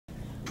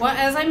Well,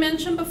 as I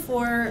mentioned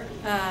before,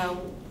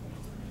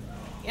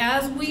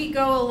 as we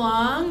go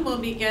along, we'll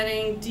be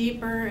getting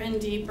deeper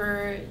and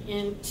deeper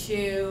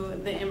into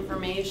the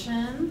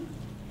information.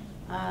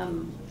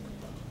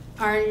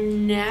 Our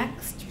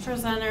next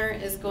presenter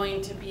is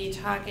going to be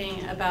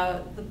talking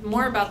about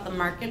more about the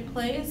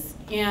marketplace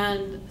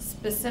and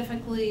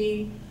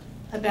specifically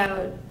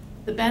about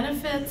the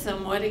benefits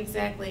and what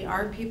exactly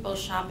are people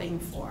shopping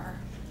for.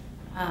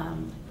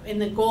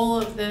 And the goal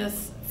of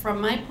this, from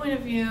my point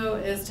of view,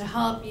 is to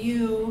help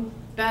you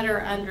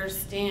better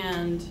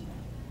understand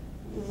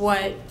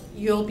what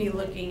you'll be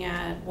looking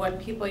at, what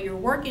people you're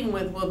working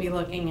with will be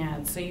looking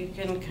at, so you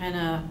can kind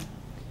of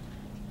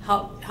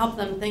help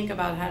them think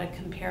about how to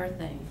compare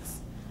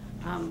things.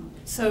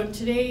 So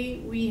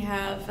today we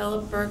have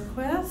Phillip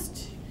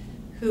Bergquist,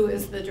 who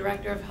is the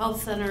Director of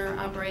Health Center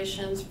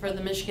Operations for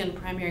the Michigan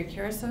Primary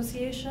Care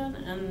Association,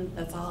 and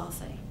that's all I'll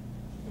say.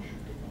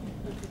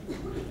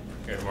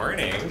 Good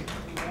morning.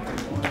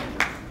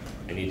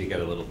 I need to get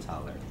a little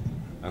taller.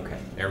 Okay,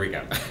 there we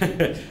go.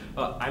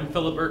 Well, I'm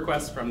Phillip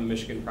Bergquist from the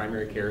Michigan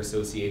Primary Care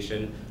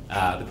Association.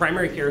 The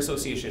Primary Care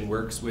Association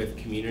works with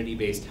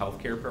community-based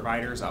healthcare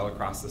providers all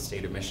across the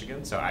state of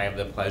Michigan. So I have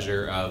the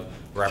pleasure of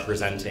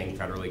representing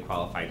federally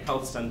qualified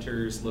health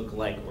centers,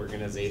 look-alike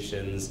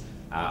organizations,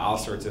 all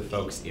sorts of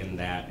folks in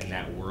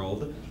that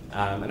world.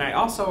 And I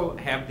also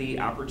have the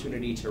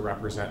opportunity to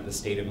represent the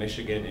state of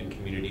Michigan and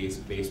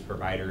community-based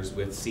providers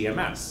with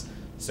CMS.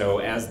 So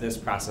as this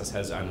process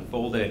has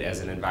unfolded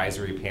as an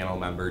advisory panel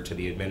member to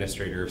the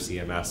administrator of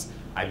CMS,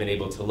 I've been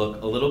able to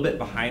look a little bit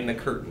behind the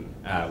curtain,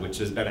 which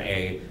has been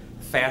a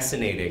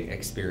fascinating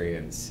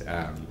experience,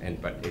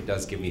 but it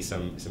does give me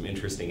some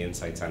interesting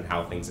insights on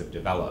how things have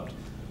developed.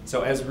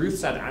 So as Ruth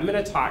said, I'm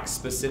going to talk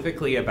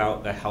specifically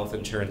about the health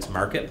insurance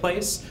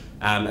marketplace.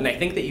 And I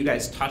think that you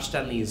guys touched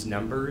on these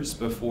numbers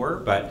before,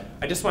 but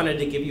I just wanted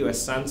to give you a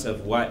sense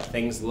of what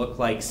things look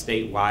like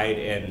statewide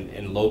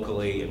and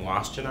locally in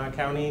Washtenaw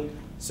County.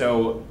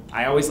 So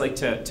I always like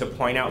to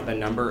point out the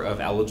number of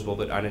eligible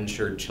but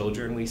uninsured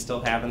children we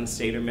still have in the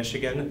state of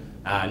Michigan.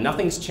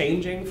 Nothing's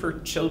changing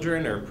for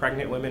children or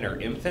pregnant women or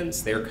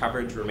infants. Their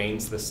coverage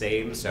remains the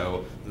same.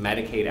 So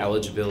Medicaid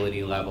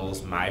eligibility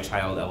levels, My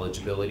Child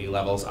eligibility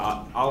levels,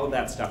 all of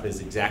that stuff is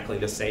exactly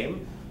the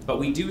same. But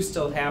we do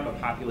still have a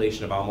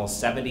population of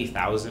almost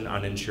 70,000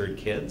 uninsured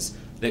kids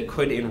that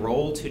could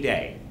enroll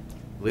today.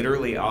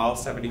 Literally all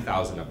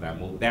 70,000 of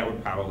them. Well, that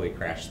would probably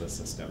crash the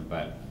system,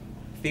 but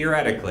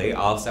theoretically,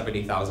 all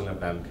 70,000 of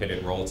them could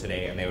enroll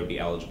today and they would be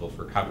eligible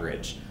for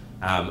coverage.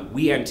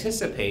 We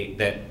anticipate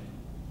that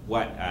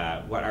what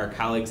our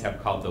colleagues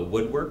have called the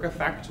woodwork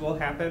effect will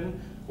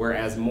happen,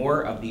 whereas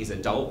more of these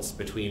adults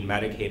between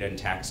Medicaid and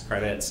tax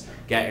credits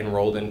get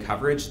enrolled in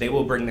coverage, they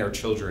will bring their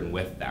children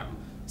with them.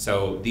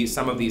 So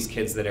some of these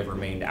kids that have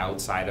remained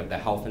outside of the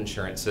health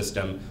insurance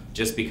system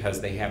just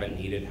because they haven't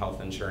needed health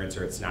insurance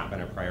or it's not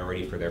been a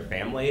priority for their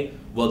family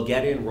will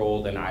get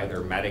enrolled in either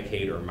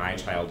Medicaid or My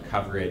Child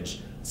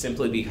coverage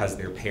simply because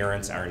their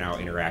parents are now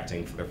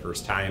interacting for the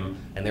first time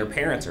and their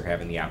parents are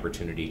having the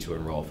opportunity to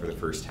enroll for the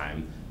first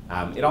time.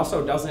 It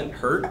also doesn't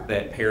hurt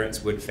that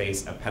parents would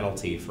face a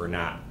penalty for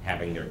not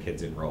having their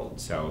kids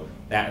enrolled. So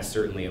that is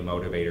certainly a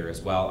motivator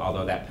as well,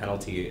 although that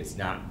penalty is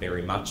not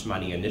very much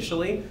money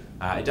initially.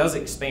 It does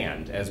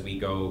expand as we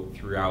go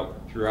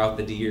throughout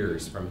the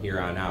years from here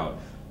on out.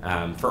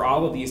 For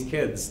all of these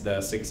kids,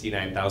 the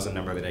 69,000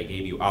 number that I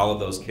gave you, all of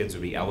those kids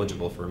would be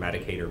eligible for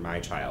Medicaid or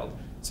My Child.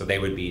 So they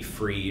would be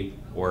free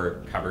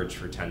or coverage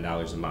for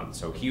 $10 a month.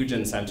 So huge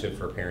incentive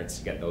for parents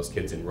to get those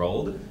kids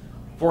enrolled.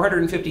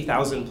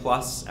 450,000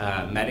 plus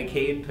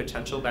Medicaid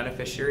potential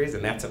beneficiaries,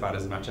 and that's about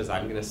as much as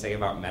I'm gonna say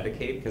about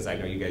Medicaid, because I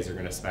know you guys are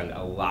gonna spend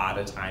a lot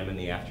of time in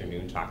the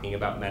afternoon talking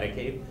about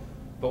Medicaid.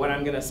 But what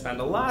I'm gonna spend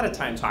a lot of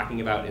time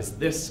talking about is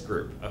this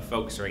group of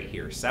folks right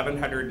here,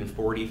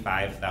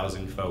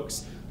 745,000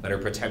 folks that are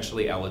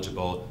potentially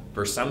eligible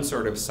for some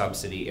sort of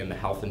subsidy in the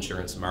health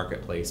insurance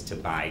marketplace to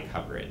buy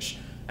coverage.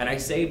 And I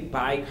say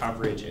buy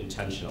coverage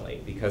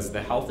intentionally because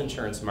the health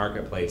insurance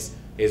marketplace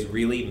is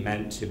really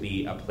meant to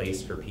be a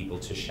place for people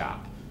to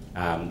shop.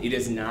 It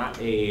is not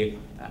a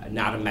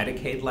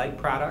Medicaid-like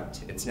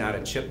product. It's not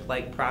a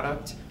CHIP-like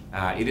product.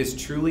 It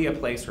is truly a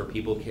place where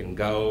people can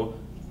go,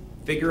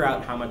 figure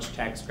out how much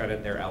tax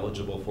credit they're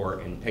eligible for,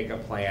 and pick a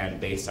plan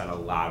based on a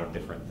lot of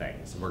different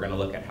things. And we're going to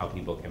look at how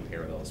people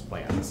compare those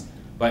plans.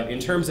 But in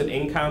terms of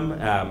income,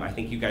 I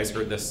think you guys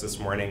heard this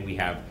morning. We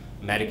have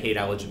Medicaid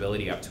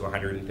eligibility up to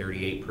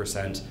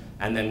 138%,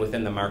 and then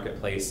within the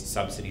marketplace,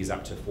 subsidies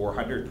up to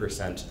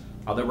 400%,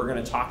 although we're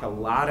going to talk a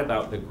lot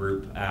about the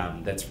group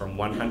that's from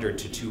 100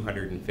 to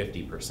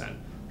 250%,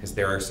 because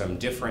there are some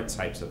different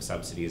types of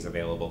subsidies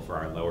available for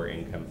our lower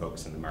income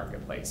folks in the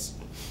marketplace.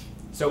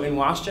 So in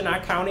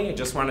Washtenaw County, I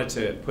just wanted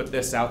to put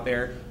this out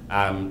there,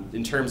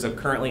 in terms of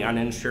currently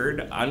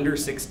uninsured, under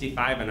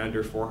 65 and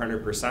under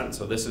 400%,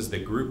 so this is the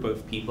group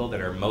of people that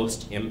are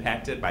most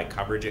impacted by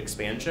coverage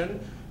expansion,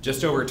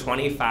 just over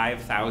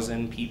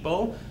 25,000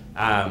 people.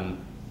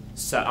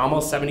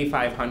 almost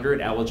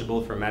 7,500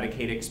 eligible for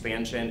Medicaid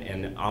expansion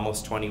and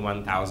almost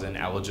 21,000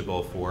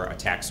 eligible for a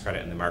tax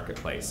credit in the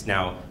marketplace.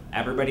 Now,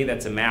 everybody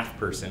that's a math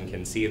person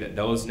can see that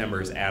those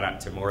numbers add up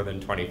to more than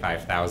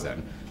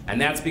 25,000. And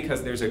that's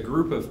because there's a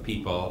group of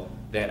people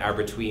that are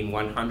between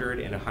 100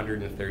 and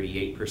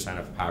 138%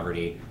 of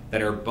poverty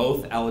that are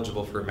both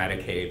eligible for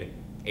Medicaid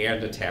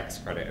and a tax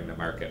credit in the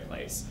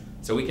marketplace.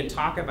 So we can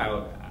talk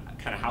about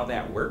kind of how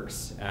that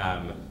works.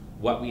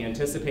 What we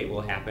anticipate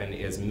will happen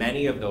is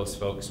many of those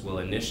folks will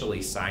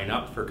initially sign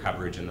up for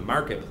coverage in the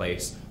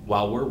marketplace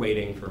while we're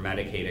waiting for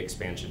Medicaid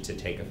expansion to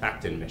take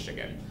effect in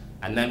Michigan.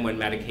 And then when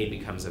Medicaid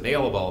becomes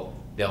available,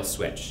 they'll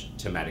switch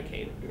to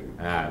Medicaid.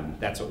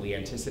 That's what we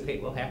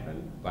anticipate will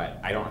happen, but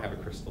I don't have a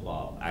crystal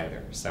ball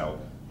either. So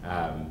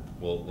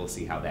we'll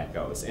see how that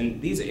goes.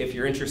 And these, if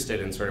you're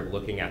interested in sort of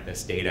looking at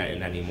this data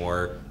in any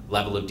more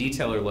level of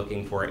detail or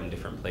looking for it in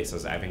different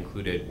places, I've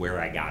included where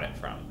I got it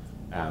from.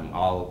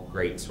 All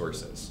great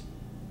sources.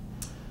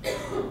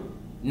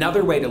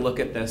 Another way to look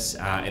at this,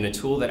 and a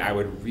tool that I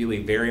would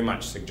really very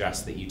much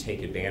suggest that you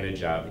take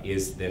advantage of,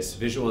 is this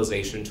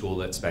visualization tool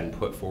that's been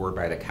put forward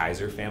by the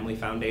Kaiser Family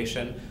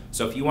Foundation.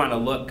 So if you want to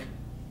look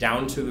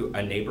down to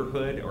a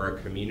neighborhood or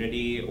a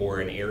community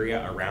or an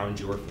area around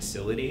your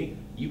facility,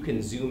 you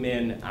can zoom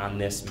in on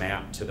this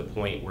map to the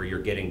point where you're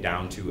getting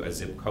down to a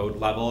zip code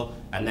level.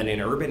 And then in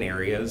urban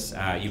areas,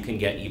 you can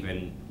get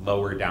even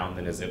lower down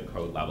than a zip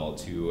code level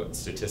to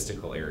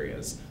statistical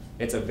areas.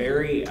 It's a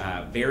very,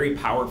 very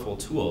powerful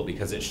tool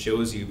because it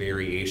shows you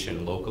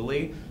variation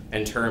locally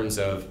in terms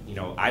of,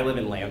 I live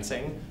in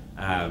Lansing.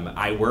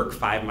 I work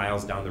 5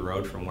 miles down the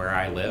road from where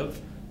I live.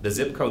 The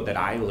zip code that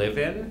I live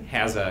in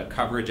has a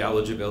coverage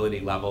eligibility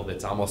level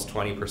that's almost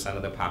 20%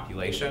 of the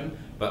population,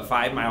 but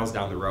 5 miles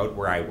down the road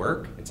where I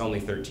work, it's only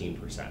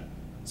 13%.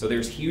 So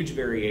there's huge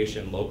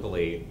variation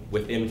locally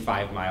within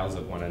 5 miles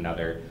of one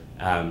another,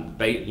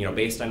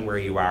 based on where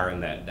you are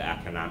and the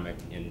economic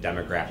and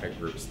demographic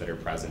groups that are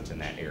present in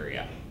that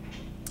area.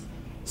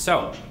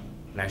 So,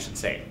 and I should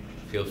say,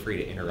 feel free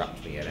to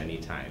interrupt me at any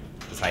time,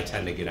 because I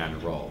tend to get on a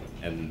roll,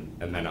 and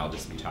then I'll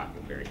just be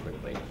talking very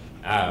quickly.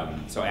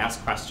 So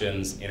ask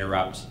questions,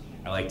 interrupt.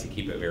 I like to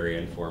keep it very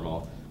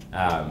informal.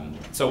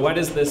 So what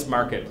is this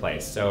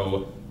marketplace?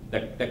 So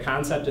the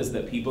concept is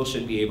that people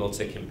should be able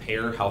to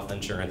compare health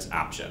insurance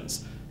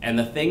options. And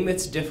the thing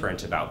that's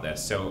different about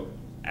this, so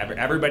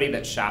everybody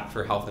that shopped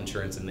for health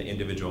insurance in the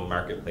individual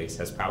marketplace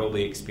has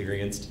probably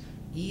experienced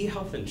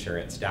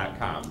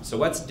ehealthinsurance.com. So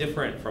what's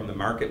different from the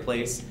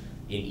marketplace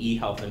in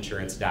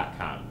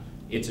ehealthinsurance.com?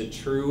 It's a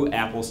true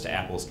apples to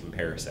apples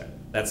comparison.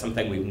 That's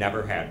something we've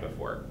never had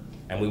before,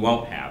 and we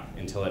won't have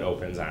until it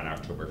opens on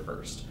October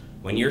 1st.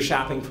 When you're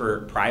shopping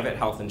for private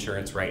health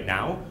insurance right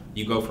now,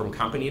 you go from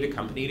company to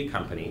company to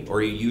company,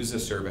 or you use a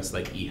service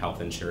like eHealth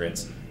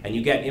Insurance, and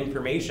you get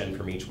information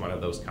from each one of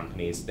those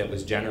companies that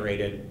was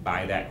generated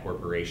by that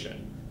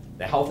corporation.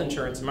 The health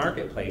insurance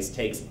marketplace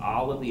takes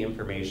all of the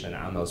information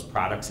on those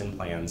products and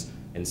plans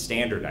and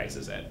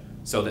standardizes it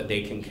so that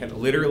they can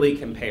literally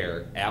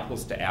compare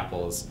apples to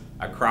apples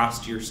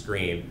across your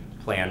screen.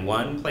 Plan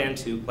 1, Plan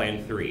 2,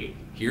 Plan 3.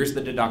 Here's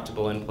the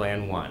deductible in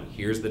Plan 1.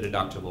 Here's the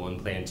deductible in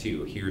Plan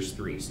 2. Here's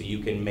 3. So you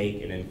can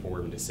make an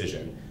informed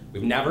decision.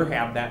 We've never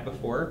had that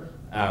before,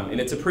 and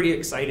it's a pretty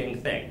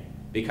exciting thing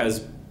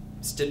because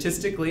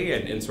statistically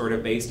and sort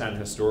of based on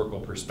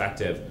historical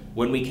perspective,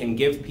 when we can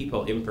give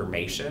people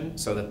information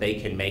so that they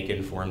can make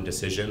informed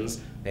decisions,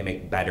 they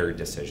make better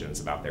decisions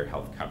about their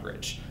health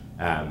coverage.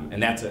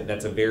 And that's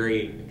a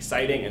very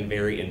exciting and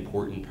very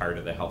important part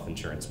of the health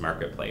insurance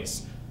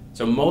marketplace.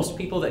 So most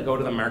people that go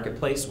to the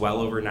marketplace, well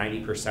over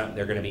 90%,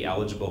 they're going to be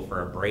eligible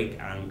for a break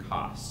on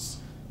costs.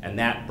 And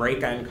that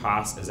break on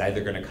costs is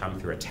either going to come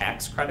through a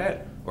tax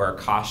credit or a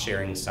cost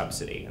sharing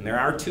subsidy. And there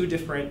are two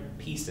different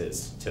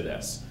pieces to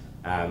this.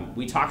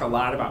 We talk a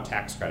lot about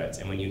tax credits,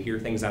 and when you hear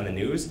things on the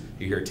news,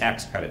 you hear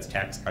tax credits,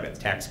 tax credits,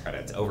 tax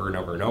credits over and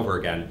over and over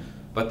again.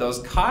 But those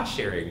cost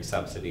sharing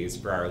subsidies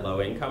for our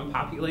low income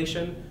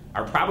population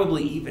are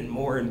probably even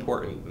more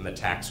important than the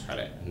tax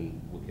credit,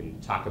 and we can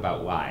talk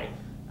about why.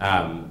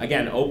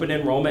 Again, open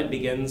enrollment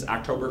begins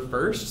October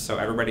 1st, so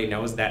everybody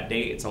knows that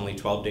date. It's only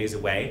 12 days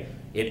away.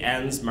 It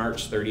ends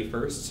March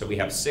 31st, so we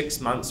have 6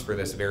 months for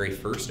this very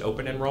first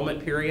open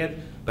enrollment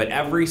period, but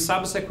every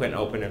subsequent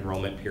open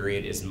enrollment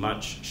period is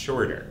much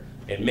shorter.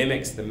 It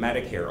mimics the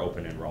Medicare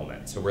open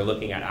enrollment, so we're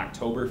looking at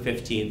October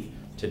 15th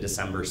to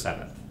December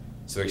 7th.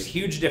 So there's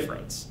huge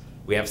difference.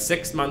 We have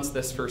 6 months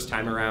this first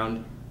time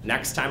around.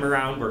 Next time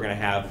around, we're gonna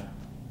have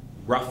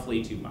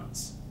roughly 2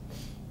 months.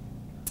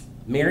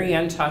 Mary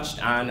Ann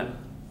touched on,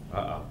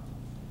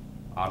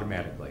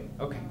 automatically.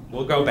 Okay,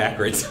 we'll go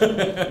backwards.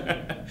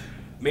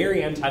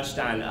 Mary Ann touched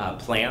on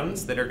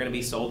plans that are going to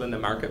be sold in the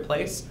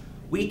marketplace.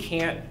 We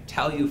can't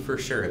tell you for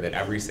sure that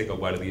every single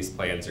one of these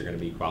plans are going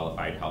to be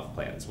qualified health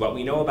plans. What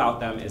we know about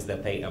them is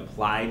that they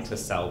applied to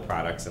sell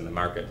products in the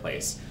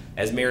marketplace.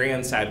 As Mary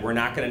Ann said, we're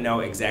not going to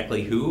know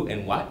exactly who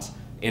and what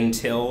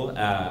until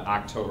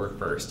October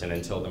 1st and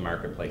until the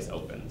marketplace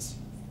opens.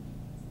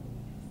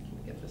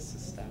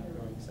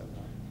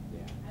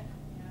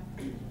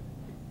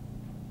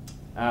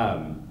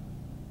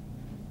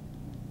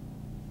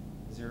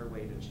 Is there a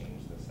way to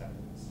change the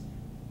settings?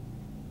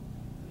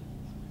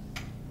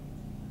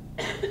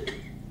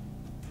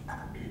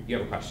 You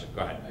have a question,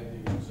 go ahead. I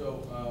do.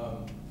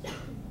 So,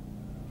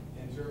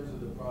 in terms of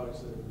the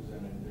products that are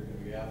presented, they're going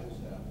to be apples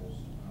to apples.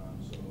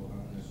 So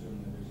I'm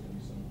assuming that there's going to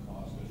be some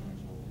cost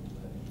differential things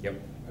like that. Yep.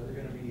 Are there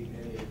going to be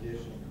any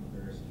additional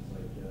comparisons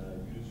like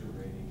user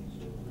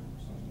ratings or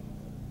something like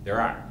that? There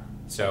are.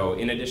 So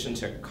in addition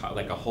to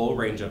like a whole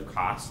range of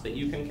costs that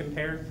you can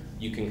compare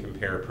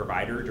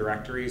provider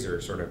directories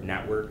or sort of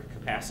network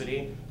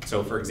capacity.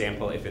 So for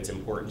example, if it's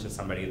important to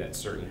somebody that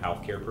certain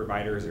healthcare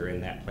providers are in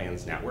that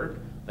plan's network,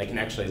 they can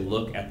actually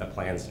look at the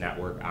plan's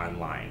network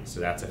online. So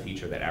that's a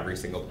feature that every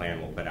single plan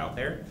will put out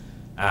there.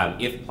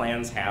 If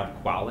plans have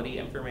quality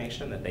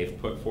information that they've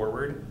put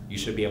forward, you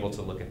should be able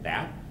to look at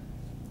that.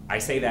 I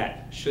say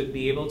that should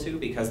be able to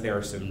because there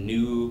are some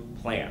new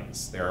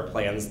plans. There are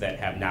plans that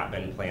have not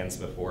been plans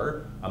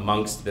before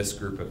amongst this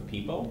group of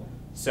people.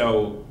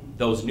 So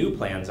those new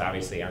plans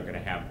obviously aren't going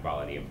to have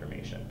quality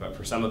information. But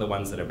for some of the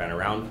ones that have been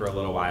around for a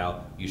little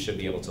while, you should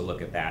be able to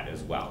look at that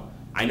as well.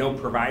 I know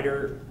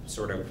provider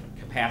sort of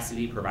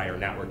capacity, provider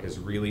network is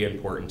really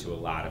important to a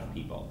lot of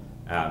people.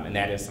 And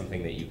that is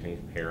something that you can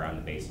compare on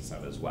the basis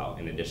of as well,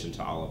 in addition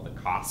to all of the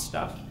cost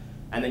stuff.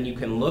 And then you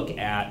can look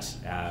at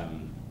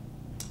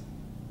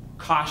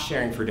cost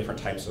sharing for different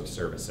types of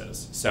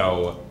services.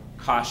 So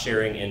cost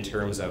sharing in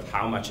terms of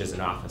how much is an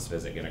office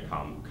visit going to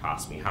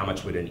cost me? How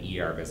much would an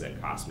ER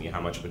visit cost me? How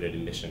much would an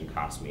admission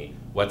cost me?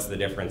 What's the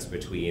difference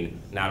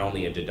between not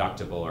only a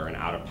deductible or an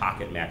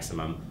out-of-pocket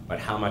maximum, but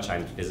how much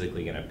I'm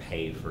physically going to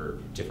pay for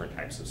different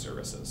types of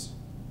services?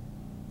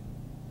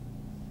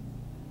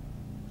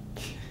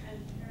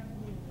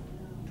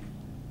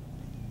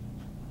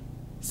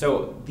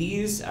 So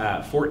these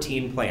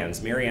 14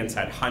 plans, Marianne's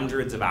had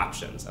hundreds of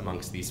options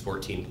amongst these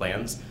 14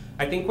 plans.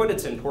 I think what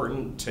it's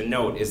important to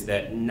note is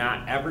that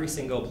not every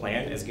single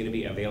plan is going to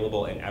be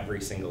available in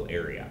every single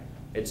area.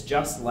 It's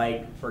just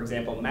like, for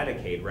example,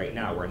 Medicaid right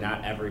now, where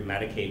not every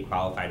Medicaid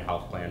qualified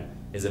health plan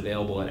is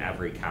available in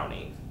every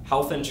county.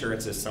 Health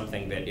insurance is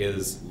something that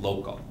is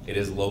local. It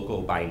is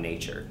local by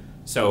nature.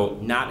 So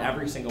not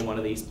every single one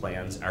of these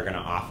plans are going to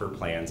offer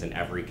plans in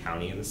every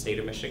county in the state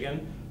of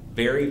Michigan.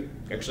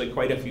 Actually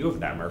quite a few of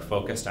them are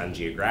focused on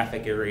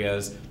geographic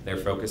areas. They're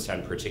focused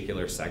on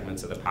particular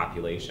segments of the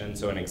population.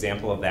 So an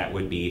example of that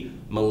would be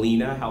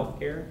Molina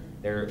Healthcare.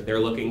 They're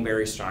looking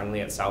very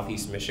strongly at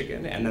Southeast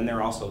Michigan, and then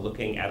they're also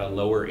looking at a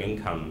lower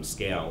income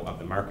scale of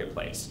the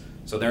marketplace.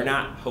 So they're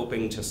not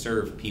hoping to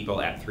serve people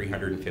at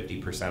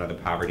 350% of the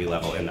poverty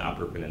level in the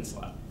Upper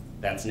Peninsula.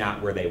 That's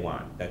not where they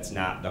want. That's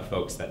not the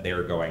folks that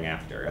they're going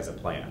after as a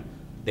plan.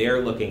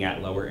 They're looking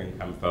at lower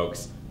income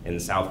folks in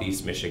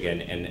Southeast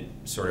Michigan and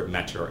sort of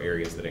metro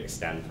areas that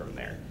extend from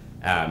there.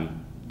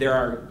 There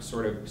are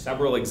sort of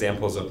several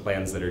examples of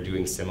plans that are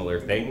doing similar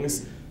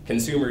things.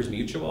 Consumers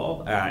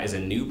Mutual is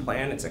a new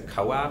plan. It's a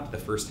co-op, the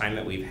first time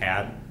that we've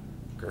had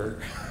a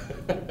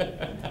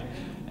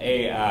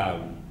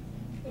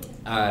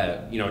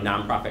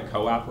nonprofit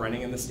co-op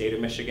running in the state of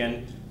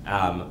Michigan.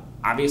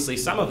 Obviously,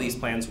 some of these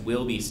plans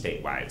will be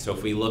statewide. So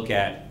if we look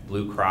at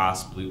Blue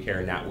Cross, Blue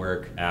Care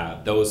Network,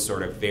 those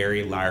sort of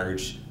very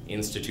large,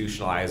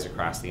 institutionalized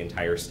across the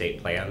entire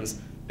state plans,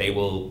 they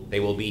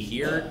will be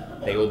here,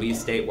 they will be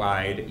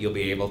statewide, you'll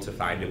be able to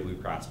find a Blue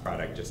Cross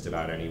product just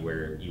about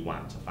anywhere you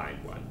want to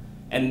find one.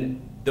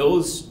 And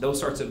those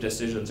sorts of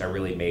decisions are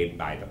really made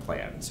by the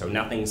plan. So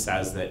nothing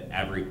says that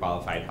every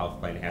qualified health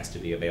plan has to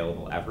be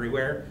available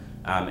everywhere,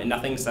 and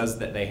nothing says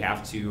that they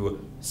have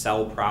to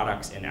sell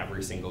products in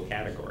every single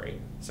category.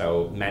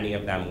 So many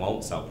of them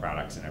won't sell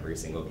products in every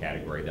single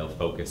category. They'll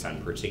focus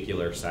on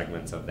particular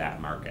segments of that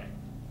market.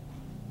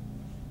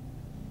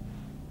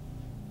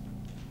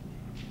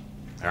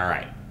 All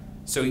right,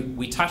 so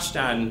we touched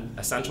on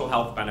essential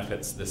health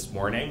benefits this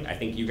morning. I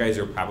think you guys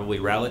are probably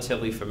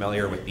relatively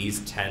familiar with these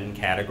 10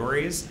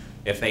 categories.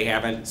 If they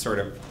haven't sort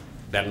of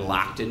been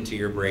locked into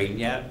your brain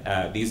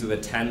yet, these are the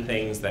 10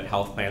 things that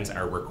health plans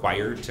are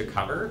required to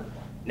cover.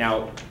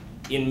 Now,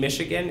 in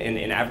Michigan,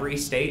 in every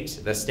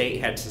state, the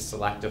state had to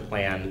select a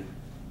plan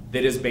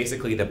that is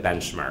basically the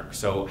benchmark.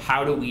 So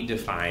how do we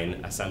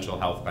define essential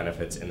health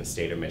benefits in the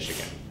state of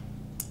Michigan?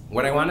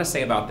 What I want to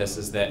say about this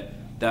is that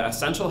the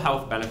essential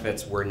health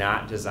benefits were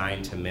not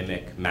designed to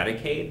mimic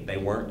Medicaid. They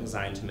weren't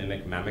designed to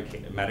mimic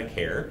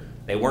Medicare.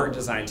 They weren't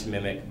designed to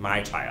mimic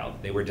My Child.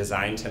 They were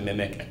designed to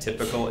mimic a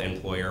typical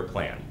employer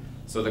plan.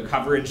 So the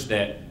coverage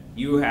that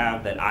you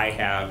have, that I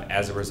have,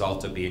 as a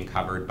result of being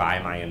covered by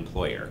my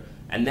employer.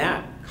 And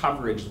that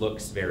coverage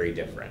looks very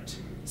different.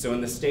 So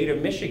in the state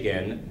of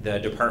Michigan, the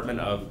Department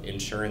of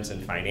Insurance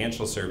and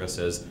Financial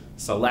Services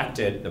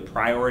selected the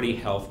Priority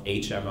Health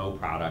HMO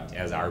product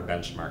as our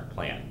benchmark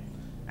plan.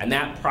 And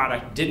that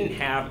product didn't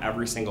have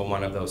every single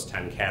one of those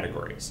 10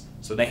 categories.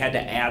 So they had to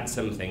add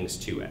some things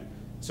to it.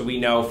 So we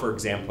know, for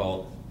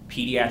example,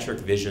 pediatric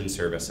vision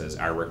services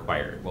are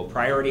required. Well,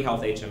 Priority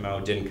Health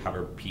HMO didn't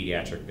cover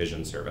pediatric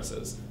vision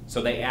services.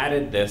 So they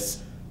added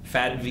this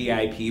fed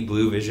VIP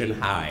Blue Vision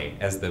High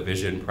as the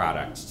vision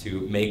product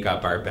to make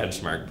up our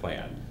benchmark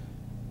plan.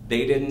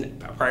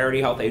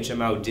 Priority Health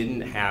HMO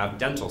didn't have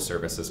dental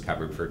services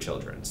covered for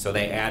children. So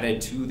they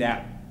added to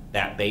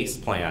that base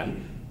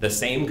plan the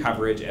same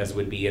coverage as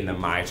would be in the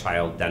My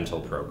Child Dental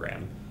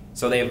program.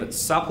 So they've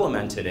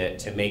supplemented it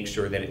to make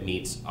sure that it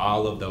meets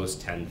all of those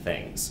 10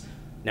 things.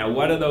 Now,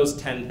 what do those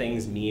 10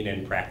 things mean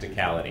in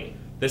practicality?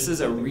 This is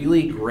a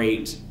really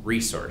great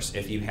resource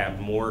if you have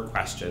more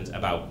questions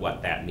about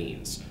what that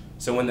means.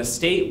 So when the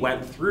state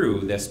went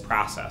through this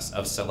process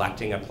of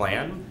selecting a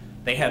plan,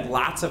 they had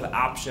lots of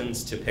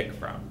options to pick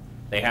from.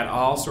 They had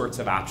all sorts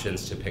of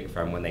options to pick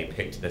from when they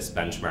picked this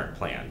benchmark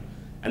plan.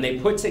 And they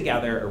put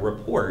together a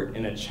report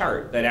and a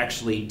chart that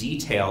actually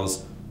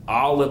details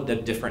all of the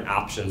different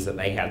options that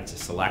they had to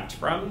select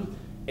from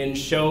and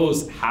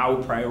shows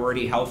how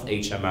Priority Health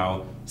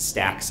HMO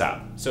stacks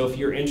up. So if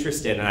you're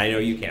interested, and I know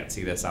you can't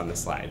see this on the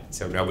slide,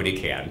 so nobody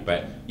can,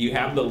 but you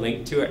have the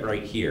link to it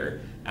right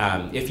here.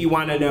 If you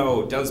want to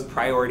know, does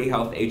Priority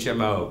Health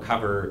HMO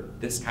cover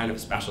this kind of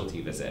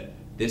specialty visit?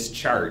 This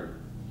chart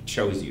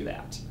shows you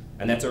that.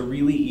 And that's a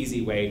really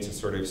easy way to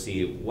sort of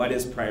see what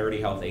does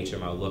Priority Health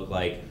HMO look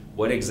like,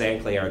 what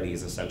exactly are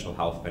these essential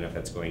health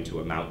benefits going to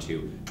amount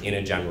to in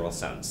a general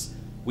sense.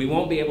 We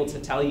won't be able to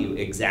tell you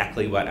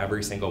exactly what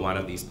every single one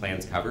of these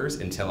plans covers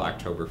until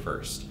October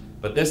 1st.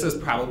 But this is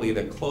probably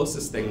the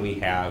closest thing we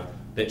have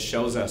that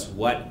shows us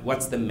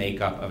what's the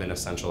makeup of an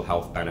essential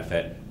health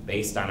benefit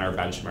based on our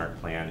benchmark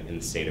plan in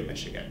the state of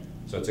Michigan.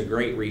 So it's a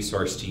great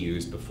resource to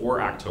use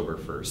before October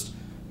 1st.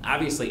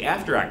 Obviously,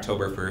 after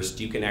October 1st,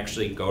 you can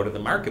actually go to the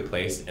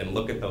marketplace and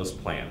look at those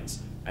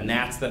plans. And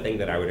that's the thing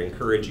that I would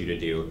encourage you to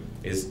do,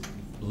 is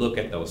look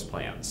at those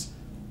plans.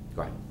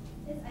 Go ahead.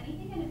 Is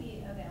anything going to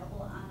be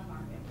available on the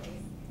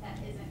marketplace that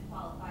isn't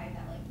qualified,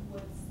 that like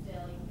would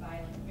still, you can buy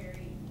like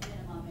very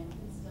minimum and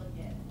can still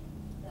get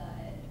the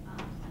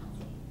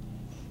penalty?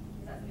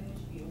 Is that something we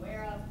should be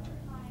aware of for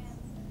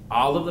clients?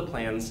 All of the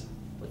plans,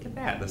 look at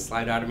that, the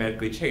slide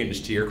automatically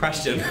changed to your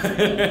question.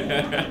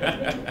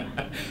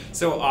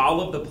 So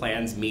all of the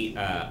plans meet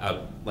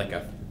like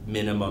a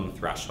minimum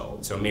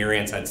threshold. So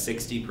Marianne said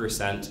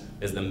 60%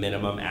 is the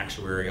minimum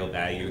actuarial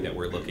value that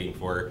we're looking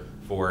for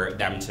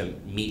them to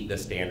meet the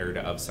standard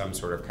of some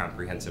sort of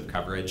comprehensive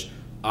coverage.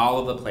 All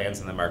of the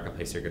plans in the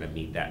marketplace are going to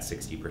meet that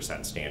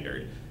 60%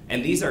 standard.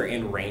 And these are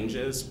in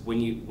ranges.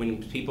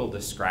 When people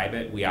describe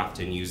it, we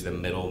often use the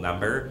middle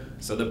number.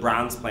 So the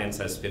bronze plan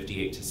says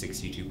 58 to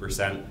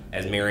 62%.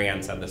 As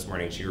Marianne said this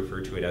morning, she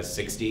referred to it as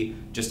 60.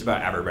 Just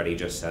about everybody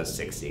just says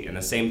 60. And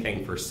the same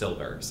thing for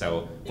silver.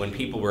 So when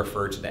people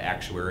refer to the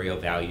actuarial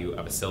value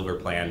of a silver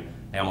plan,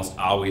 they almost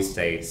always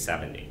say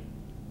 70.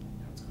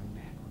 Now it's going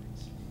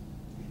backwards.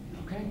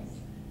 Okay.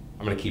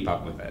 I'm going to keep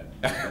up with it.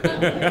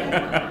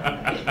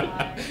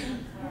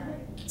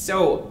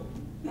 So,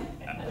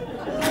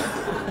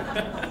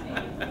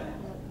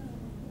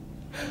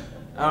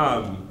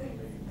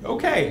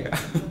 okay.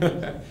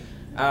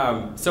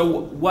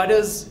 So what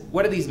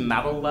do these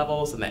metal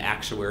levels and the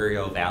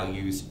actuarial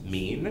values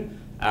mean?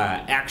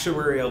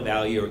 Actuarial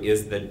value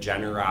is the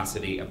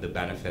generosity of the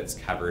benefits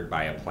covered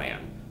by a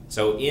plan.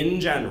 So in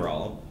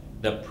general,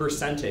 the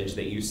percentage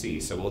that you see,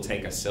 so we'll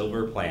take a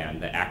silver plan,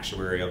 the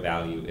actuarial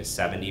value is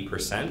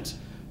 70%.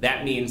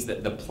 That means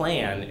that the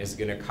plan is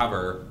going to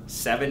cover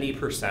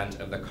 70%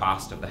 of the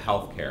cost of the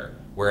health care,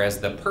 whereas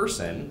the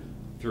person,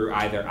 through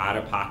either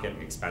out-of-pocket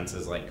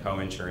expenses like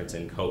coinsurance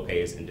and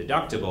copays and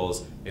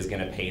deductibles, is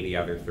going to pay the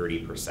other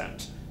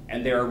 30%.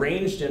 And they're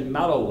arranged in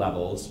metal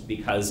levels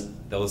because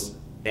those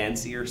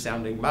fancier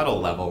sounding metal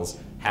levels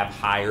have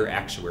higher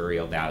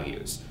actuarial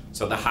values.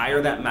 So the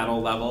higher that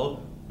metal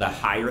level, the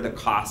higher the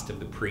cost of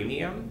the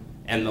premium,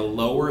 and the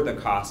lower the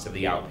cost of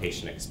the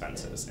outpatient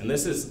expenses. And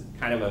this is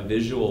kind of a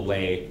visual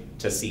way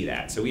to see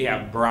that. So we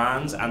have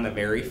bronze on the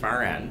very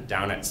far end,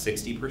 down at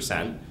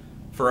 60%.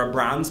 For a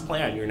bronze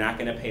plan, you're not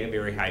going to pay a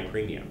very high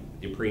premium.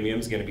 Your premium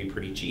is going to be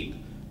pretty cheap,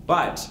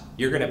 but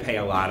you're going to pay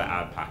a lot of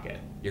out-of-pocket.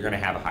 You're going to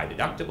have a high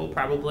deductible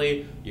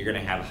probably. You're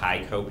going to have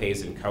high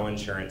copays and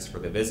coinsurance for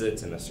the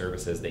visits and the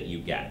services that you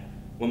get.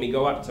 When we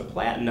go up to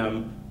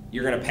platinum,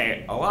 you're going to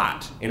pay a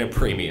lot in a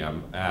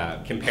premium,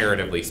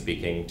 comparatively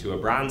speaking, to a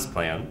bronze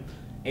plan,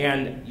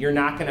 and you're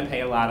not going to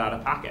pay a lot out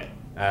of pocket.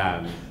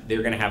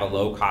 They're going to have a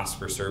low cost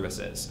for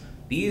services.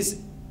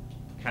 These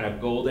kind of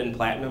gold and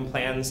platinum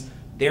plans,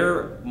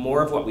 they're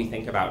more of what we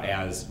think about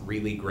as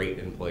really great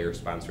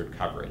employer-sponsored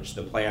coverage.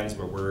 The plans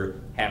where we're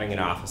having an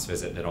office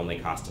visit that only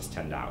cost us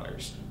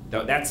 $10.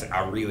 That's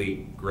a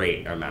really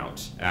great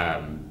amount.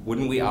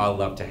 Wouldn't we all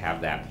love to have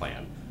that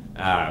plan?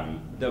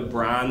 The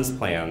bronze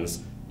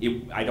plans,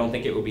 I don't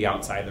think it would be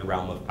outside the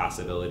realm of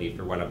possibility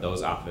for one of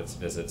those office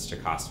visits to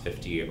cost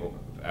 $40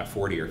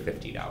 or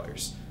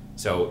 $50.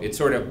 So it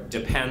sort of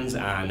depends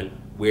on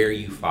where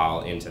you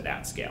fall into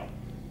that scale.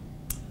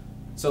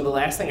 So the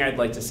last thing I'd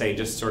like to say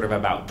just sort of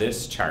about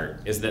this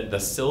chart is that the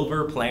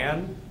silver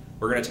plan,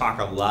 we're going to talk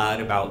a lot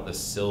about the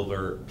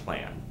silver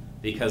plan,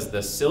 because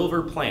the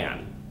silver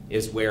plan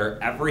is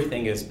where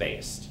everything is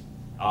based.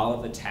 all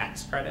of the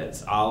tax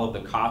credits, all of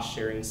the cost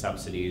sharing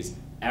subsidies,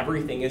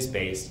 everything is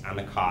based on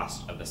the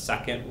cost of the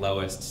second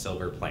lowest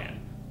silver plan.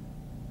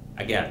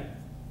 Again,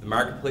 the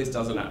marketplace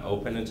doesn't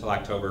open until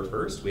October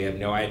 1st. We have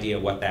no idea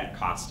what that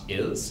cost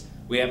is.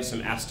 We have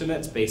some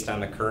estimates based on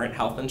the current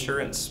health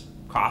insurance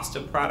cost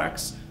of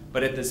products,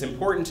 but it is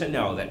important to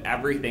know that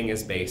everything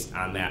is based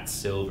on that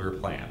silver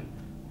plan.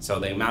 So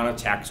the amount of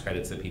tax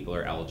credits that people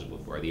are eligible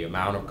for, the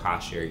amount of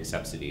cost sharing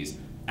subsidies,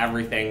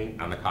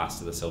 everything on the cost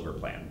of the silver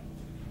plan.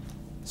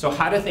 So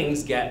how do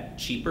things get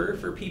cheaper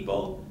for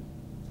people?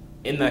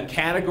 In the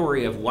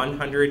category of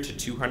 100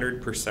 to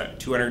 200%,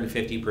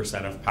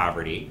 250% of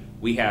poverty,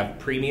 we have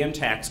premium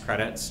tax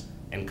credits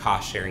and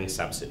cost sharing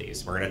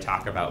subsidies. We're going to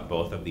talk about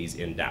both of these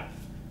in depth.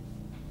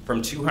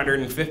 From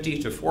 250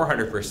 to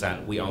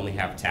 400%, we only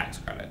have tax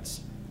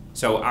credits.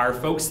 So our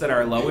folks that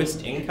are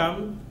lowest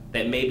income,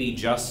 that may be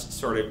just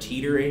sort of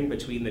teetering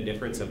between the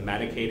difference of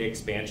Medicaid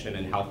expansion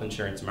and health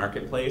insurance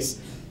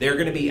marketplace, they're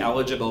going to be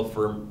eligible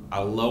for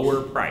a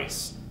lower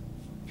price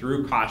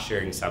through cost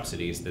sharing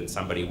subsidies than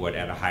somebody would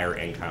at a higher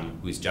income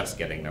who's just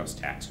getting those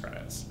tax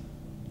credits.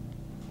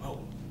 Whoa.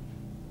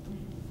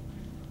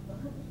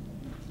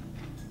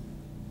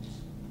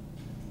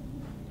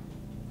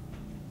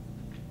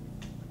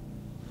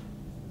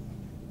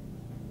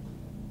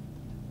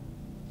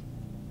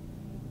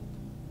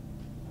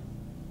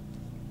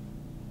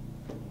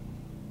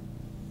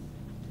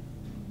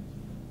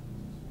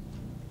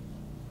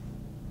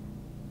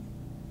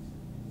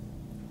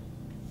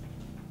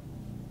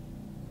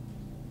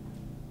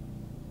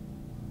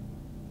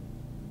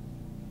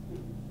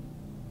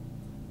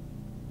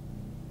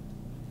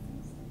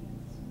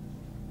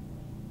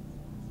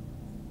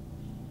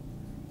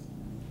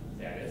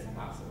 That is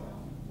possible.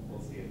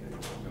 We'll see if it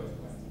goes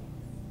away.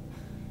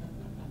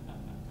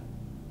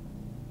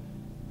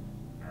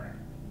 All right.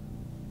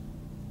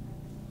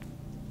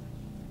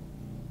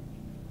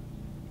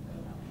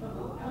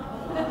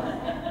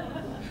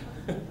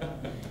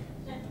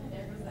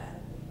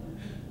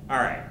 All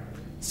right.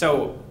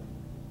 So,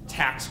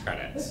 tax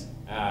credits.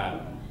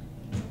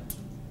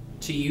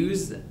 To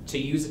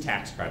use a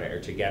tax credit, or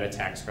to get a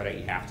tax credit,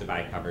 you have to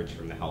buy coverage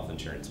from the health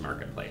insurance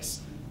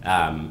marketplace.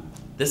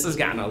 This has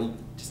gotten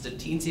just a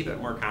teensy bit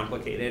more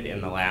complicated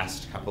in the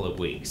last couple of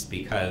weeks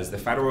because the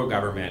federal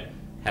government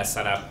has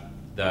set up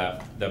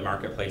the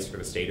marketplace for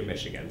the state of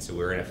Michigan. So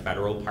we're in a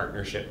federal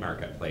partnership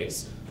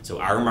marketplace. So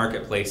our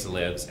marketplace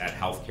lives at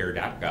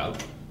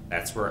healthcare.gov.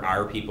 That's where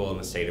our people in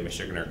the state of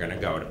Michigan are going to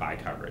go to buy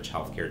coverage,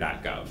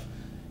 healthcare.gov.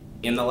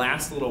 In the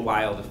last little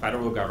while, the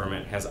federal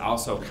government has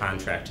also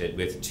contracted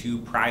with 2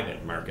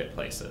 private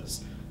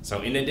marketplaces.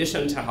 So in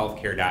addition to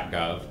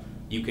healthcare.gov,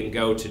 you can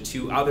go to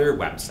 2 other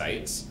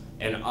websites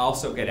and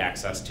also get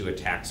access to a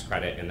tax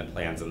credit in the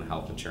plans in the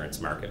health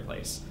insurance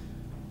marketplace.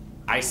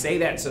 I say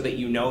that so that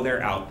you know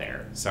they're out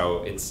there.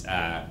 So it's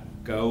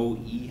Go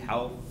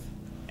eHealth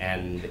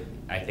and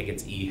I think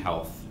it's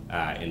eHealth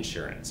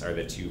Insurance are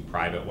the 2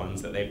 private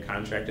ones that they've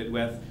contracted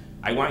with.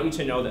 I want you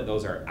to know that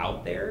those are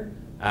out there,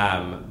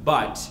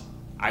 but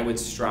I would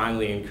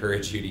strongly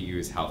encourage you to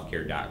use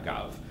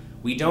healthcare.gov.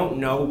 We don't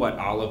know what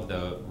all of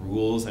the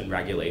rules and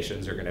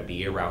regulations are going to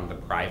be around the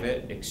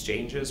private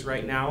exchanges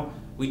right now.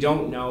 We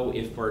don't know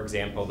if, for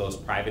example, those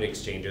private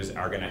exchanges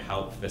are going to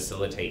help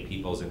facilitate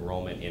people's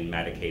enrollment in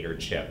Medicaid or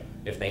CHIP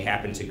if they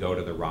happen to go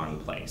to the wrong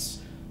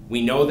place.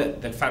 We know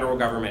that the federal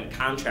government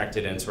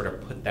contracted and sort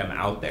of put them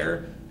out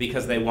there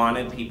because they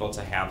wanted people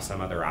to have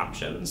some other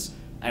options.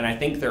 And I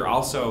think they're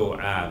also,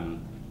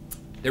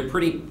 they're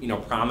pretty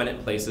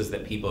prominent places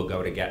that people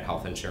go to get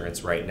health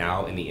insurance right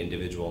now in the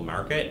individual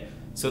market.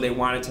 So they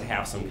wanted to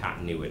have some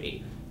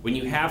continuity. When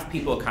you have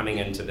people coming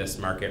into this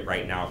market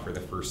right now for the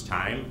first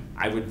time,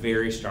 I would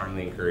very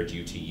strongly encourage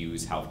you to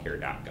use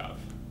healthcare.gov.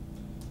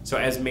 So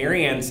as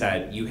Marianne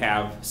said, you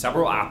have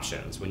several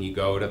options when you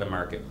go to the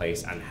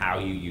marketplace on how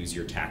you use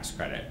your tax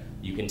credit.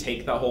 You can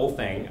take the whole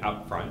thing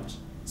up front.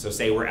 So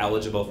say we're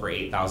eligible for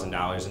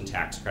 $8,000 in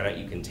tax credit,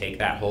 you can take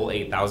that whole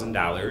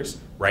 $8,000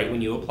 right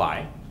when you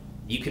apply.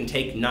 You can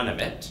take none of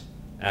it.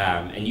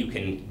 And you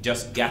can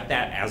just get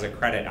that as a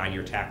credit on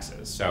your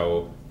taxes.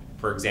 So,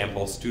 for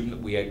example,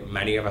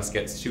 many of us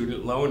get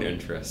student loan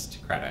interest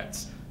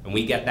credits, and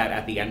we get that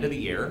at the end of the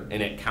year,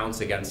 and it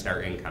counts against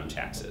our income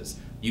taxes.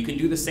 You can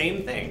do the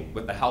same thing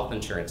with the health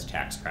insurance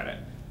tax credit.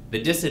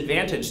 The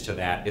disadvantage to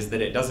that is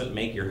that it doesn't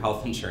make your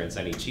health insurance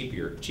any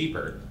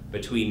cheaper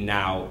between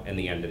now and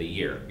the end of the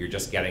year. You're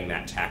just getting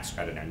that tax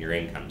credit on your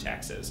income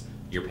taxes.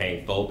 You're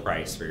paying full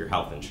price for your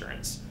health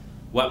insurance.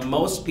 What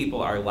most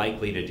people are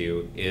likely to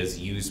do is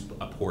use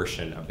a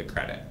portion of the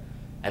credit.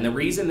 And the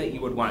reason that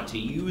you would want to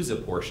use a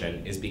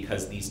portion is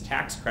because these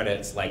tax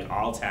credits, like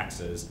all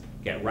taxes,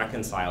 get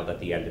reconciled at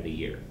the end of the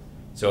year.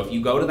 So if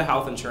you go to the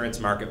health insurance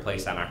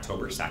marketplace on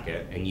October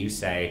 2nd and you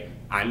say,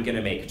 I'm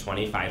gonna make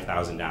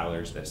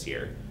 $25,000 this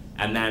year,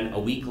 and then a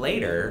week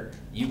later,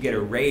 you get a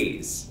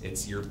raise,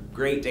 it's your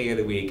great day of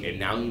the week, and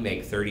now you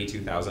make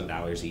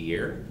 $32,000 a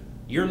year,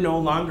 you're no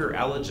longer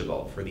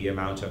eligible for the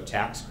amount of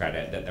tax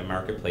credit that the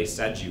marketplace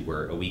said you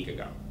were a week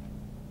ago.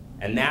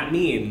 And that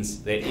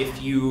means that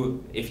if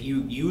you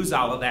use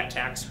all of that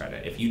tax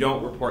credit, if you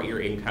don't report your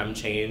income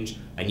change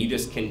and you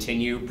just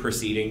continue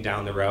proceeding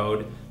down the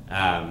road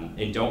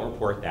and don't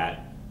report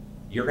that,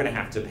 you're going to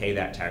have to pay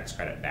that tax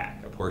credit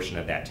back, a portion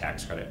of that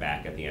tax credit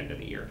back at the end of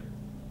the year.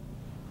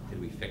 Did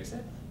we fix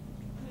it?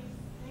 We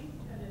think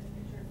that it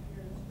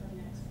interferes from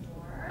next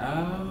door.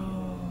 Oh.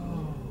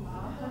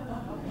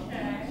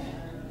 Okay.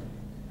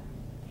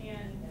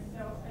 And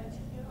so I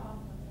took it off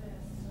of this,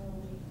 so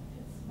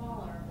it's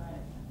smaller, but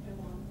it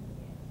won't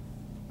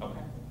be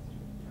Okay.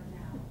 for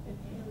now.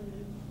 It's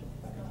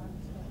gone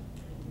to,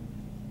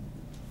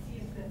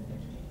 sees this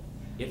issue.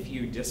 If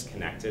you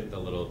disconnected the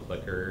little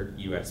clicker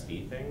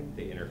USB thing,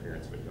 the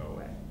interference would go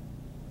away.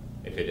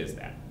 If it is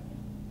that.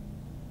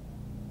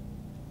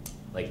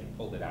 Like,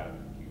 pulled it out of the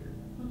computer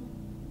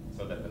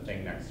so that the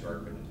thing next door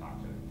couldn't talk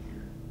to the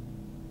computer.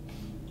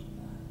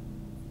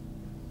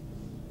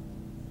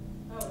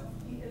 Oh,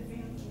 it's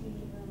advanced.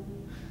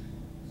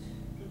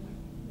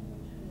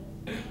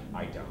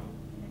 I don't.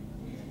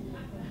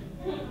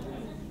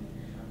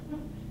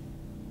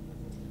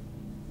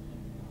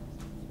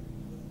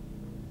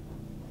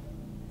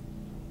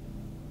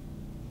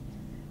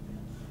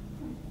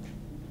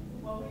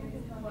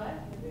 What?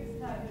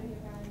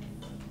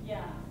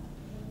 Yeah.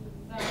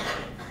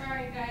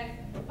 Sorry, guys,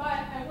 but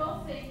I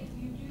will say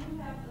you do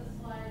have the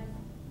slides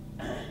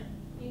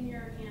in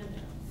your handouts.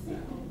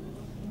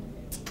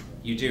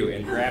 You do,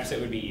 and perhaps it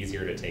would be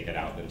easier to take it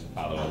out than to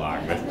follow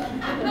along with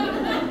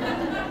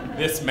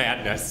this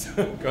madness.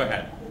 Go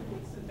ahead.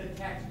 It's the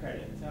tax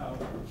credit. So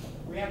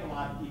we have a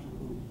lot of people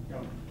who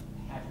don't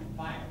have to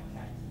file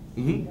taxes.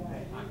 Mm-hmm.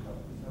 By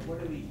October. So what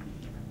do we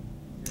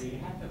do? You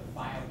have to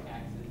file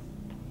taxes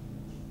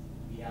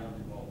to be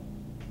eligible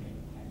to get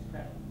a tax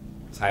credit.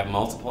 So I have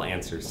multiple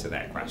answers to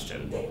that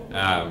question.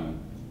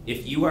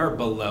 If you are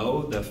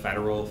below the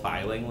federal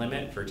filing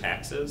limit for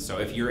taxes, so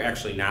if you're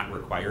actually not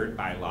required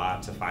by law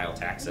to file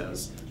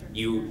taxes,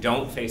 you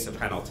don't face a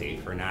penalty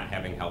for not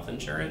having health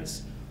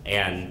insurance,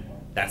 and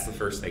that's the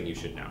first thing you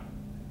should know.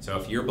 So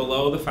if you're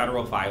below the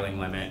federal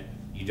filing limit,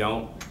 you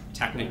don't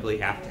technically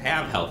have to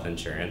have health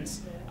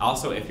insurance.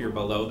 Also, if you're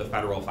below the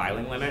federal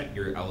filing limit,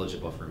 you're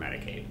eligible for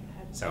Medicaid.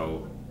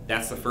 So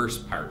that's the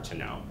first part to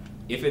know.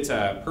 If it's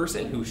a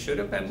person who should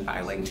have been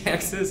filing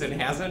taxes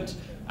and hasn't,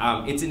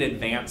 it's an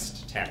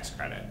advanced tax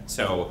credit.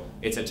 So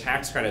it's a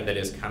tax credit that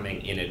is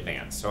coming in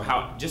advance. So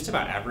how just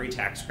about every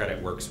tax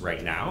credit works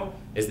right now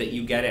is that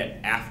you get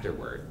it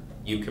afterward.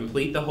 You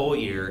complete the whole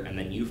year and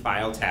then you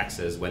file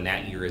taxes when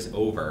that year is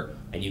over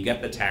and you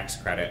get the tax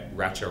credit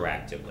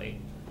retroactively.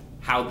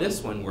 How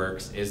this one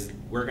works is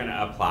we're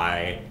gonna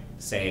apply,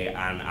 say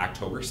on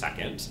October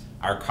 2nd,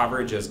 our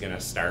coverage is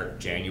gonna start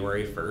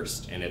January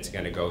 1st and it's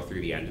gonna go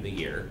through the end of the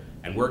year,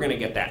 and we're gonna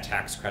get that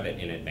tax credit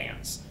in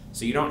advance.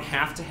 So you don't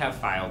have to have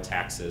filed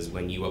taxes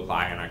when you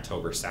apply on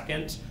October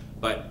 2nd,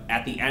 but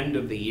at the end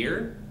of the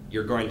year,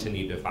 you're going to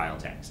need to file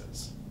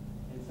taxes.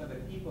 And so the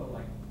people,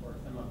 like for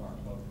some of our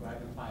folks who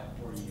haven't filed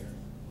for years,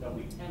 there'll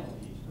be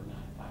penalties for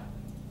not filing.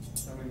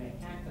 So when they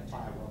have to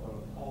file,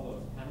 will all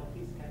those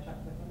penalties catch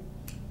up with them?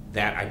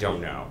 That I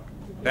don't know.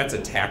 That's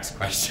a tax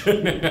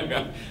question.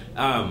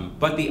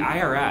 But the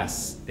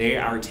IRS, they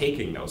are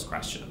taking those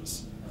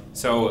questions.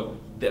 So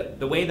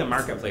the way the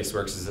marketplace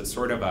works is it's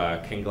sort of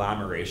a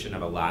conglomeration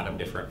of a lot of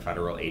different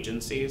federal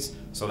agencies.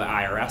 So the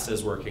IRS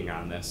is working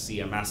on this,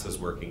 CMS is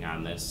working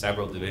on this,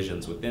 several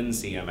divisions within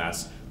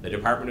CMS, the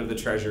Department of the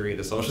Treasury,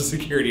 the Social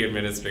Security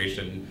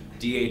Administration,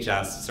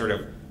 DHS, sort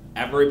of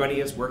everybody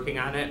is working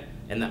on it.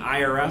 And the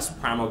IRS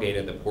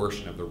promulgated the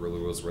portion of the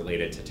rules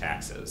related to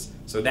taxes.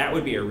 So that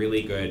would be a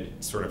really good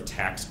sort of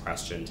tax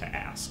question to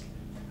ask.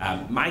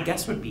 My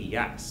guess would be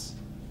yes.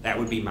 That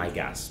would be my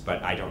guess,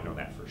 but I don't know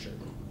that for sure.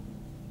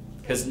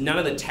 Because none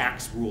of the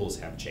tax rules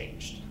have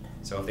changed.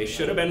 So if they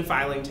should have been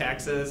filing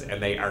taxes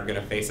and they are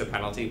gonna face a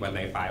penalty when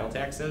they file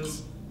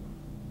taxes,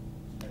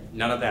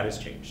 none of that has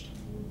changed.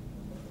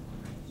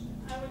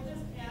 I would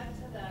just add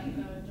to that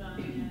though,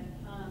 John,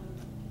 that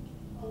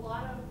a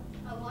lot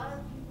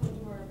of people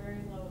who are very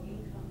low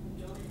income who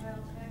don't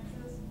file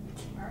taxes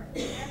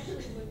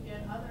actually would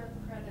get other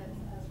credits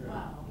as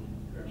well.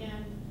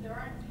 And there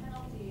aren't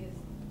penalties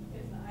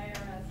if the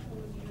IRS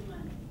owes you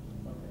money.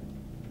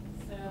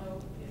 So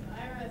if the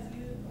IRS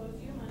owes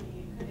you money,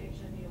 it could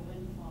actually be a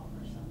windfall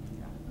for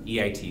something.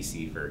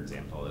 EITC, for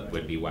example,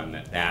 would be one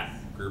that that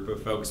group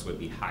of folks would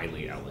be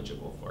highly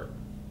eligible for.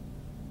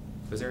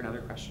 Was there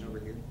another question over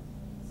here?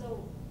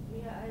 So,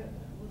 yeah, I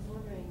was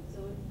wondering,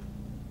 so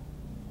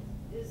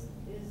is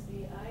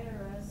the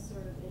IRS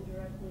sort of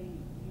indirectly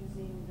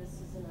using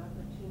this as an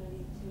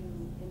opportunity to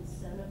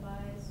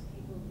incentivize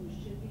people who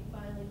should be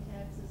filing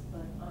taxes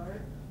but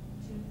aren't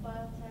to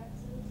file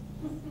taxes?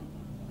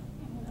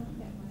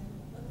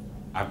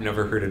 I've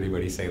never heard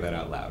anybody say that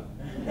out loud.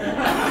 Why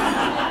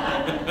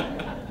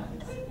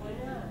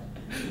not?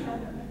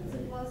 It's a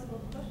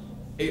plausible question.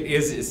 It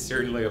is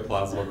certainly a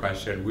plausible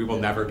question. We will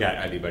never get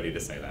anybody to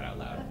say that out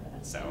loud.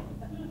 So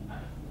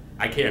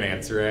I can't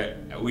answer it.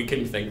 We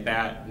can think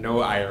that. No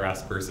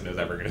IRS person is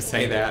ever going to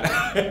say that.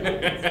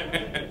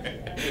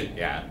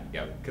 Yeah,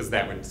 yeah, because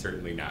that would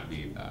certainly not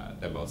be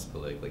the most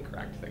politically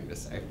correct thing to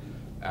say.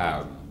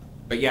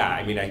 But yeah,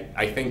 I mean,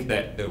 I think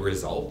that the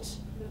result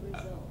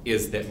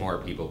is that more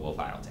people will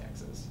file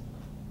taxes.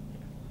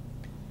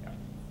 Yeah.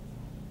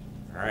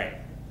 All right,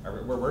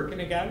 we're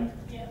working again?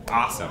 Yeah.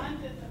 Awesome. I'm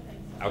good for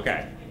things, so Okay.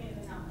 I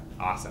gave the number.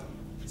 Awesome.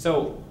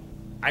 So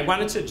I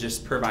wanted to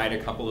just provide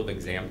a couple of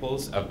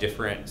examples of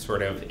different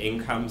sort of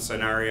income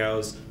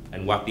scenarios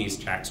and what these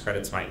tax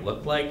credits might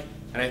look like.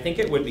 And I think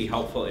it would be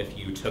helpful if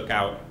you took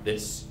out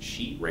this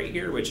sheet right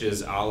here, which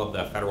is all of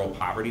the federal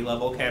poverty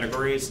level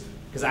categories,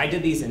 because I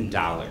did these in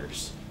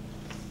dollars.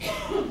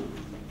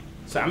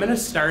 So I'm going to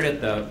start at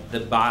the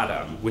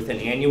bottom with an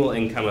annual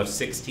income of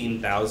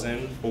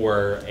 $16,000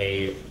 for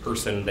a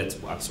person that's,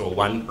 so a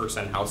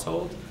one-person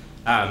household.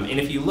 And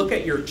if you look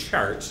at your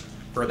chart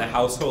for the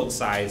household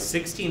size,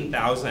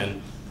 $16,000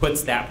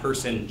 puts that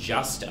person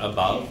just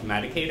above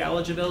Medicaid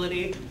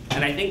eligibility.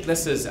 And I think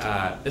this is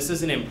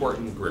an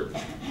important group.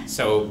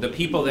 So the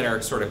people that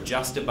are sort of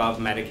just above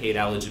Medicaid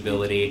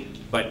eligibility,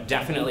 but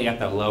definitely at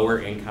the lower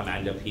income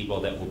end of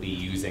people that will be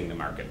using the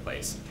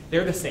marketplace.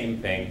 They're the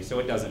same thing, so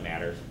it doesn't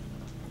matter.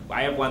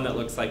 I have one that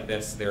looks like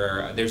this.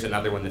 There's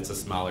another one that's a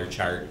smaller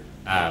chart.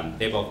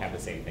 They both have the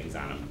same things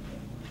on them.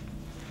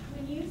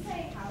 When you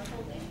say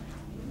household income,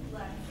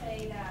 let's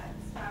say that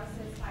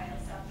spouses file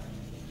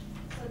separately,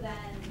 so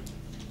then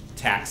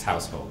Tax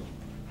household.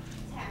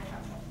 tax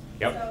household.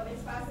 Yep. So if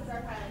spouses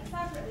are filing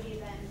separately,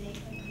 then they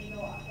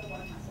go off the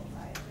one household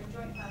size. If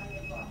they're joint filing,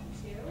 they go off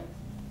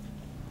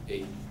to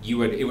two.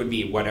 It would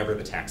be whatever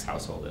the tax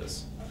household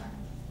is. Okay.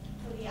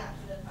 So the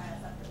option to file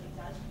separately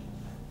does change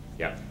that.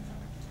 Yep.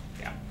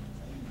 Yeah.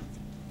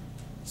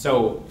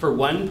 So for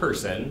one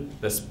person,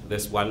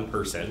 this one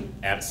person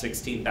at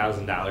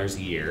 $16,000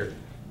 a year,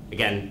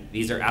 again,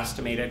 these are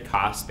estimated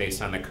costs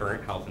based on the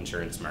current health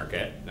insurance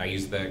market. I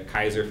use the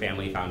Kaiser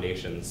Family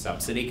Foundation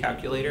subsidy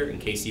calculator in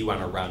case you want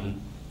to run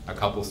a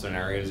couple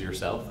scenarios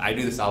yourself. I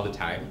do this all the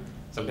time.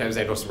 Sometimes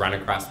I just run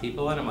across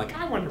people and I'm like,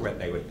 I wonder what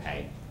they would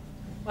pay.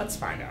 Let's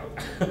find out.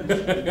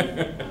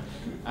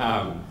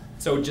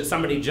 So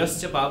somebody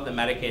just above the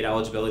Medicaid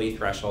eligibility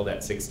threshold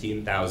at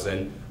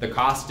 $16,000, the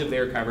cost of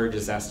their coverage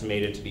is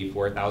estimated to be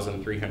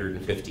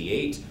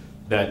 $4,358.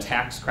 The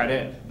tax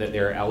credit that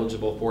they're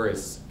eligible for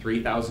is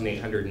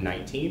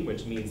 $3,819,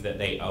 which means that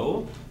they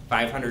owe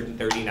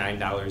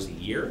 $539 a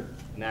year,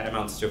 and that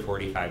amounts to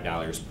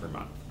 $45 per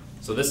month.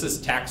 So this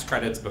is tax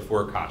credits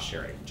before cost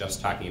sharing,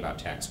 just talking about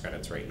tax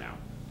credits right now.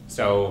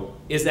 So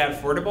is that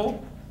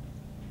affordable?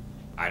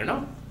 I don't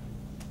know.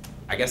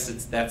 I guess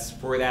that's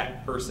for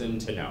that person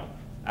to know.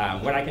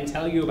 What I can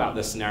tell you about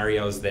the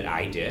scenarios that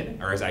I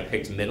did, or is I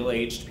picked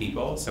middle-aged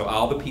people, so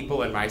all the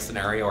people in my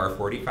scenario are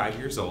 45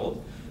 years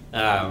old,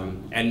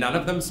 and none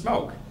of them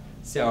smoke.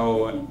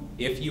 So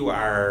if you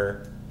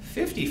are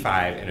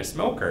 55 and a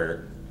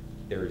smoker,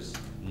 there's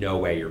no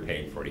way you're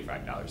paying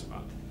 $45 a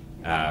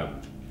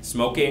month.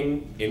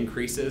 Smoking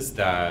increases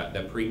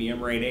the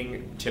premium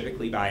rating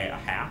typically by a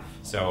half.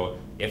 So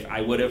if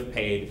I would have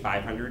paid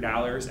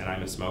 $500 and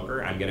I'm a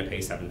smoker, I'm going to pay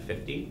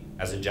 $750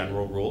 as a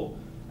general rule.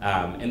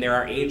 And there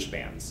are age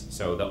bands.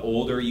 So the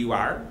older you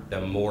are,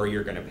 the more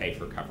you're going to pay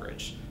for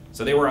coverage.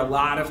 So there were a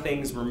lot of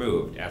things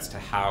removed as to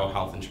how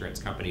health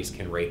insurance companies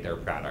can rate their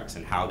products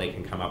and how they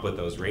can come up with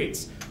those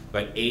rates.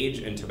 But age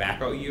and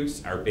tobacco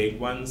use are big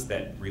ones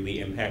that really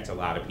impact a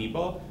lot of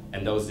people,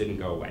 and those didn't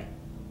go away.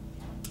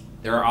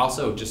 There are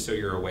also, just so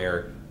you're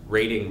aware,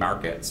 rating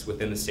markets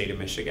within the state of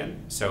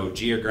Michigan. So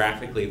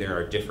geographically, there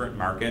are different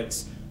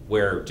markets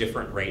where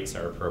different rates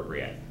are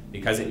appropriate,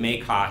 because it may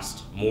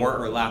cost more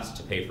or less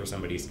to pay for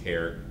somebody's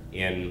care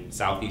in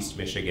Southeast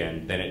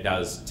Michigan than it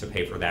does to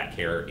pay for that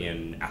care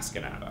in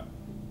Escanaba.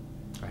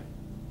 Go ahead.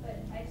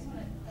 But I just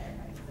want to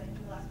clarify, because I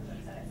think the last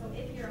person said it. So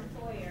if your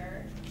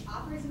employer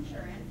offers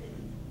insurance,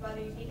 and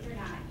whether you take it or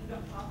not, you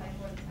don't qualify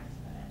for the tax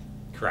credit.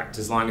 Correct,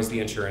 as long as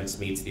the insurance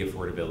meets the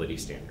affordability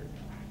standard.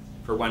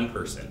 For one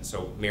person.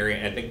 So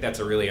I think that's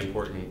a really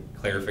important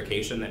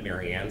clarification that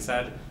Mary Ann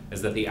said,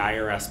 is that the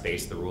IRS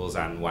based the rules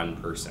on one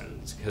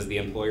person, because the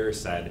employer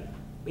said,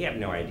 we have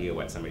no idea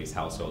what somebody's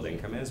household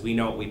income is. We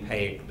know what we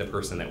pay the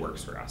person that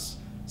works for us.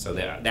 So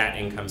that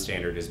income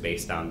standard is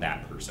based on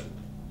that person.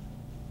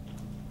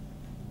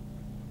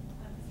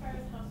 As far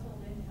as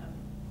household income,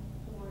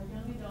 for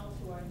young adults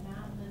who are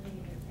not living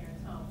in their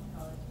parents' home,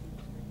 college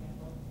students, for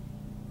example,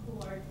 who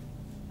are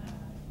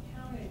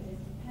counted as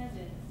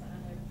dependents on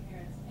their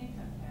parents'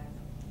 income tax,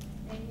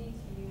 they need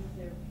to use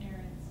their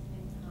parents'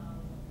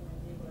 income when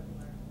they go to the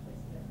marketplace.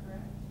 Is that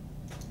correct?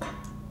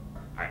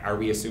 Are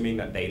we assuming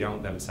that they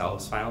don't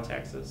themselves file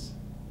taxes?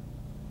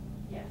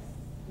 Yes,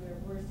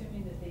 we're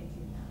assuming that they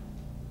do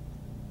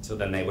not. So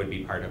then they would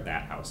be part of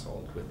that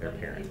household with their But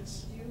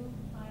parents. if they do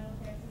file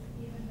taxes,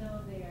 even though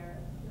they are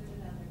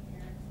included on their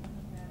parents'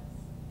 income tax,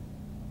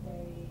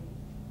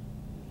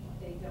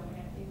 they don't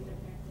have to use their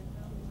parents'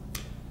 income?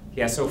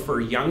 Yeah, so for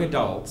young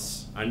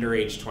adults under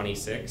age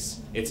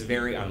 26, it's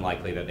very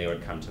unlikely that they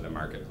would come to the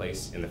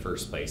marketplace in the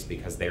first place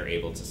because they're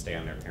able to stay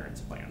on their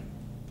parents' plan.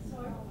 So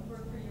I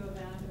work for U of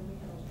M, and we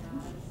have a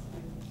lot of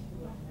students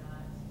who are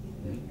not either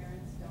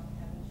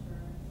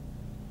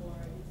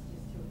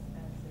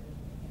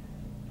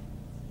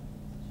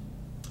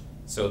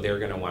so they're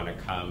going to want to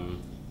come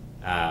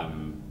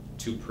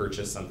to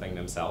purchase something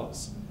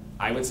themselves.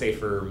 I would say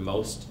for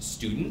most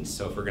students,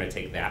 so if we're going to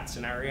take that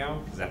scenario,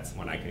 because that's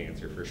one I can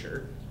answer for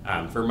sure,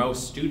 for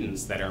most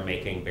students that are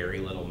making very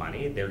little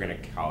money, they're going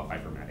to qualify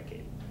for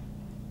Medicaid.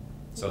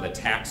 So the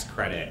tax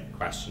credit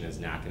question is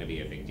not going to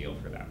be a big deal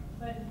for them.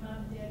 But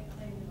mom, dad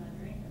claim to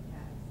under income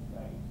tax.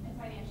 Right. And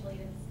financially,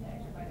 it's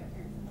connected by their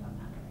parents' income,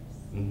 not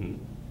theirs. Mm-hmm.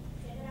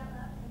 Say it out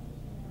loud.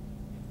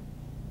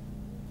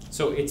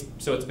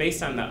 So it's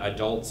based on the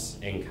adult's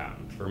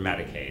income for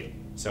Medicaid.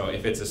 So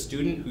if it's a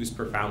student who's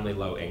profoundly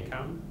low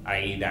income,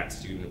 i.e. that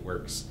student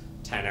works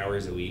 10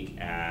 hours a week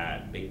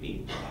at Big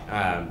B,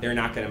 they're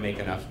not going to make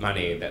enough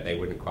money that they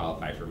wouldn't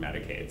qualify for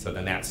Medicaid. So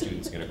then that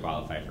student's going to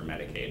qualify for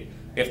Medicaid.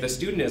 If the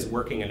student is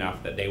working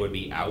enough that they would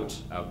be out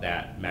of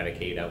that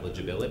Medicaid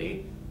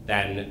eligibility,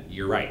 then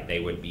you're right,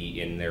 they would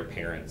be in their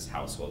parents'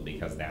 household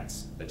because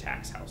that's the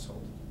tax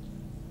household.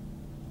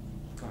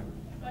 Go ahead.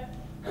 But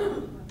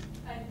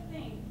I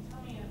think,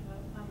 tell me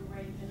if I'm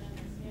right in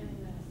understanding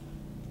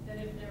this, that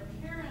if their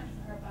parents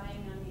are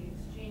buying on the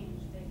exchange,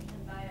 they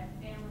can buy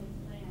a family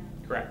plan.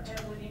 Correct.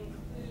 That would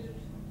include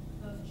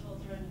those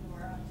children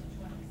who are up to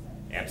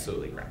 26.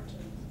 Absolutely correct.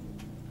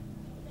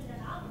 Then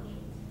they're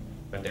obligated.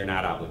 But they're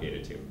not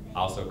obligated to.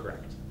 Also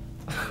correct.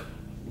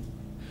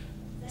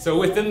 So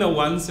within the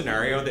one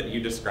scenario that you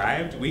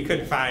described, we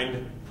could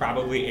find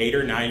probably 8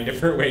 or 9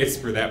 different ways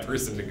for that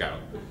person to go.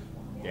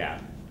 Yeah.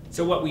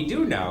 So what we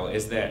do know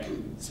is that,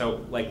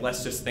 so like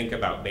let's just think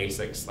about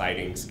basic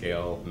sliding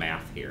scale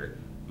math here.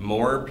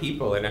 More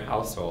people in a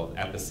household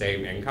at the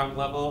same income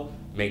level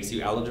makes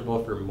you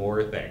eligible for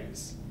more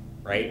things,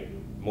 right?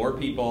 More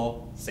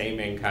people, same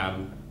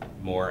income,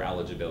 more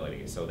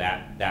eligibility. So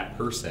that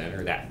person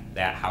or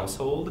that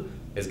household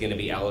is going to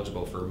be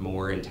eligible for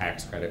more in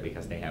tax credit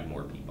because they have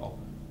more people.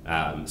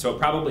 So it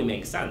probably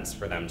makes sense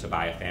for them to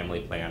buy a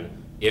family plan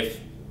if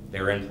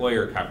their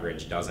employer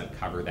coverage doesn't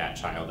cover that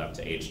child up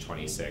to age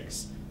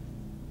 26.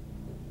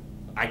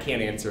 I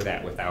can't answer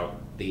that without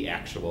the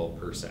actual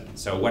person.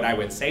 So what I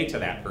would say to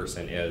that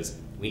person is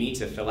we need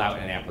to fill out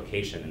an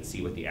application and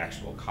see what the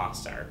actual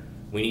costs are.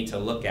 We need to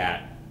look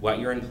at what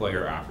your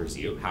employer offers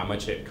you, how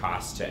much it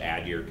costs to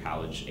add your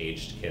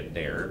college-aged kid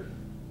there.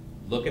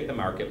 Look at the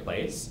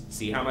marketplace,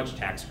 see how much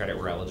tax credit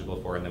we're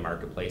eligible for in the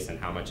marketplace and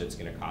how much it's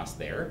going to cost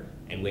there,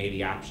 and weigh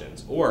the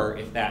options. Or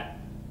if that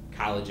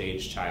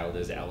college-aged child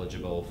is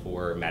eligible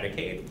for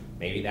Medicaid,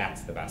 maybe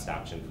that's the best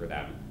option for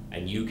them,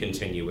 and you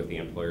continue with the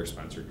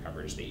employer-sponsored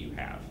coverage that you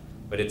have.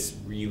 But it's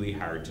really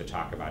hard to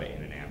talk about it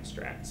in an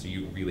abstract, so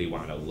you really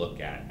want to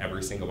look at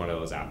every single one of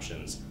those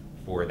options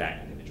for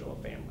that individual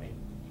family.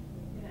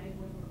 Can I have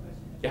one more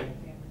question? Yeah.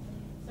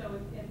 So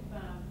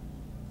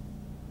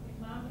if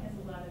mom has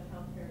a lot of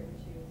healthcare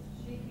issues,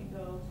 she can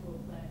go to a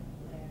plan,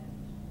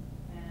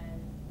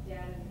 and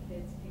dad and the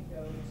kids can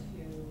go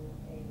to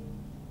a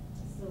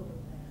silver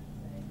plan,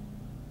 say.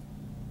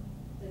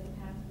 Does it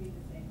have to be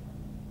the same one?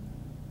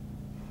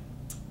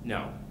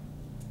 No.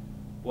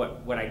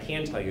 What I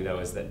can tell you though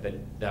is that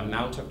the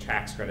amount of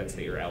tax credits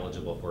that you're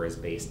eligible for is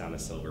based on a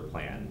silver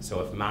plan.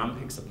 So if mom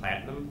picks a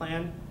platinum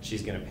plan,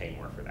 she's going to pay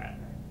more for that.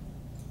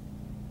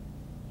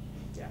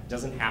 Yeah, it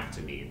doesn't have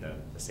to be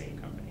the same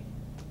company.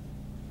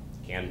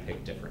 Can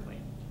pick differently.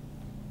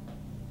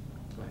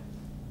 Go ahead.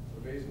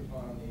 So based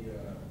upon the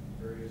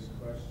various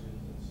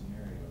questions and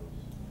scenarios,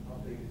 how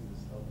big is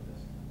this help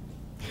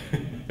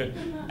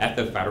desk? At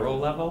the federal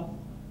level?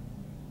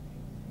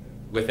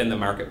 Within the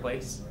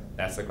marketplace?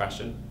 That's the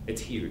question.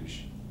 It's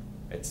huge.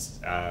 It's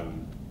the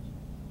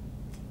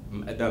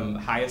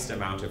highest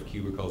amount of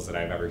cubicles that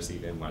I've ever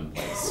seen in one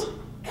place.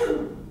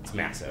 It's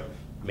massive.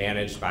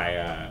 Managed by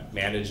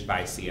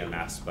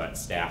CMS, but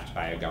staffed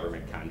by a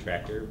government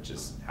contractor, which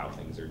is how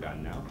things are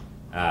done now.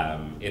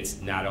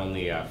 It's not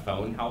only a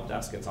phone help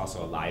desk, it's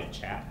also a live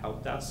chat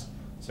help desk.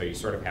 So you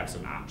sort of have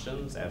some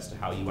options as to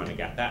how you want to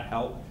get that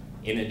help,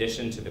 in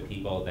addition to the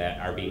people that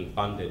are being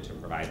funded to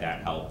provide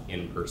that help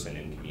in person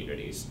in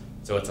communities.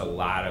 So it's a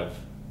lot of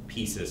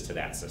pieces to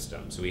that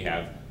system. So we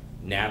have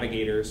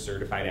navigators,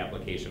 certified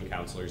application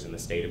counselors in the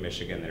state of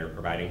Michigan that are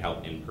providing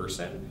help in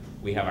person.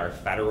 We have our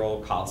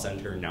federal call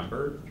center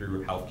number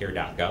through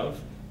healthcare.gov.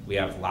 We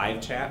have live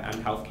chat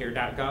on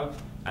healthcare.gov.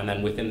 And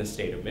then within the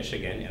state of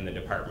Michigan, in the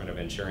Department of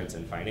Insurance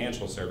and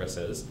Financial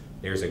Services,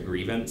 there's a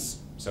grievance.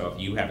 So if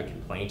you have a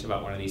complaint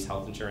about one of these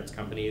health insurance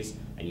companies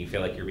and you feel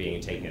like you're being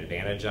taken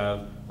advantage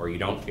of, or you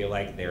don't feel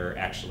like they're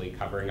actually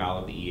covering all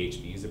of the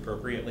EHBs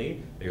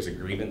appropriately, there's a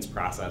grievance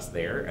process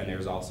there. And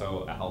there's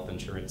also a health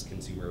insurance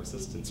consumer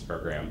assistance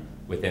program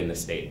within the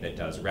state that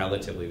does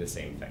relatively the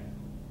same thing.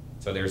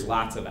 So there's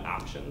lots of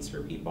options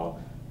for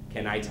people.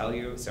 Can I tell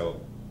you,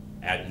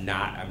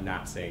 I'm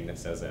not saying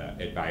this as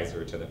an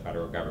advisor to the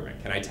federal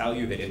government. Can I tell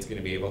you that it's going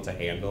to be able to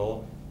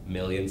handle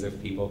millions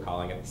of people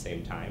calling at the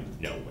same time?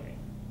 No way.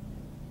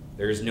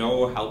 There's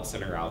no help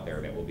center out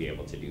there that will be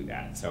able to do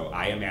that. So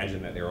I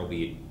imagine that there will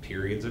be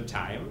periods of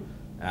time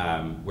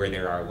where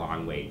there are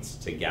long waits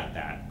to get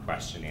that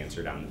question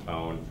answered on the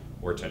phone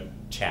or to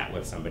chat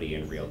with somebody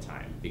in real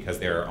time, because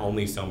there are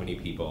only so many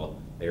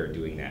people that are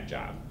doing that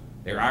job.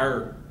 There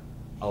are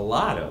a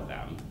lot of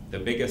them. The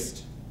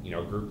biggest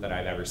group that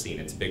I've ever seen.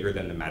 It's bigger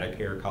than the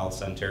Medicare call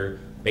center,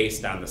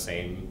 based on the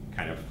same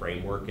kind of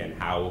framework and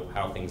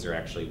how things are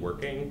actually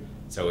working.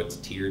 So it's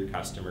tiered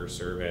customer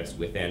service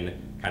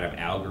within kind of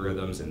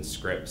algorithms and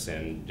scripts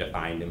and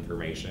defined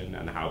information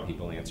on how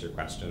people answer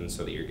questions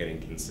so that you're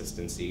getting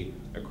consistency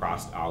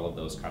across all of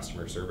those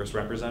customer service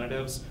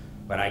representatives.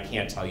 But I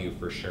can't tell you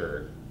for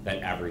sure that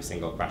every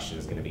single question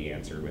is going to be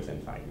answered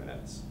within 5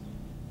 minutes.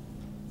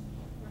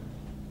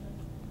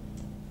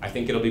 I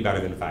think it'll be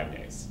better than 5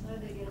 days. Are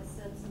they going to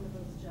send some of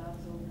those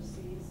jobs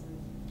overseas,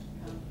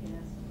 like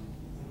Comcast,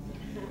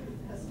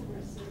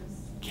 customer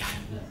service? Yeah,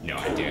 no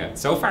idea.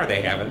 So far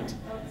they haven't.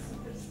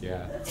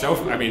 Yeah. So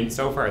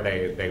far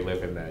they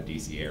live in the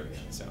DC area.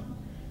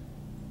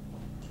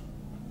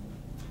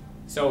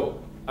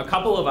 So a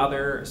couple of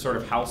other sort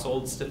of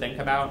households to think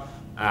about.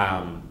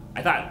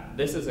 I thought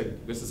this is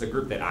a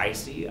group that I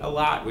see a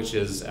lot, which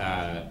is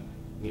a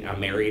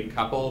married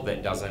couple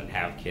that doesn't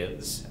have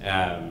kids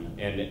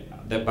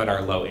but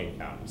are low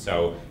income.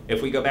 So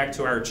if we go back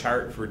to our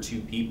chart for 2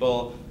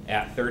 people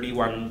at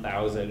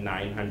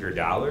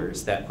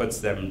 $31,900, that puts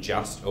them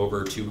just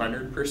over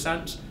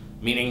 200%,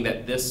 meaning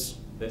that this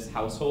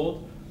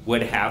household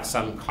would have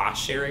some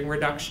cost sharing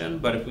reduction.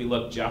 But if we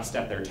look just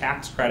at their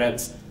tax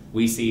credits,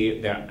 we see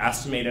the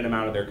estimated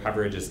amount of their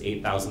coverage is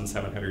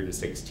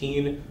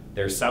 $8,716.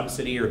 Their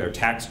subsidy or their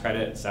tax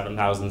credit,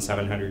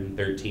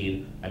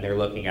 $7,713, and they're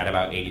looking at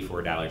about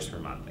 $84 per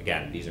month.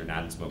 Again, these are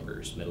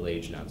non-smokers,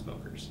 middle-aged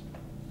non-smokers.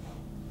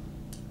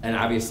 And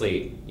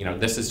obviously,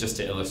 this is just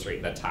to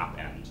illustrate the top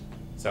end.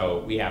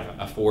 So we have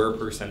a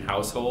 4-person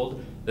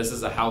household. This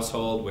is a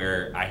household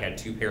where I had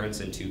 2 parents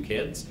and 2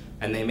 kids,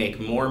 and they make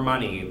more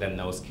money than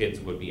those kids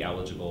would be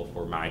eligible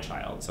for my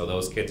child. So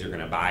those kids are going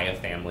to buy a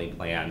family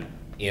plan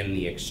in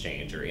the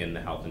exchange or in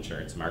the health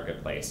insurance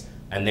marketplace,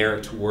 and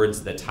they're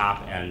towards the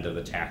top end of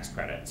the tax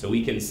credit. So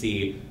we can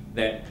see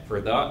that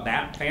for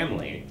that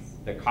family,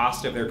 the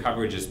cost of their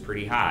coverage is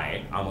pretty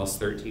high,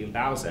 almost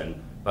 $13,000,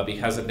 but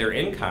because of their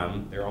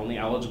income, they're only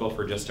eligible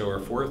for just over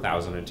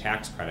 $4,000 in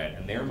tax credit,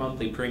 and their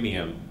monthly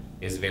premium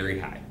is very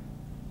high.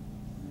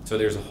 So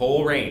there's a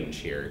whole range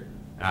here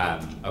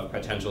of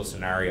potential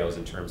scenarios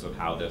in terms of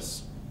how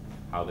this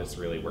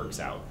really works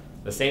out.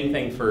 The same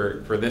thing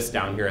for this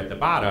down here at the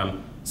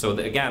bottom. So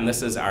again,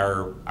 this is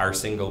our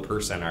single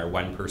person, our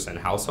 1-person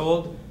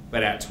household,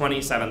 but at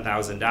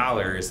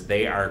 $27,000,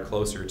 they are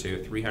closer to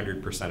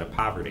 300% of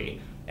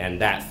poverty,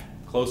 and that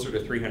closer to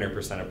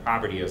 300% of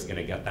poverty is going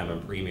to get them a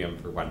premium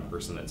for 1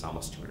 person that's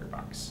almost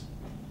 $200.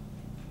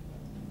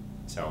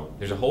 So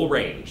there's a whole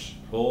range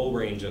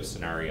of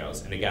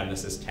scenarios, and again,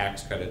 this is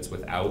tax credits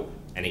without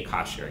any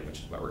cost sharing, which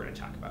is what we're going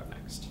to talk about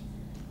next.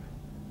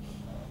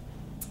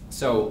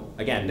 So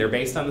again, they're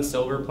based on the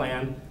silver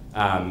plan.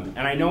 And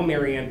I know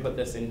Marianne put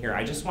this in here.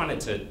 I just wanted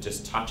to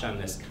just touch on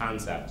this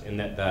concept in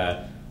that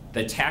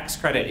the tax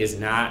credit is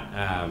not,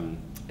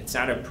 it's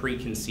not a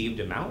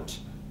preconceived amount.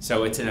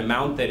 So it's an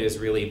amount that is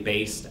really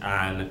based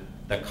on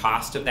the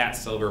cost of that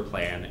silver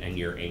plan and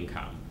your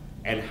income.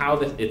 And how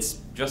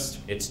it's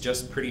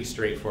just pretty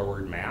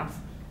straightforward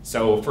math.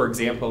 So for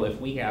example, if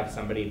we have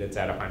somebody that's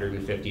at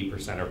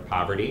 150% of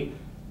poverty,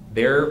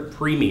 their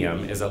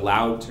premium is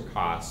allowed to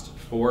cost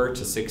 4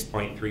 to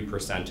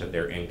 6.3% of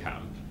their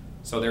income.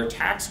 So their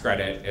tax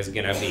credit is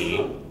going to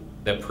be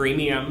the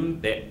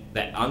premium,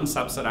 that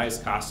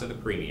unsubsidized cost of the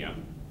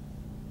premium,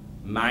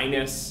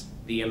 minus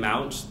the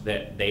amount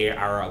that they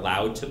are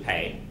allowed to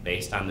pay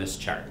based on this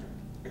chart.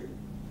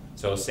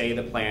 So say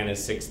the plan is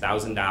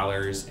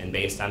 $6,000, and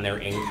based on their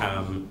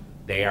income,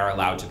 they are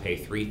allowed to pay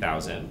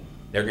 $3,000.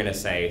 They're going to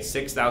say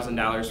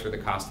 $6,000 for the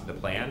cost of the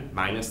plan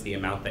minus the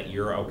amount that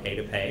you're okay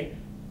to pay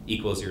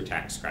equals your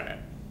tax credit.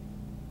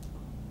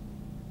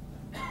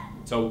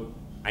 So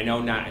I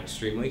know not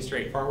extremely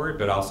straightforward,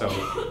 but also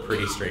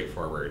pretty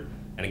straightforward.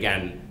 And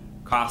again,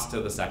 cost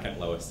of the second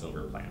lowest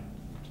silver plan.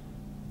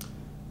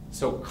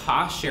 So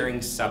cost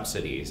sharing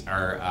subsidies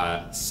are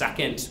a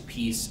second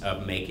piece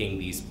of making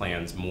these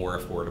plans more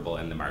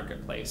affordable in the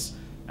marketplace.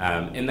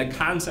 And the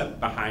concept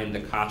behind the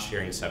cost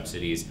sharing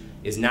subsidies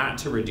is not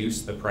to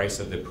reduce the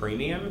price of the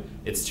premium,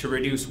 it's to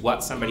reduce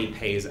what somebody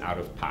pays out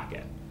of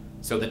pocket.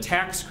 So the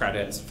tax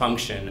credits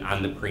function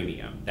on the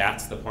premium.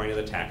 That's the point of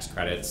the tax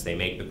credits. They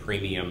make the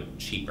premium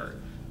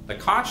cheaper. The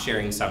cost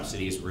sharing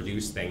subsidies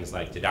reduce things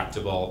like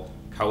deductible,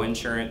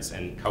 coinsurance,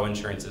 and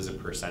coinsurance is a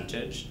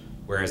percentage,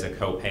 whereas a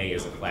copay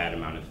is a flat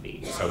amount of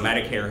fee. So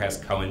Medicare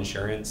has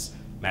coinsurance.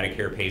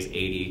 Medicare pays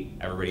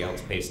 $80, everybody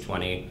else pays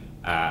 $20.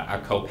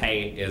 A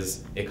copay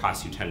it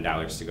costs you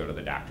 $10 to go to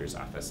the doctor's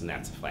office, and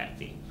that's a flat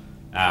fee.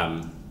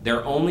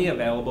 They're only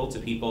available to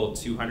people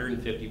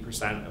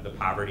 250% of the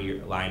poverty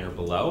line or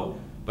below,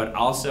 but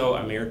also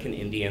American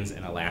Indians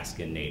and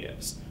Alaskan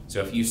Natives. So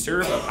if you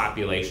serve a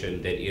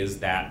population that is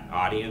that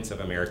audience of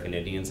American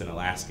Indians and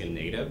Alaskan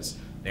Natives,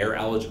 they're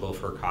eligible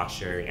for cost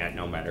sharing at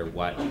no matter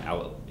what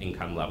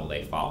income level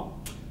they fall.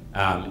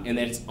 And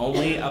it's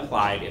only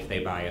applied if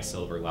they buy a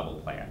silver level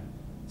plan.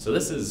 So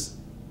this is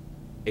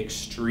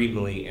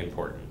extremely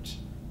important.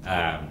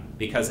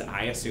 because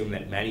I assume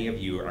that many of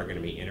you are going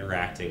to be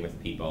interacting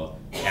with people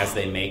as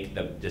they make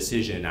the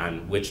decision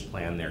on which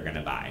plan they're going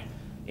to buy.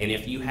 And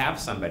if you have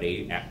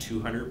somebody at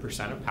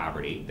 200% of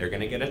poverty, they're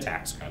going to get a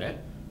tax credit.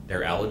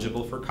 They're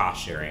eligible for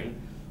cost sharing.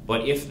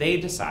 But if they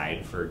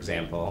decide, for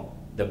example,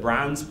 the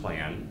bronze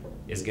plan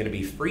is going to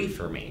be free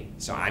for me,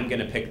 so I'm going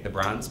to pick the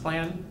bronze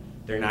plan,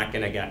 they're not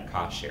going to get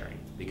cost sharing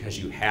because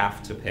you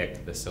have to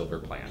pick the silver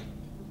plan,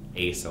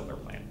 a silver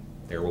plan.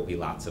 There will be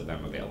lots of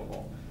them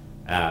available.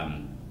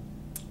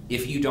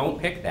 If you don't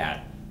pick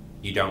that,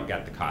 you don't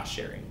get the cost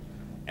sharing.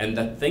 And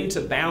the thing to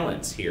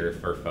balance here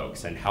for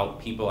folks and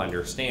help people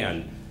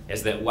understand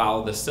is that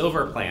while the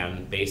silver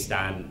plan, based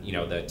on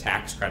the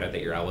tax credit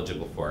that you're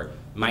eligible for,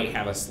 might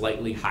have a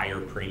slightly higher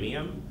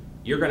premium,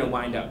 you're going to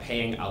wind up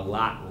paying a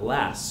lot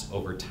less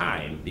over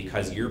time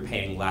because you're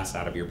paying less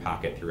out of your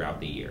pocket throughout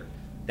the year.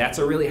 That's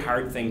a really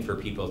hard thing for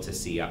people to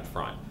see up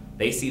front.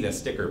 They see the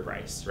sticker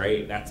price,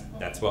 right?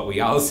 That's what we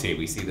all see.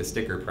 We see the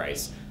sticker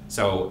price.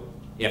 So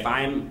if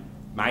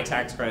my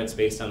tax credit's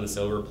based on the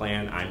silver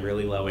plan, I'm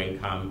really low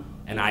income,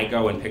 and I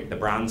go and pick the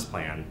bronze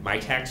plan, my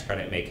tax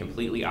credit may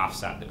completely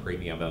offset the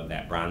premium of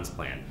that bronze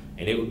plan.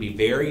 And it would be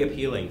very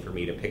appealing for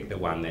me to pick the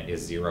one that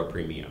is zero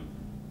premium.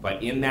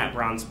 But in that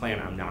bronze plan,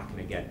 I'm not going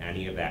to get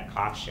any of that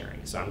cost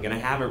sharing. So I'm going to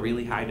have a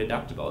really high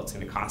deductible. It's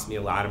going to cost me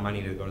a lot of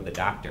money to go to the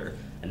doctor.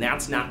 And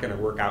that's not going to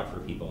work out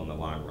for people in the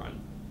long run.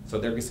 So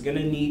there's going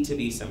to need to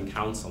be some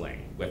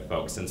counseling with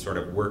folks and sort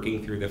of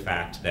working through the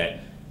fact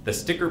that the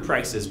sticker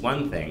price is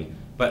one thing,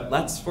 but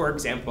let's, for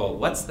example,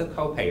 what's the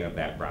copay of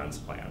that bronze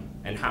plan?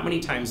 And how many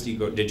times did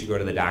you go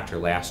to the doctor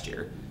last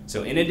year?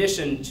 So in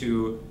addition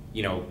to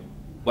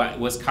what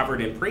was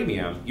covered in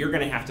premium, you're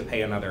going to have to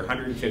pay another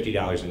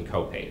 $150 in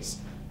copays.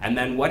 And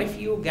then what if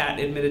you got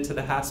admitted to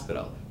the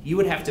hospital? You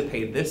would have to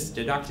pay this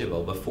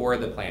deductible before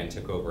the plan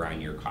took over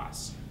on your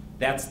costs.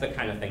 That's the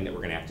kind of thing that we're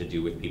going to have to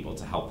do with people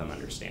to help them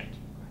understand.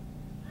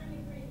 On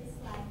your previous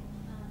slide,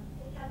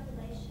 the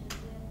calculation with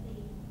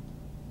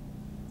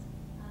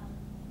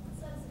the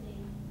subsidy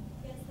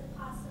gets the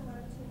cost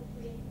somewhere between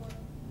 3 and 4%.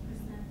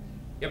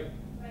 Yep.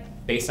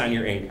 Right? Based on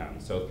your income.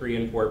 So 3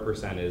 and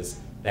 4% is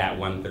that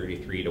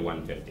 133 to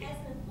 150. As an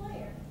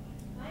employer,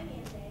 my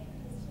mandate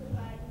is to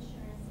provide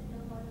insurance at no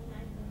more than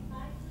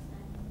 9.5%.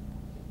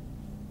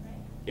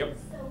 Right? Yep.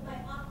 So by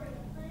offering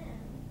a plan,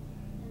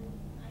 and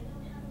I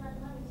don't have a lot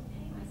of money to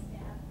pay my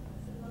staff,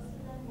 so most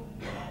of them will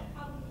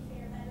probably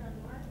fare better on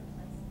the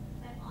marketplace.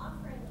 By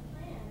offering a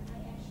plan,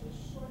 I actually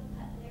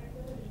shortcut their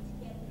ability to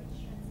get their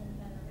insurance at a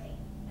better rate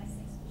by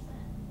 6%.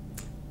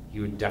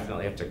 You would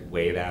definitely have to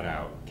weigh that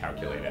out,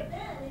 calculate it.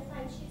 But then, if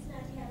I choose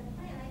not to have a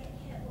plan, I get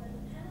hit with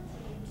a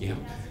penalty of Yep.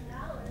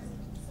 $2,000.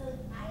 So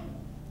I'm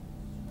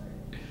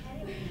screwed.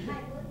 Anyway, I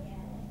look at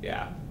it.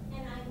 Yeah.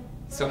 And I'm.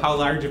 So how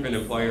large of an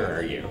employer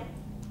are you?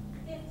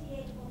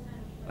 58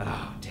 full-time employees.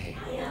 Oh, dang.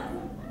 I am.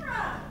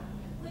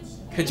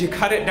 Which. Could you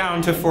cut it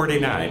down to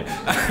 49?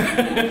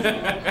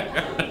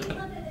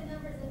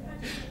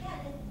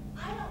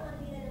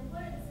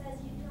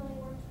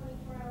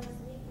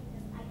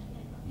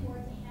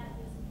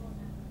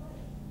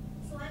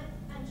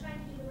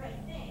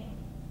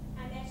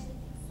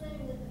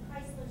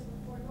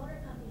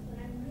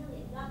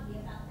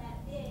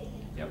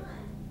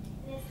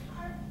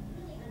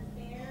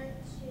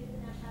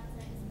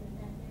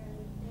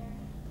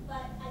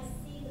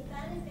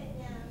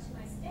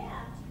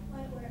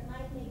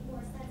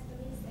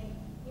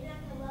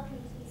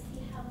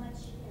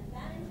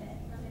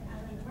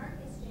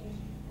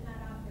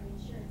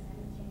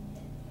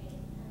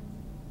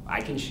 I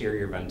can share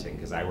your venting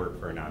because I work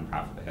for a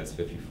nonprofit that has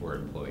 54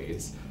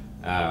 employees.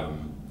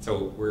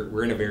 So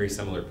we're in a very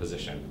similar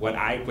position. What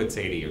I would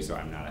say to you, so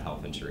I'm not a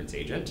health insurance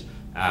agent,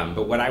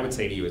 but what I would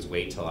say to you is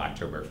wait till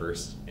October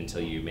 1st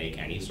until you make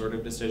any sort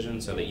of decision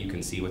so that you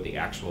can see what the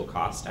actual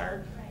costs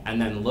are, and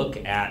then look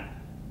at,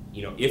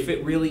 if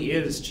it really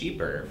is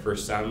cheaper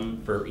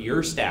for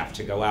your staff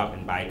to go out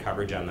and buy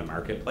coverage on the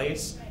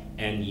marketplace,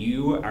 and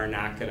you are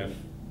not going to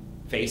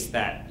face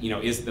that,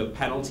 is the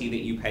penalty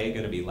that you pay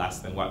going to be less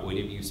than what would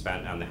have you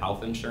spent on the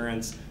health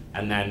insurance?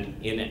 And then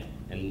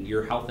and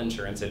your health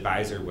insurance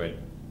advisor would,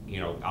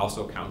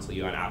 also counsel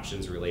you on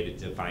options related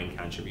to defined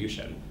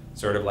contribution,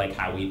 sort of like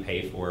how we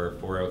pay for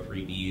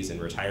 403Bs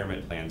and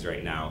retirement plans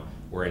right now,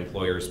 where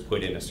employers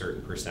put in a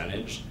certain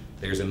percentage.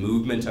 There's a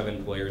movement of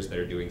employers that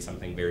are doing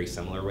something very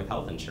similar with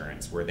health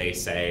insurance, where they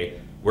say,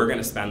 we're going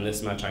to spend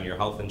this much on your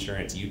health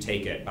insurance, you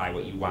take it, buy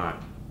what you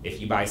want. If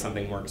you buy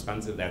something more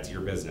expensive, that's your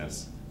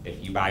business.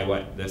 If you buy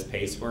what this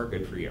pays for,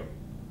 good for you.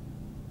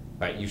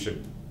 But you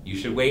should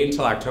wait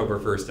until October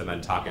 1st and then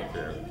talk it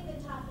through. We've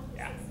been talking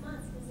for 6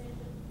 months because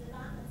the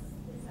bonus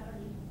is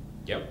already.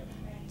 Yep,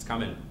 it's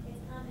coming. It's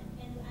coming,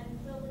 and I'm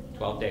thrilled that you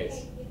 12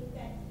 days. We've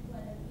got,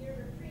 a year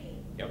reprieve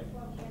Yep.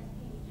 before we have to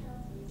pay any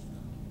penalties.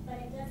 But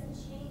it doesn't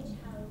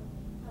change how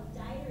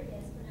dire it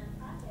is for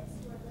nonprofits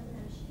who are living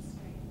on a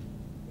shoestring,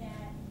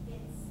 that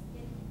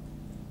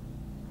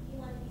you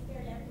want to be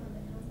fair to everyone,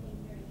 but no one's being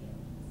fair to you.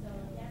 So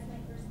that's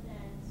my first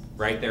net.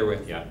 Right there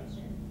with you.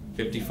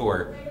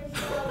 54.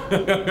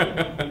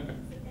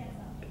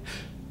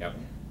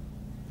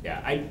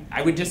 Yeah,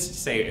 I would just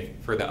say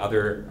for the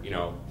other,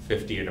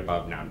 50 and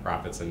above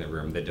nonprofits in the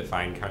room, the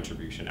defined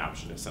contribution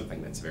option is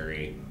something that's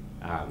very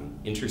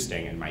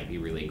interesting and might be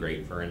really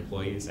great for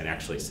employees and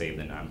actually save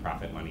the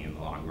nonprofit money in the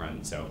long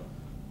run. So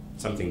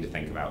something to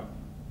think about.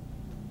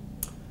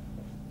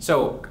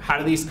 So how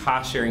do these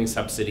cost sharing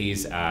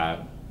subsidies, how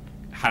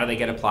do they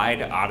get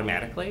applied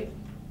automatically?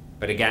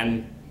 But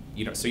again,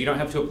 so you don't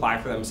have to apply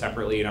for them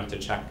separately, you don't have to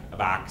check a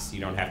box,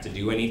 you don't have to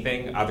do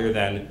anything other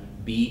than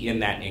be in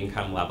that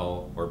income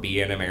level or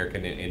be an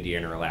American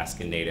Indian or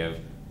Alaskan Native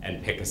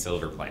and pick a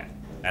silver plan.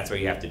 That's what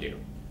you have to do.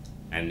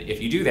 And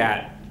if you do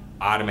that,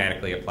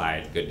 automatically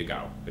applied, good to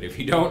go. But if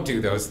you don't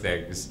do those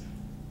things,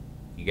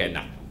 you get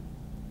nothing.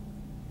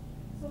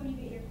 So when you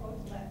get your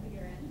quotes, will that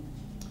figure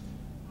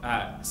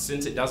in?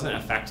 Since it doesn't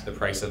affect the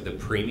price of the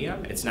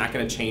premium, it's not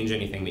going to change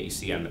anything that you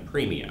see on the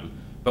premium.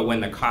 But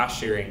when the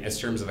cost sharing, in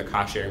terms of the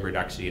cost sharing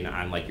reduction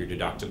on like your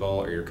deductible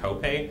or your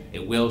copay,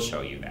 it will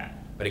show you that.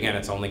 But again,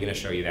 it's only going to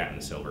show you that in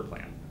the silver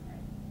plan.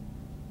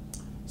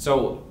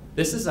 So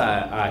this is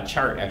a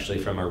chart actually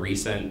from a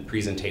recent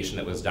presentation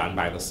that was done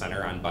by the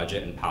Center on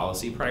Budget and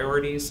Policy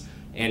Priorities.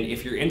 And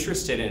if you're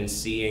interested in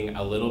seeing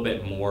a little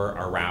bit more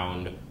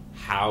around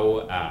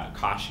how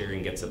cost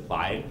sharing gets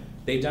applied,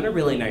 they've done a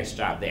really nice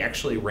job. They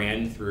actually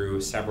ran through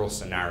several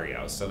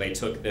scenarios. So they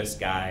took this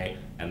guy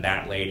and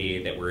that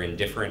lady that were in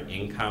different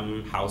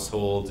income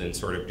households and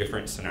sort of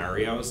different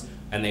scenarios,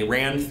 and they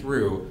ran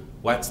through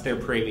what's their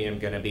premium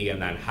going to be,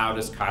 and then how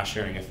does cost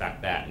sharing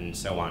affect that, and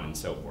so on and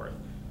so forth.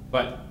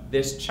 But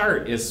this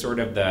chart is sort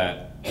of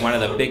one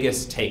of the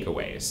biggest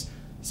takeaways.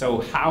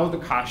 So how the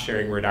cost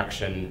sharing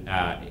reduction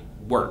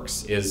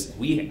works is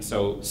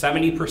so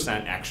 70%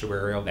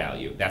 actuarial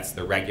value, that's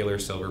the regular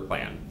silver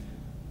plan.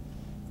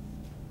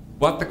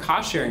 What the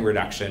cost sharing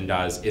reduction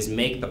does is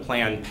make the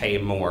plan pay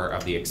more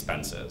of the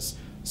expenses.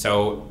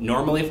 So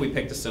normally if we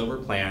picked a silver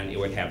plan, it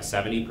would have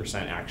 70%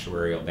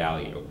 actuarial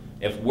value.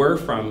 If we're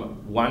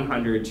from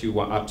 100 to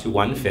up to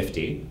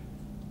 150,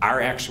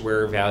 our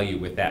actuarial value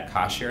with that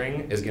cost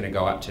sharing is going to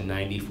go up to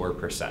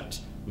 94%,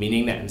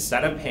 meaning that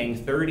instead of paying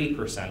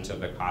 30% of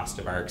the cost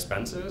of our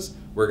expenses,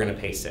 we're going to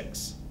pay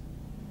 6%.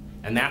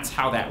 And that's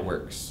how that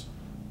works.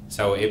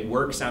 So it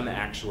works on the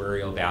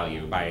actuarial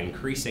value by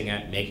increasing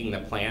it, making the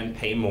plan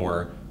pay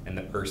more and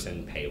the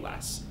person pay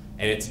less.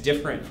 And it's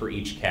different for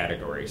each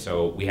category.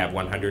 So we have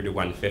 100 to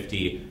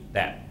 150,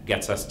 that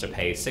gets us to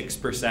pay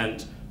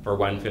 6%. For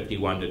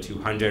 151 to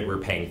 200, we're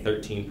paying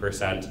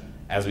 13%.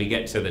 As we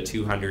get to the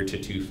 200 to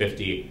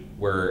 250,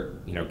 we're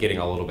getting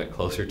a little bit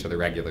closer to the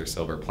regular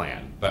silver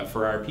plan. But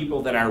for our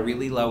people that are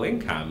really low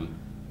income,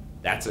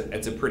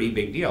 it's a pretty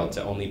big deal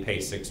to only pay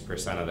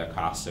 6% of the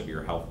cost of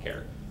your health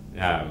care.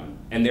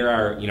 And there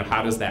are,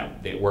 how does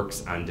that, it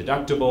works on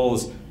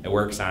deductibles, it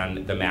works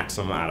on the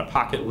maximum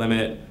out-of-pocket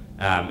limit,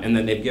 and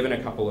then they've given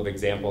a couple of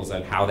examples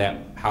on how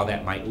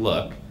that might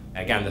look.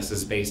 Again, this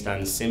is based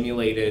on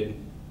simulated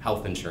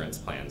health insurance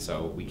plans,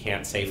 so we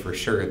can't say for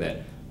sure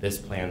that this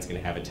plan's going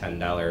to have a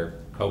 $10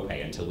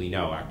 copay until we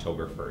know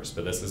October 1st,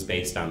 but this is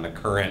based on the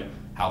current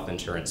health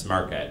insurance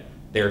market.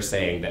 They're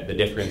saying that the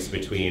difference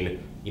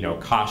between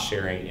cost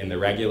sharing in the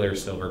regular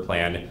silver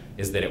plan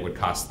is that it would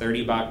cost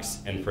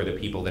 $30, and for the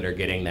people that are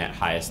getting that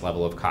highest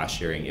level of cost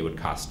sharing, it would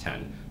cost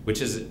 $10,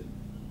 which is,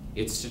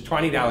 it's a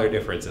 $20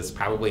 difference. It's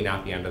probably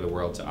not the end of the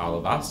world to all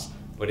of us,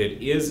 but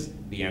it is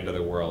the end of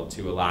the world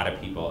to a lot of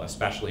people,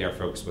 especially our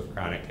folks with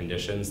chronic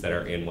conditions that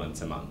are in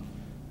once a month.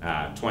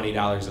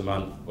 $20 a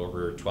month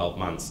over 12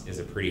 months is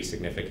a pretty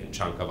significant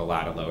chunk of a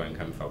lot of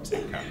low-income folks'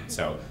 income.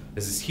 So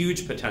this is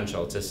huge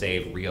potential to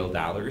save real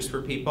dollars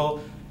for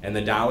people, and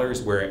the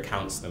dollars where it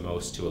counts the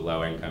most to a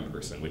low-income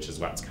person, which is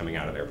what's coming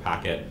out of their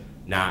pocket,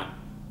 not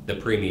the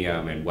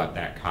premium and what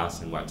that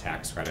costs and what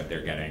tax credit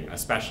they're getting,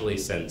 especially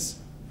since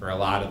for a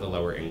lot of the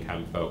lower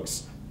income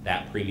folks,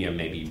 that premium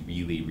may be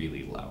really,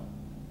 really low.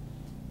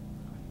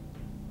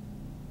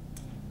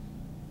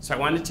 So I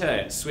wanted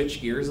to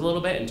switch gears a little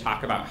bit and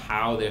talk about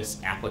how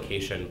this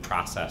application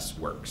process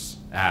works.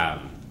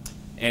 And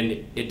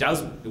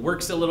it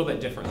works a little bit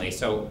differently.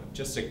 So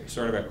just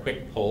sort of a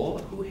quick poll,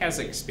 who has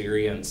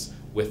experience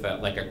with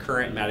like a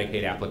current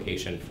Medicaid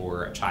application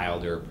for a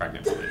child or a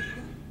pregnant woman?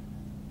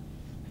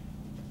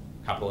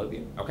 A couple of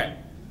you, okay.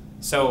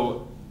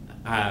 So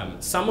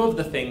some of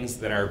the things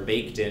that are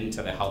baked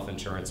into the health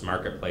insurance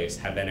marketplace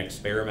have been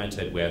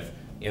experimented with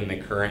in the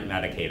current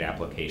Medicaid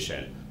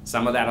application.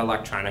 Some of that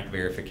electronic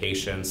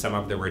verification, some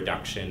of the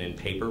reduction in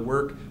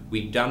paperwork,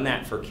 we've done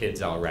that for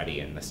kids already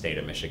in the state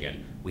of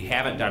Michigan. We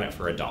haven't done it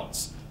for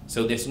adults.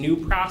 So this new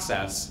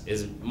process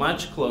is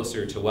much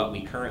closer to what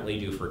we currently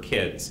do for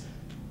kids.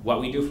 What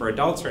we do for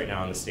adults right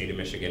now in the state of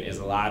Michigan is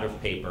a lot of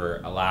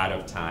paper, a lot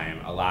of time,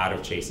 a lot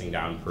of chasing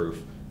down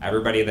proof.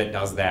 Everybody that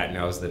does that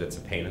knows that it's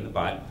a pain in the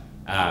butt.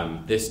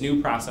 This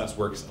new process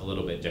works a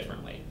little bit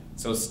differently.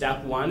 So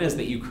step one is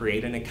that you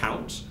create an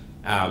account.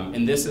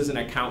 And this is an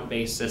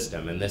account-based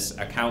system, and this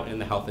account in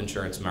the health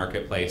insurance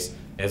marketplace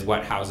is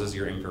what houses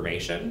your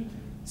information.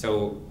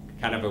 So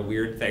kind of a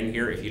weird thing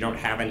here, if you don't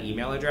have an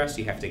email address,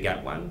 you have to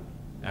get one.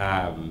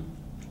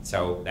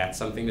 So that's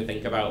something to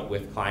think about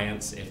with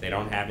clients. If they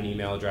don't have an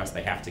email address,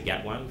 they have to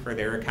get one for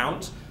their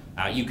account.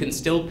 You can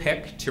still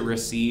pick to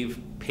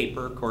receive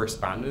paper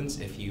correspondence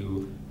if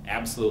you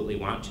absolutely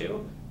want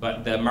to,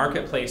 but the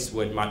marketplace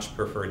would much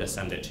prefer to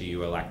send it to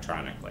you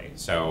electronically.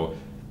 So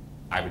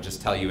I would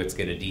just tell you it's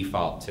going to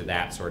default to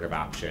that sort of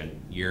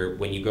option.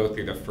 When you go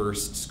through the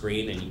first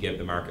screen and you give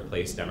the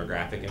marketplace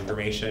demographic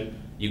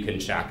information, you can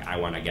check, I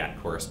want to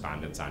get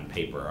correspondence on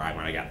paper, or I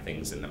want to get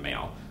things in the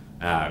mail.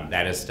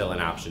 That is still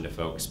an option to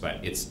folks, but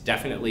it's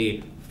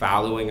definitely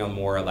following a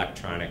more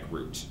electronic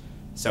route.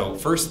 So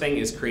first thing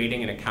is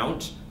creating an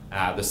account.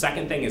 The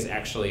second thing is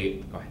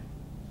actually, go ahead.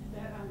 Is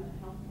that on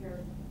the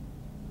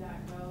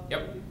healthcare.gov?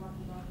 Yep. You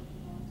talked about if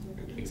you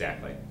want to?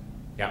 Exactly.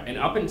 Yeah, and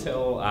up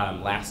until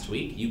last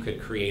week, you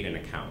could create an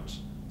account.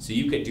 So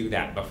you could do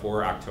that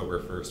before October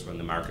 1st when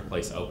the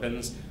marketplace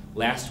opens.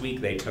 Last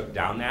week, they took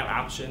down that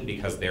option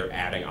because they're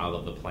adding all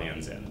of the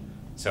plans in.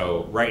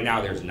 So right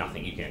now, there's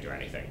nothing, you can't do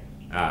anything.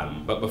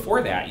 But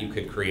before that, you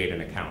could create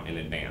an account in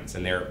advance.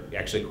 And there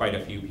actually quite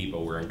a few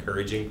people were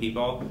encouraging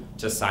people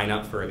to sign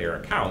up for their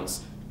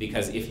accounts,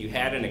 because if you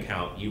had an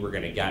account, you were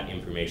going to get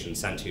information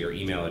sent to your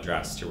email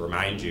address to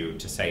remind you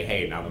to say,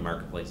 hey, now the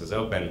marketplace is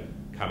open,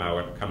 come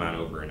on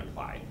over and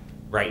apply.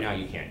 Right now,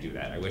 you can't do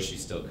that. I wish you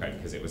still could,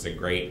 because it was a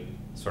great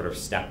sort of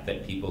step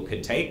that people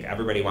could take.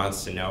 Everybody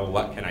wants to know,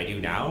 what can I do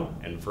now?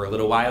 And for a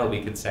little while,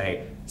 we could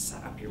say,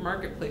 set up your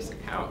marketplace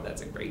account.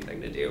 That's a great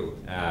thing to do.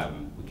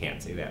 We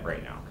can't say that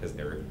right now because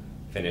they're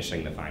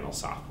finishing the final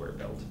software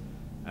build.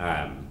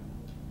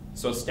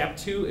 So step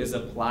 2 is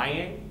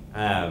applying,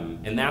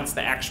 and that's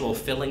the actual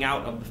filling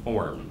out of the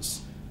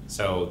forms.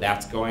 So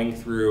that's going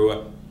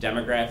through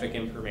demographic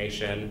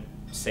information,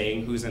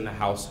 saying who's in the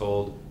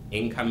household,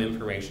 income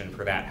information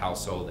for that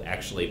household,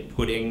 actually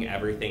putting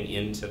everything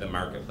into the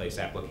marketplace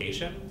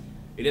application.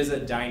 It is a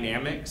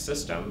dynamic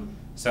system,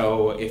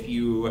 so if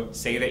you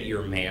say that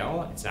you're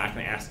male, it's not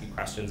going to ask you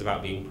questions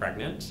about being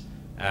pregnant.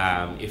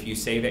 If you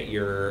say that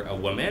you're a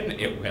woman,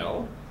 it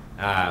will.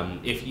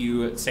 If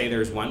you say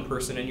there's one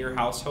person in your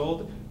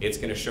household, it's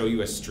going to show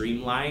you a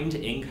streamlined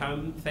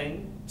income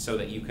thing so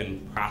that you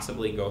can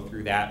possibly go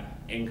through that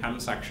income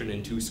section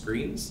in 2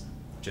 screens,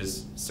 which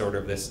is sort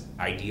of this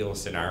ideal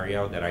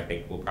scenario that I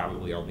think will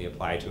probably only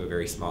apply to a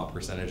very small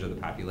percentage of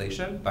the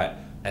population, but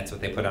that's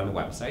what they put on the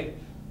website.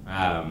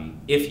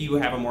 If you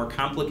have a more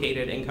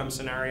complicated income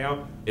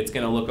scenario, it's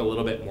going to look a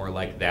little bit more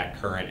like that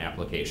current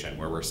application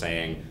where we're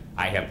saying,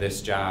 I have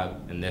this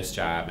job, and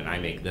I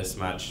make this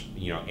much,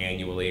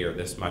 annually, or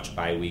this much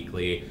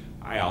biweekly.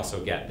 I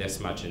also get this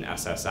much in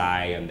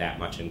SSI and that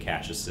much in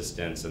cash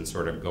assistance, and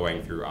sort of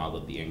going through all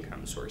of the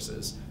income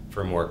sources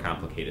for more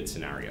complicated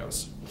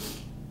scenarios.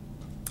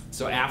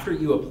 So after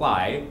you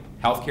apply,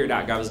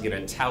 healthcare.gov is going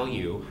to tell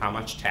you how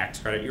much tax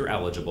credit you're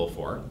eligible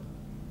for.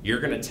 You're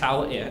going to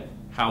tell it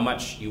how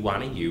much you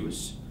want to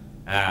use.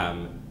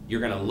 You're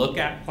going to look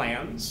at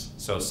plans,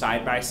 so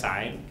side by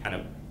side, kind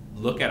of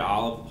look at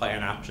all of the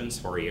plan options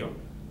for you.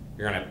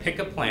 You're going to pick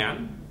a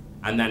plan,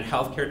 and then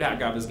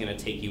healthcare.gov is going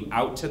to take you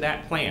out to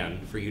that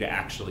plan for you to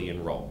actually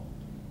enroll.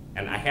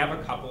 And I have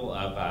a couple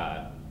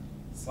of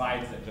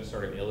slides that just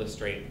sort of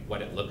illustrate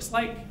what it looks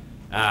like.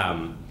 You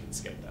can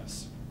skip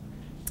this.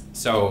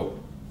 So,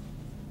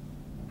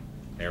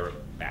 there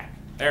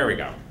we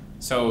go.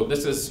 So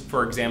this is,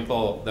 for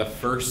example, the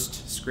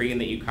first screen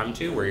that you come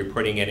to where you're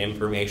putting in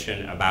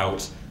information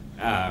about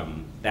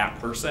that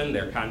person,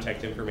 their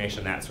contact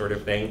information, that sort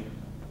of thing.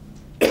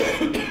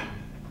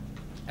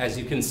 As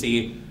you can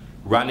see,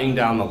 running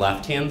down the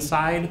left-hand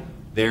side,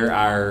 there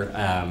are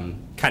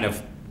kind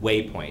of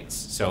waypoints.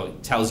 So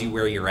it tells you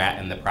where you're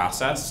at in the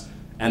process.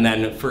 And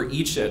then for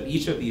each of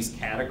these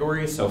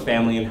categories, so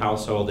family and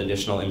household,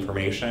 additional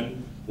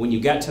information, when you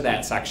get to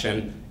that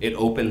section, it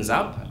opens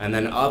up, and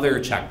then other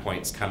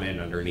checkpoints come in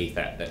underneath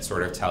it that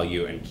sort of tell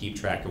you and keep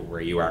track of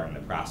where you are in the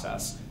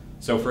process.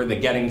 So for the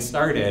getting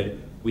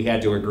started, we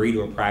had to agree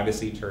to a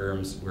privacy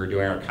terms. We're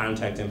doing our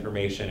contact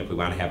information. If we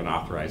want to have an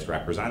authorized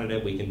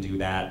representative, we can do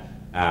that.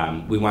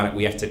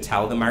 We have to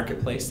tell the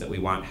marketplace that we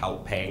want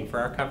help paying for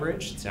our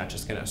coverage. It's not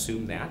just going to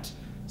assume that.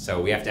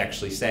 So we have to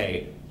actually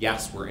say,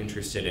 yes, we're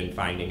interested in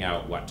finding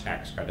out what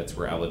tax credits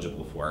we're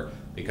eligible for.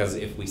 Because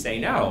if we say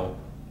no,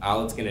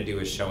 all it's going to do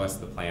is show us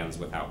the plans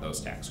without those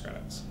tax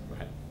credits. Go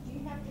ahead. Do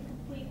you have to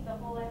complete the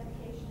whole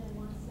application in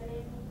one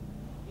sitting?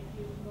 If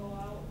you go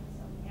out and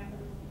something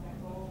happens, you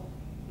got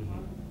go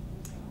on?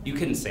 You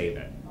can save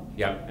it.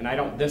 Yep.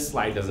 And this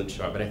slide doesn't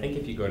show up, but I think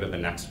if you go to the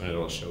next one,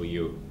 it'll show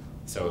you.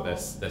 So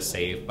the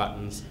save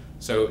buttons.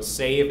 So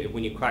save,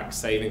 when you click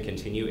save and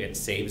continue, it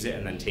saves it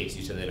and then takes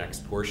you to the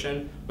next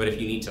portion. But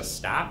if you need to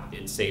stop,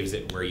 it saves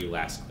it where you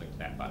last clicked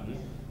that button.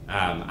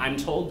 I'm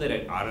told that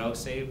it auto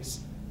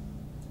saves.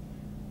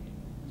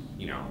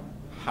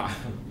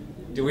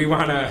 Do we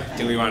want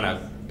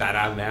to bet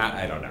on that?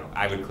 I don't know.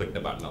 I would click the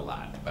button a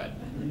lot, but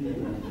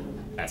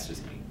that's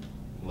just me.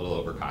 A little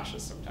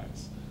overcautious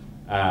sometimes.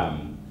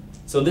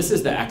 So this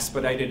is the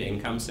expedited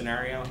income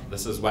scenario.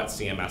 This is what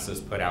CMS has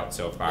put out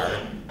so far,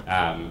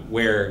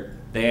 where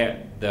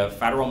the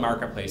federal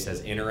marketplace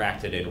has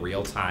interacted in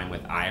real time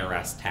with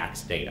IRS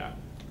tax data.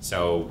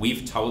 So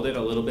we've told it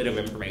a little bit of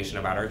information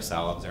about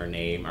ourselves, our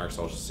name, our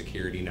social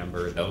security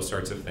number, those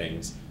sorts of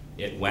things.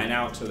 It went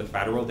out to the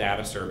Federal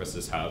Data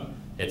Services Hub.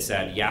 It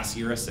said, yes,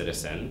 you're a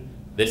citizen.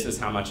 This is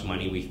how much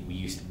money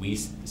we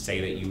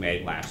say that you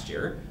made last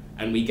year.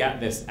 And we get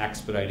this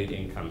expedited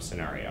income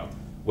scenario,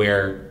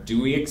 where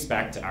do we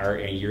expect our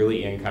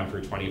yearly income for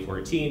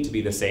 2014 to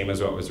be the same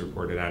as what was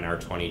reported on our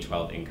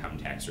 2012 income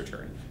tax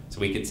return? So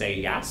we could say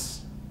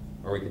yes,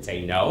 or we could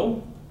say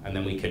no, and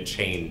then we could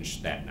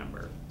change that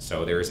number.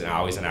 So there's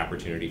always an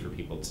opportunity for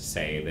people to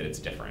say that it's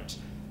different.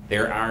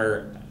 There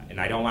are,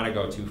 and I don't want to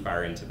go too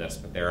far into this,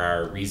 but there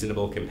are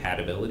reasonable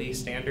compatibility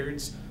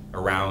standards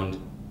around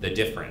the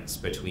difference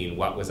between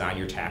what was on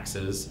your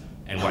taxes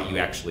and what you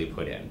actually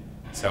put in.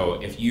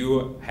 So if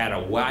you had a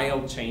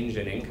wild change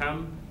in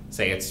income,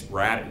 say it's,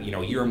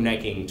 you're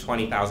making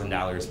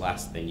 $20,000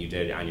 less than you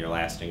did on your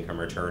last income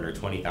return, or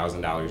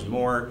 $20,000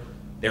 more,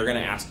 they're going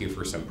to ask you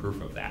for some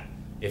proof of that.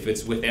 If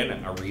it's within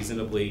a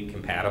reasonably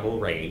compatible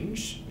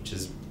range, which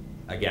is,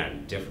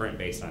 again, different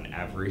based on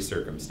every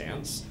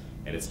circumstance,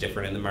 and it's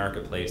different in the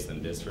marketplace than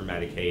it is for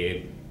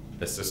Medicaid,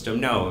 the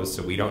system knows,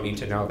 so we don't need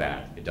to know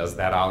that. It does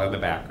that all in the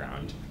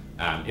background.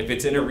 If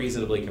it's in a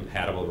reasonably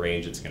compatible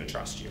range, it's going to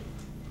trust you.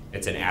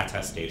 It's an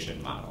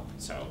attestation model.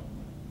 So,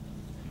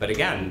 but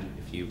again,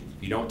 if you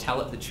don't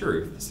tell it the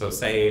truth, so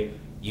say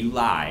you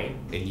lie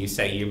and you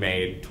say you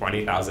made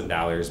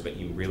 $20,000, but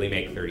you really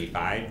make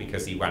 $35,000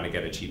 because you want to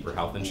get a cheaper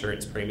health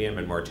insurance premium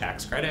and more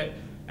tax credit,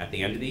 at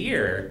the end of the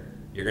year,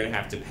 you're going to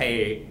have to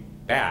pay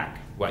back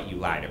what you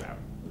lied about.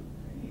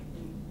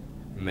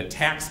 And the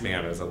tax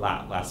man is a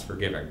lot less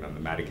forgiving than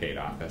the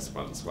Medicaid office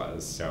once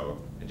was, so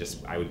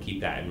I would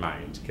keep that in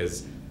mind,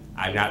 because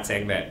I'm not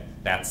saying that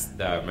that's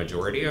the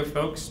majority of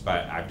folks,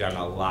 but I've done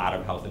a lot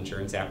of health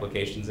insurance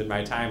applications in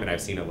my time, and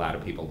I've seen a lot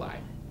of people lie.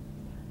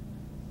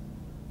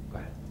 Go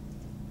ahead.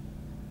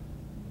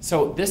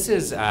 So this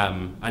is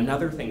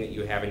another thing that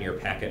you have in your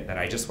packet that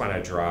I just want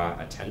to draw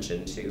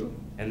attention to.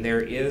 And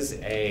there is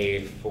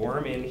a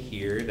form in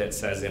here that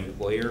says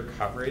Employer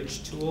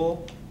Coverage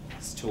Tool.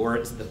 It's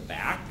towards the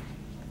back.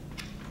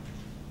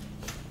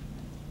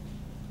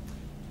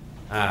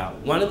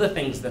 One of the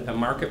things that the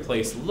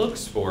marketplace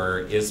looks for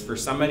is for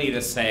somebody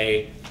to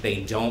say they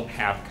don't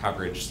have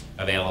coverage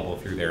available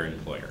through their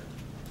employer.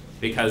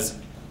 Because,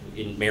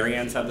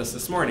 Marianne said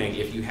this morning,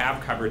 if you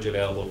have coverage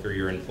available through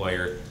your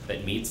employer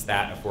that meets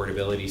that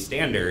affordability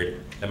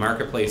standard, the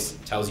marketplace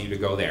tells you to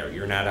go there.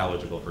 You're not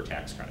eligible for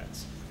tax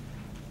credits.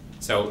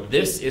 So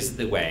this is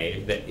the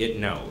way that it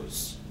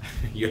knows.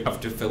 You have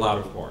to fill out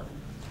a form.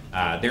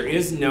 There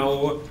is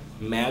no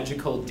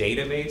magical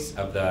database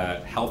of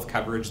the health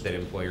coverage that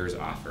employers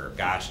offer.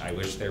 Gosh, I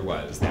wish there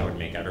was. That would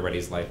make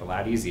everybody's life a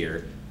lot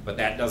easier, but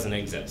that doesn't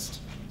exist.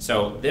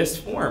 So this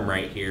form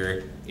right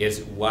here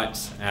is what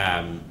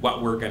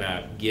we're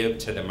gonna give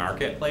to the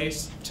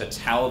marketplace to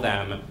tell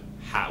them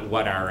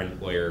what our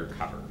employer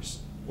covers,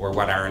 or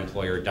what our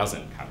employer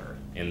doesn't cover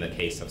in the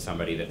case of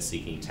somebody that's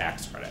seeking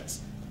tax credits.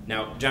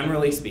 Now,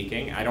 generally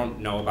speaking, I don't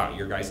know about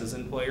your guys'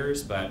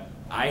 employers, but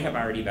I have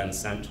already been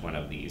sent one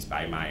of these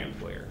by my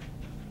employer.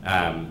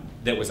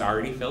 That was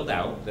already filled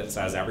out, that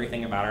says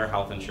everything about our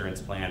health insurance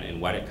plan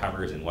and what it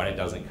covers and what it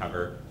doesn't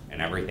cover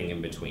and everything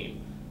in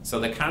between. So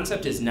the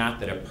concept is not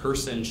that a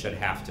person should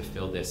have to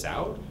fill this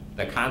out.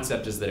 The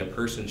concept is that a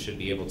person should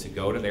be able to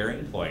go to their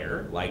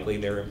employer, likely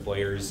their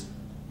employer's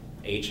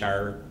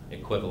HR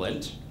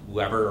equivalent,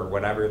 whoever or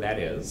whatever that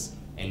is,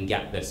 and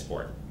get this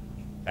form.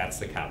 That's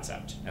the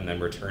concept, and then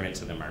return it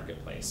to the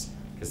marketplace.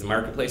 Because the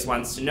marketplace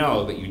wants to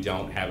know that you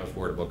don't have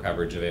affordable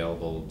coverage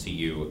available to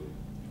you,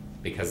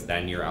 because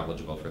then you're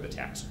eligible for the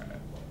tax credit.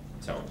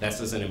 So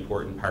this is an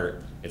important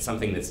part. It's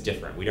something that's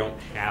different. We don't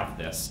have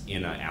this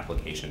in an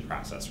application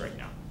process right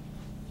now.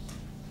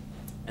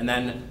 And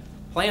then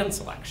plan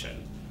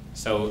selection.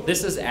 So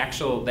this is the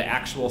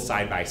actual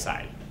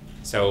side-by-side.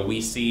 So we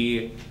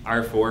see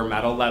our 4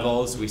 metal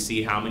levels. We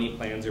see how many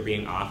plans are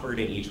being offered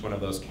in each one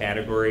of those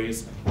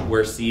categories.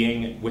 We're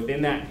seeing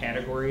within that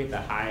category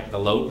the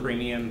low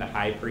premium, the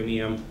high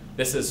premium.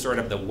 This is sort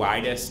of the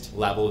widest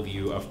level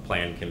view of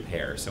plan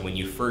compare. So when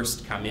you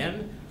first come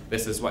in,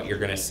 this is what you're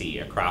going to see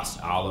across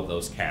all of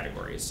those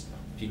categories.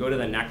 If you go to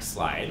the next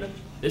slide,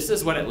 this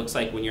is what it looks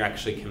like when you're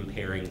actually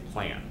comparing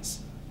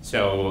plans.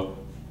 So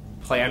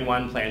Plan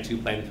 1, Plan 2,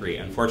 Plan 3.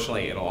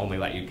 Unfortunately, it'll only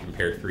let you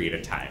compare 3 at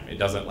a time. It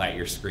doesn't let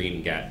your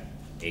screen get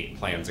 8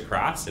 plans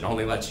across. It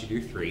only lets you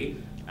do 3.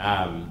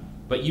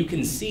 But you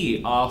can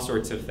see all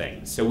sorts of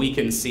things. So we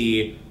can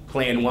see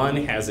Plan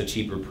 1 has a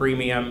cheaper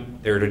premium.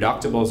 Their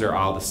deductibles are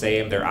all the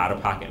same. Their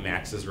out-of-pocket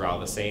maxes are all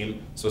the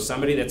same. So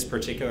somebody that's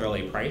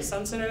particularly price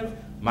sensitive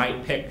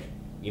might pick,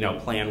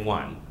 Plan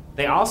 1.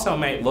 They also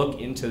might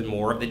look into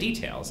more of the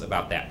details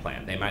about that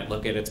plan. They might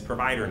look at its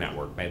provider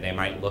network. They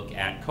might look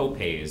at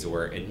co-pays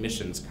or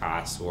admissions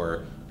costs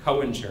or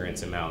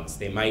co-insurance amounts.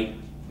 They might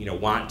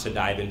want to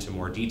dive into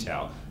more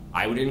detail.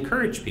 I would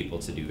encourage people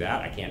to do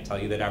that. I can't tell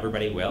you that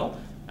everybody will.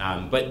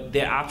 But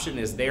the option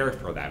is there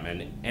for them,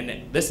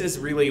 and this is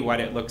really what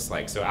it looks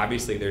like. So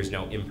obviously there's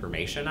no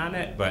information on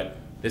it, but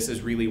this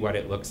is really what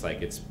it looks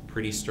like. It's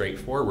pretty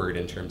straightforward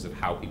in terms of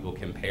how people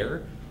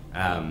compare.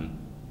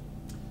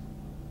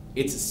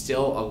 It's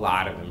still a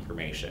lot of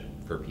information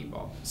for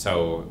people.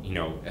 So, you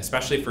know,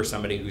 especially for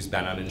somebody who's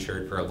been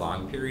uninsured for a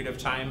long period of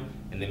time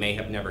and they may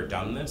have never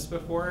done this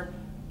before,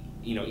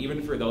 you know,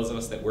 even for those of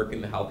us that work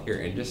in the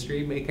healthcare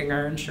industry, making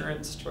our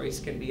insurance choice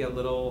can be a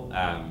little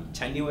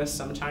tenuous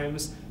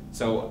sometimes.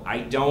 So I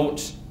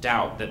don't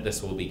doubt that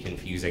this will be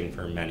confusing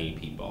for many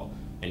people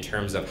in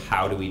terms of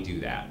how do we do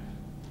that.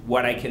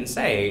 What I can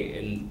say,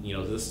 and you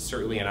know, this is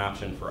certainly an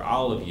option for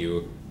all of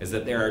you, is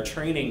that there are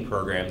training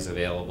programs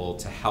available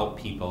to help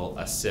people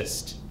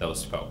assist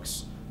those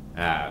folks.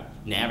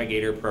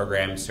 Navigator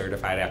programs,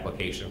 certified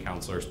application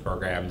counselors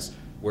programs,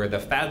 where the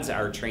feds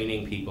are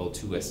training people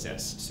to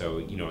assist. So,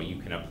 you know, you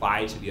can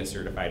apply to be a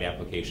certified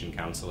application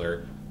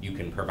counselor. You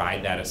can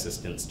provide that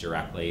assistance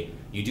directly.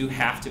 You do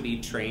have to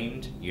be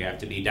trained. You have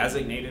to be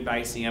designated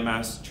by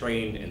CMS,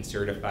 trained and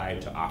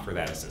certified to offer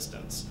that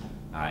assistance.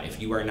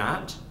 If you are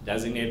not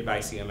designated by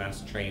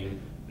CMS, trained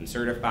and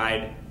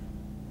certified,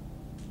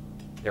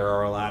 there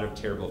are a lot of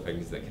terrible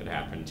things that could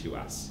happen to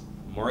us.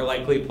 More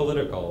likely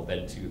political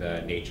than to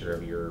the nature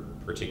of your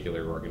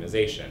particular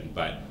organization.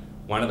 But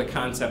one of the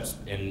concepts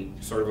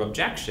and sort of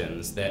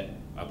objections that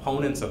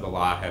opponents of the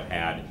law have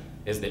had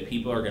is that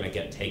people are going to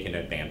get taken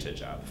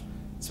advantage of.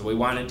 So what we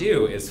want to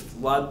do is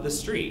flood the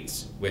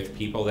streets with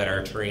people that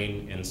are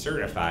trained and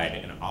certified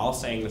and all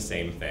saying the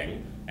same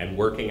thing and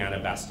working on a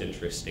best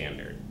interest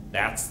standard.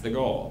 That's the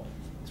goal.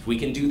 If we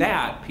can do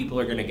that, people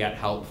are going to get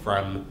help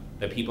from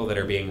the people that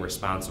are being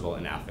responsible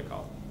and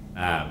ethical.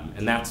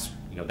 And that's,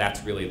 you know,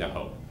 that's really the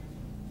hope.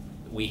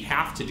 We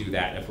have to do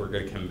that if we're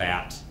going to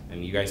combat,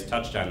 and you guys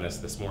touched on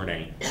this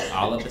morning,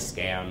 all of the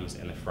scams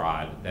and the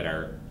fraud that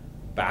are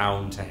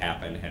bound to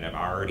happen and have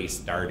already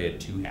started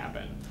to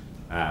happen.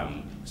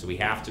 So we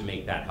have to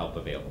make that help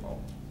available.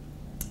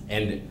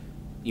 And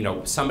you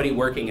know, somebody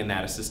working in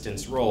that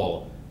assistance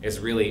role is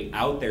really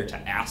out there to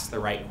ask the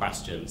right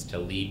questions to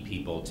lead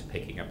people to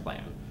picking a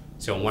plan.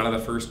 So one of the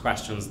first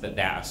questions that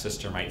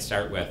assister might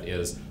start with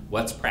is,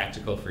 what's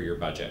practical for your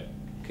budget?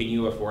 Can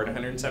you afford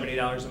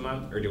 $170 a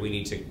month, or do we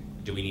need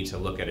to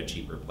look at a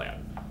cheaper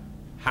plan?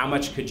 How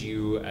much could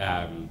you,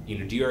 you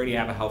know, do you already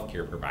have a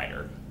healthcare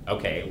provider?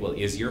 Okay, well,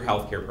 is your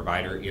healthcare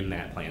provider in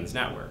that plan's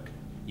network?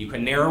 You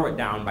can narrow it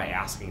down by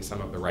asking some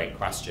of the right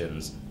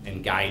questions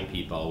and guide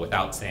people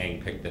without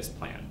saying, pick this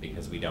plan,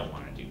 because we don't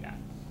want to do that.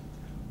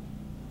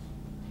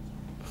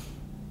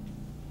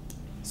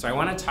 So I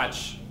want to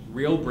touch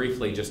real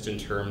briefly just in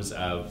terms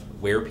of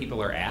where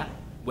people are at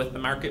with the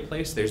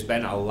marketplace. There's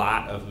been a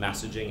lot of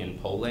messaging and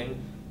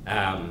polling,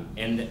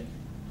 and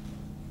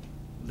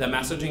the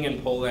messaging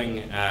and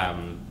polling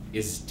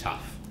is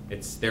tough.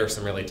 There are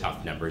some really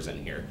tough numbers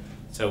in here.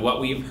 So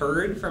what we've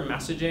heard from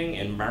messaging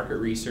and market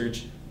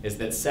research is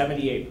that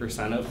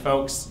 78% of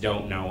folks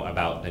don't know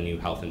about the new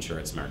health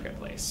insurance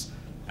marketplace.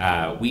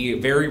 We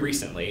very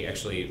recently,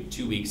 actually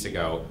 2 weeks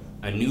ago,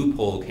 a new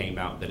poll came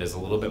out that is a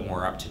little bit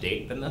more up to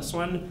date than this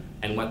one.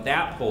 And what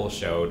that poll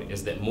showed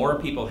is that more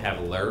people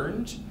have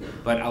learned,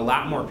 but a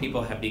lot more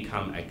people have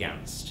become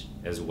against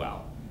as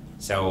well.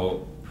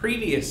 So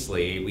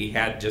previously, we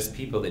had just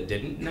people that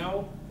didn't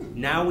know.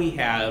 Now we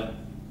have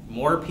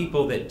more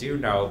people that do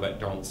know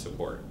but don't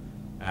support.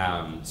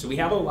 So we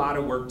have a lot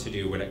of work to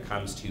do when it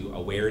comes to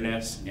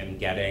awareness and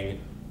getting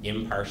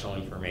impartial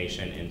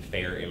information and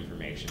fair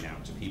information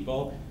out to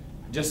people.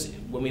 Just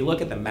when we look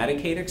at the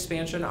Medicaid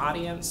expansion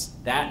audience,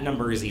 that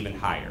number is even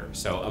higher.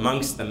 So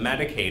amongst the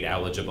Medicaid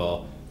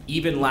eligible,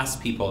 even less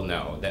people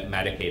know that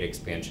Medicaid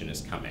expansion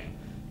is coming.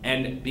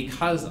 And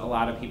because a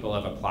lot of people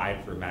have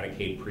applied for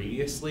Medicaid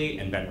previously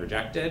and been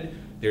rejected,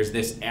 there's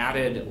this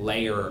added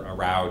layer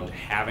around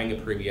having a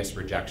previous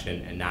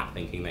rejection and not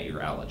thinking that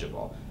you're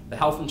eligible. The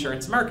health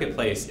insurance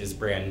marketplace is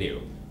brand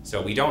new, so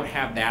we don't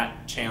have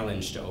that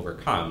challenge to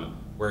overcome,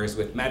 whereas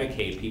with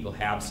Medicaid, people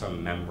have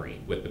some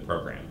memory with the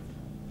program.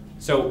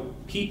 So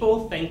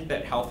people think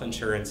that health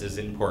insurance is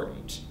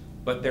important,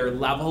 but their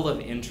level of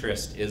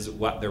interest is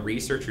what the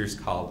researchers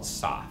called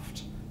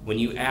soft. When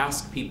you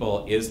ask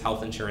people, is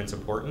health insurance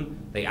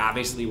important? They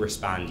obviously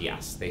respond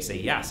yes. They say,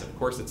 yes, of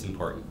course it's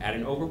important, at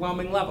an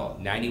overwhelming level,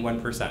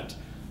 91%.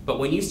 But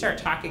when you start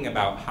talking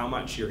about how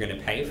much you're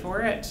gonna pay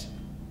for it,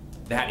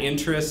 that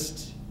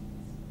interest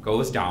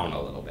goes down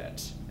a little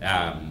bit.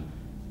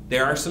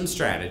 There are some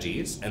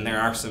strategies and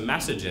there are some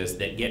messages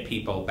that get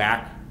people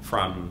back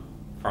from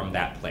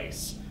that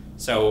place.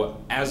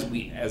 So as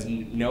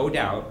no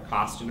doubt,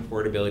 cost and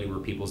affordability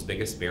were people's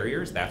biggest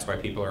barriers. That's why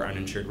people are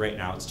uninsured right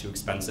now. It's too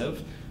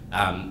expensive.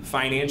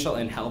 Financial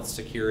and health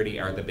security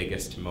are the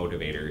biggest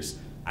motivators.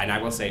 And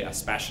I will say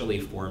especially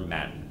for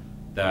men.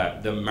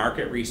 The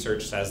market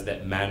research says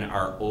that men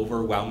are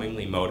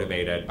overwhelmingly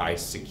motivated by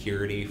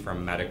security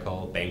from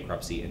medical,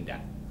 bankruptcy, and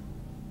debt.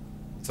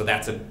 So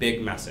that's a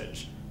big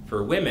message.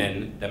 For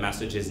women, the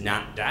message is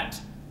not debt,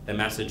 the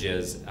message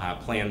is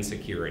plan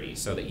security,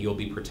 so that you'll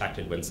be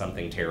protected when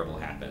something terrible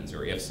happens,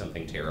 or if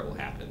something terrible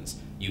happens,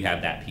 you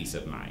have that peace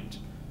of mind.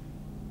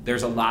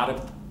 There's a lot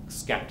of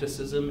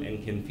skepticism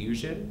and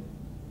confusion,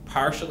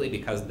 partially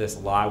because this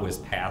law was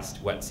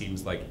passed what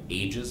seems like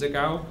ages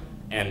ago,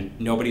 and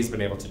nobody's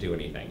been able to do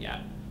anything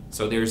yet.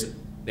 So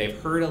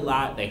they've heard a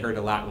lot. They heard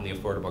a lot when the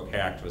Affordable Care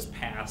Act was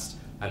passed,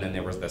 and then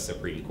there was the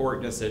Supreme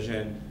Court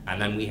decision,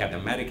 and then we had the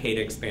Medicaid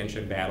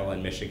expansion battle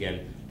in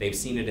Michigan. They've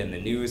seen it in the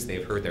news.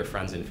 They've heard their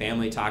friends and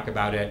family talk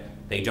about it.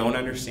 They don't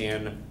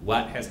understand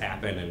what has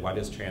happened and what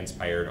has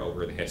transpired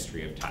over the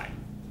history of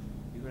time.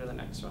 You go to the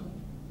next one.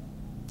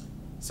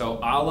 So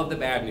all of the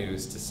bad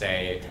news to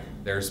say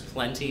there's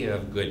plenty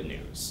of good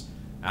news.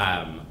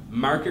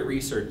 Market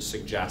research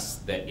suggests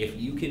that if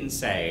you can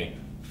say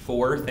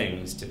 4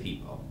 things to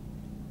people,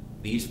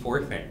 these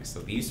 4 things, so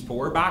these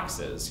 4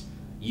 boxes,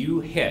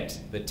 you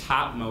hit the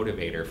top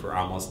motivator for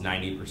almost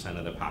 90%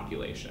 of the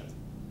population.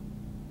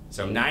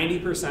 So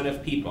 90%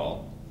 of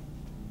people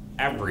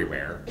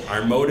everywhere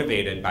are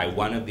motivated by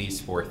one of these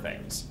 4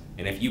 things.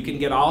 And if you can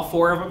get all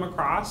 4 of them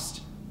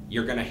across,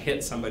 you're gonna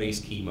hit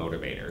somebody's key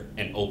motivator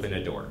and open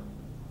a door.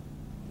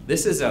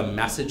 This is a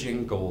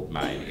messaging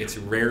goldmine. It's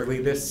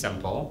rarely this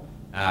simple.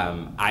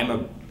 I'm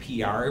a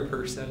PR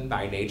person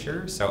by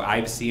nature, so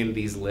I've seen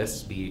these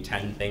lists be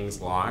 10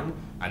 things long,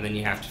 and then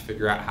you have to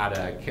figure out how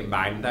to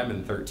combine them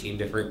in 13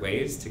 different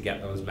ways to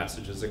get those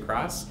messages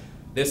across.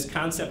 This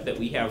concept that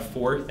we have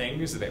 4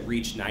 things that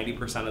reach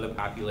 90% of the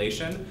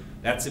population,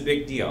 that's a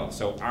big deal.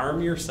 So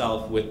arm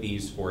yourself with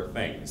these 4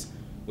 things.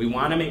 We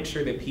want to make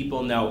sure that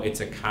people know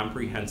it's a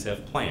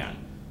comprehensive plan.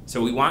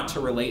 So we want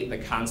to relate the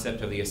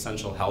concept of the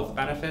essential health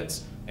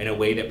benefits in a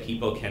way that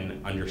people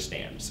can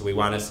understand. So we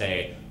want to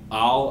say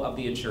all of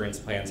the insurance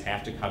plans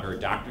have to cover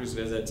doctor's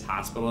visits,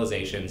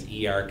 hospitalizations,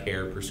 ER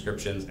care,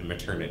 prescriptions, and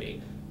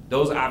maternity.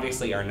 Those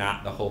obviously are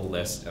not the whole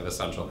list of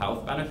essential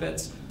health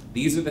benefits.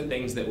 These are the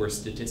things that were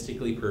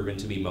statistically proven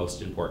to be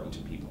most important to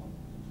people.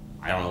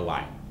 I don't know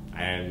why,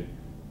 and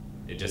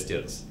it just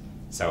is.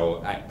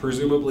 So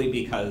presumably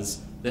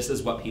because this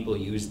is what people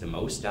use the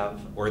most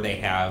of, or they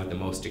have the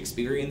most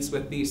experience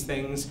with these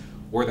things,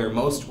 or they're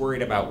most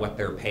worried about what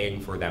they're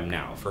paying for them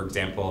now. For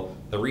example,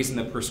 the reason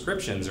that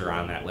prescriptions are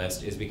on that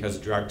list is because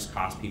drugs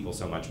cost people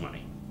so much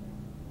money.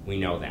 We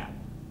know that.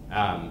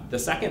 The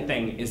second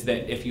thing is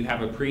that if you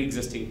have a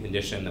pre-existing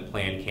condition, the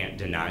plan can't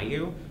deny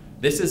you.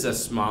 This is a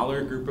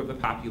smaller group of the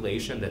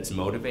population that's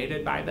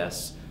motivated by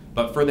this,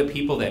 but for the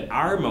people that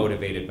are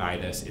motivated by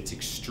this, it's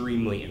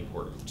extremely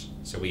important.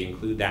 So we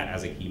include that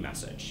as a key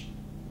message.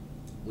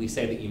 We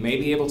say that you may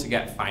be able to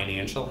get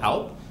financial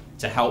help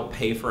to help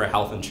pay for a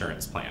health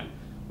insurance plan.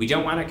 We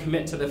don't want to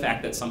commit to the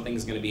fact that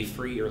something's going to be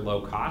free or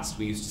low cost.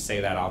 We used to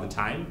say that all the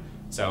time.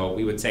 So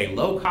we would say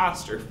low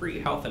cost or free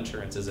health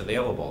insurance is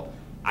available.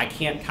 I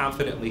can't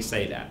confidently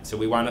say that. So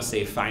we want to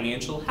say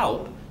financial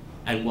help,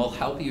 and we'll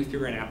help you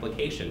through an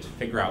application to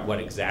figure out what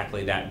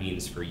exactly that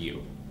means for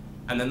you.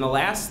 And then the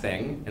last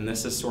thing, and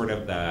this is sort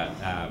of the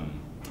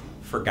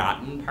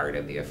forgotten part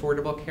of the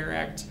Affordable Care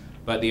Act,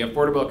 but the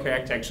Affordable Care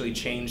Act actually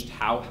changed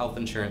how health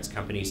insurance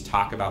companies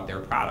talk about their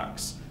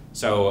products.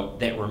 So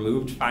that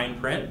removed fine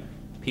print.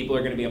 People are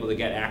going to be able to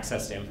get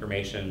access to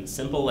information,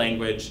 simple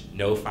language,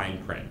 no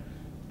fine print.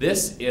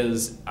 This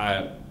is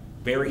a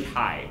very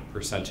high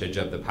percentage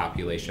of the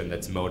population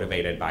that's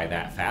motivated by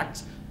that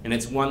fact, and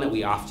it's one that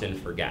we often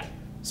forget.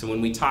 So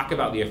when we talk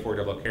about the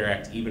Affordable Care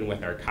Act, even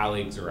with our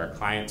colleagues or our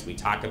clients, we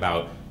talk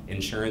about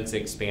insurance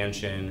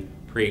expansion,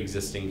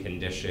 pre-existing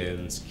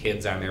conditions,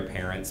 kids on their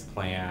parents'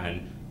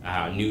 plan,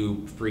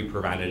 new free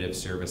preventative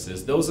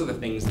services. Those are the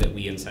things that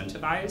we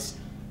incentivize.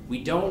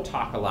 We don't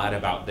talk a lot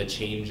about the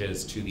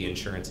changes to the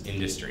insurance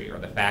industry, or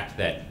the fact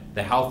that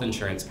the health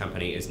insurance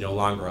company is no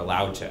longer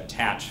allowed to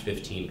attach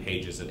 15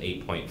 pages of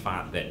 8-point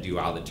font that do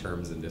all the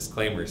terms and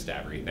disclaimers to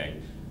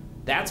everything.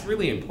 That's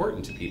really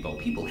important to people.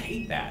 People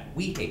hate that.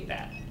 We hate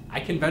that. I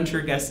can venture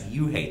a guess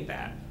you hate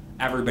that.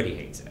 Everybody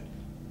hates it.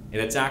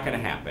 And it's not going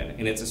to happen.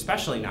 And it's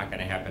especially not going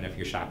to happen if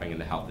you're shopping in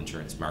the health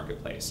insurance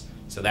marketplace.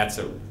 So that's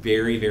a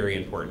very, very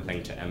important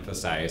thing to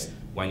emphasize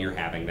when you're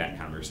having that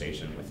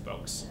conversation with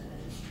folks.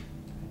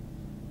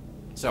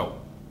 So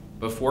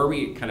before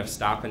we kind of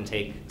stop and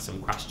take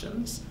some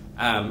questions,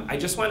 I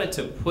just wanted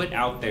to put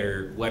out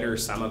there what are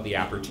some of the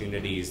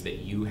opportunities that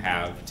you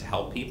have to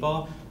help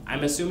people.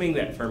 I'm assuming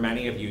that for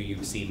many of you,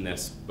 you've seen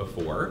this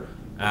before,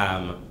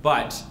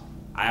 but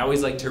I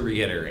always like to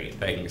reiterate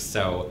things.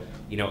 So,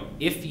 you know,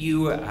 if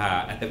you,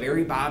 at the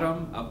very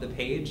bottom of the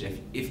page,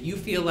 if you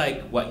feel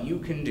like what you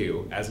can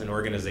do as an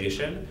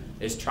organization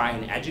is try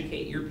and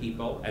educate your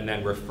people and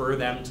then refer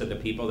them to the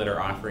people that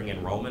are offering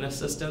enrollment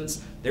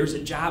assistance, there's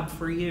a job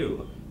for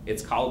you.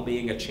 It's called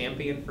being a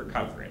champion for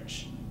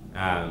coverage.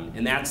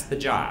 And that's the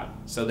job.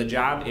 So the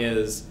job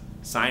is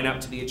sign up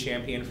to be a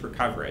champion for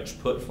coverage,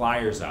 put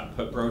flyers up,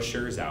 put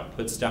brochures out,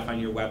 put stuff on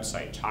your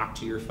website, talk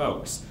to your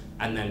folks,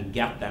 and then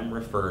get them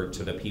referred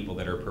to the people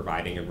that are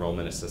providing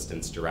enrollment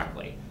assistance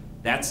directly.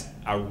 That's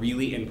a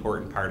really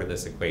important part of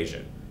this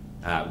equation.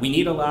 We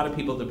need a lot of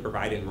people to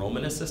provide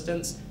enrollment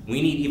assistance.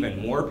 We need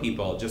even more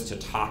people just to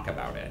talk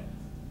about it.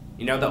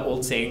 You know the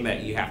old saying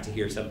that you have to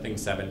hear something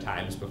 7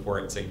 times before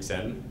it sinks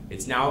in?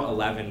 It's now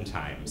 11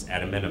 times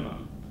at a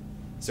minimum.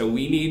 So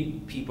we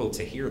need people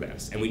to hear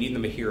this, and we need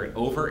them to hear it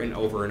over and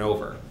over and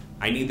over.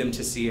 I need them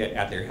to see it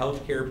at their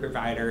healthcare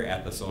provider,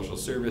 at the social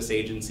service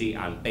agency,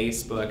 on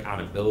Facebook, on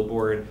a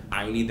billboard.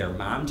 I need their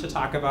mom to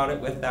talk about it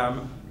with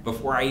them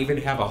before I even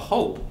have a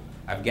hope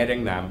of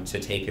getting them to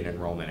take an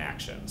enrollment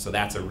action. So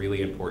that's a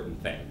really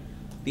important thing.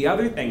 The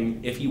other thing,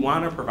 if you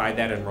want to provide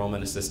that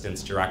enrollment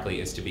assistance directly,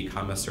 is to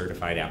become a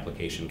certified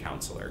application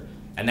counselor.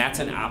 And that's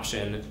an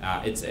option.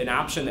 It's an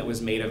option that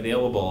was made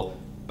available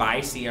by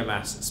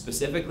CMS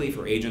specifically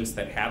for agents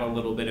that had a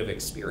little bit of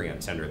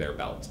experience under their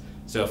belt.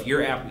 So if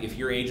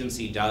your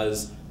agency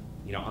does,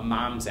 you know, a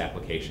mom's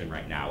application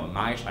right now, a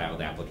My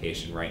Child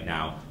application right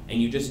now,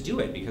 and you just do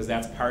it because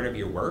that's part of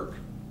your work,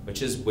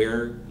 which is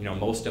where, you know,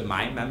 most of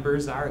my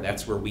members are.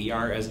 That's where we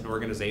are as an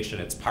organization.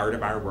 It's part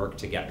of our work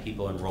to get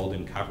people enrolled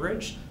in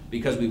coverage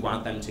because we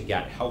want them to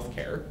get health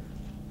care.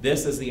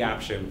 This is the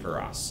option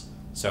for us.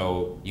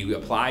 So you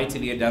apply to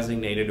be a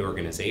designated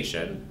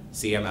organization,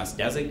 CMS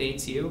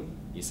designates you,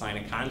 you sign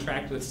a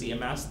contract with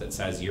CMS that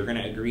says you're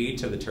gonna agree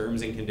to the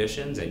terms and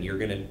conditions and you're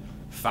gonna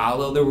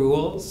follow the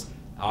rules.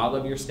 All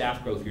of your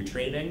staff go through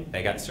training,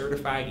 they got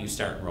certified, you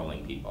start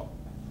enrolling people.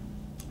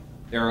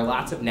 There are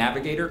lots of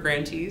Navigator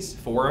grantees,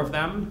 4 of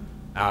them.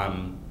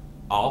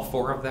 All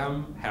 4 of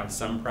them have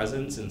some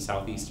presence in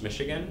Southeast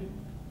Michigan.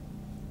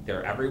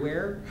 They're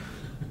everywhere.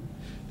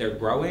 They're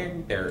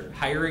growing, they're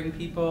hiring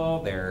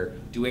people, they're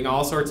doing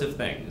all sorts of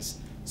things.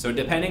 So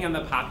depending on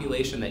the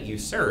population that you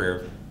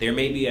serve, there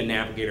may be a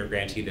Navigator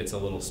grantee that's a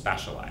little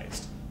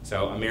specialized.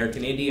 So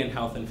American Indian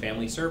Health and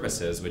Family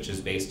Services, which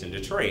is based in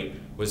Detroit,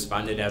 was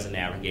funded as a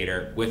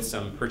Navigator with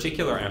some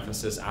particular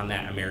emphasis on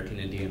that American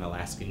Indian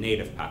Alaskan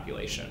Native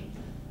population.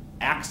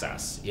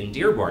 Access in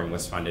Dearborn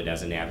was funded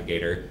as a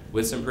Navigator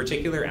with some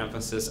particular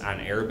emphasis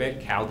on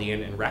Arabic,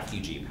 Chaldean, and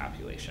refugee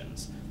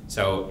populations.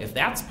 So if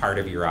that's part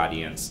of your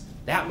audience,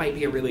 that might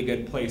be a really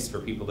good place for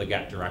people to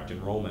get direct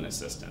enrollment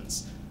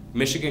assistance.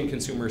 Michigan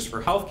Consumers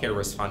for Healthcare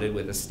was funded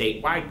with a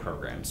statewide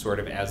program, sort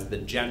of as the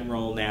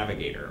general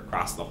navigator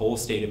across the whole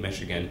state of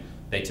Michigan.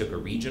 They took a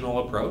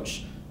regional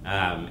approach.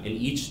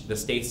 The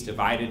state's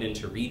divided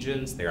into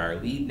regions. There are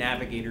lead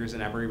navigators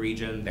in every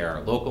region. There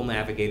are local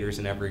navigators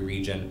in every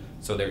region.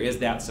 So there is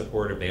that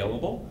support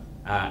available.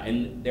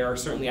 And there are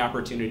certainly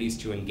opportunities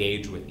to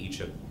engage with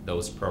each of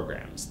those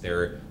programs.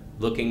 They're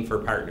looking for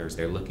partners.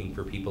 They're looking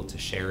for people to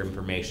share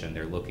information.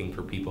 They're looking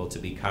for people to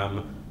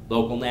become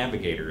local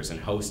navigators and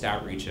host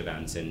outreach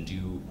events and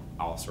do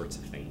all sorts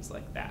of things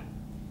like that.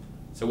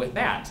 So with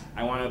that,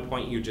 I want to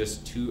point you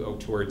just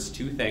towards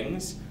 2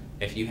 things.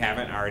 If you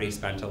haven't already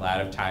spent a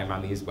lot of time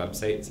on these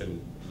websites, and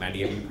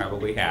many of you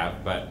probably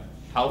have, but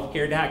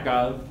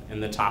healthcare.gov in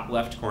the top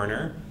left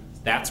corner,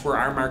 that's where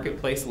our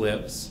marketplace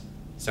lives.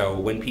 So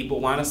when people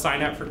want to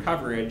sign up for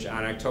coverage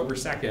on October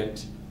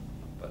 2nd,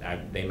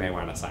 they may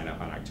want to sign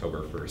up on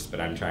October 1st, but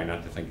I'm trying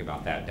not to think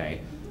about that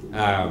day.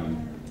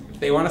 If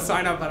they want to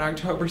sign up on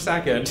October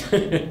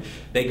 2nd,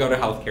 they go to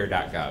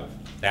healthcare.gov.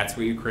 That's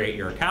where you create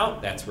your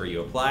account, that's where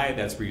you apply,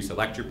 that's where you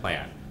select your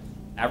plan.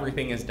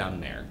 Everything is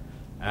done there.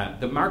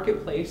 The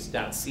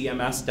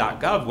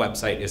marketplace.cms.gov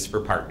website is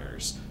for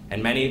partners.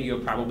 And many of you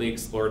have probably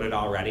explored it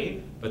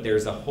already, but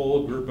there's a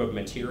whole group of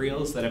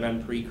materials that have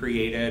been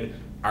pre-created,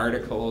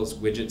 articles,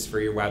 widgets for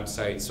your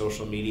website,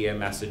 social media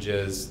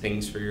messages,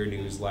 things for your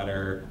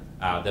newsletter,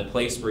 the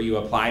place where you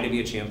apply to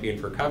be a champion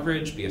for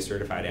coverage, be a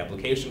certified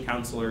application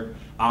counselor,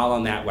 all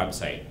on that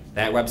website.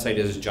 That website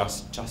is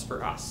just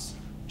for us,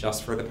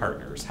 just for the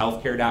partners.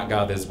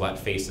 Healthcare.gov is what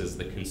faces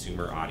the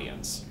consumer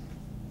audience.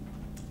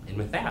 And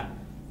with that,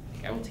 I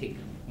think I will take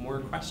more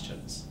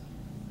questions.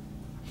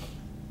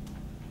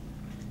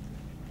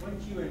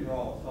 Once you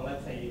enroll, so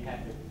let's say you have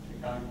the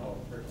gung-ho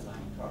person on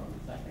October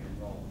 2nd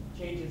enroll,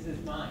 changes his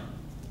mind.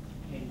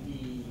 Can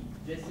he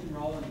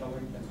disenroll and go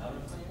into another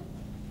plan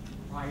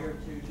prior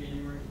to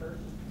January 1st?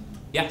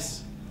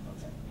 Yes.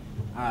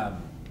 Okay.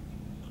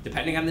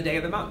 Depending on the day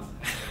of the month.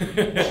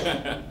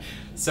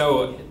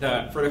 So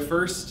for the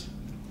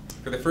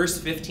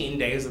first 15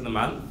 days of the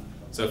month,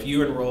 so if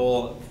you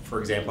enroll, for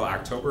example,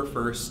 October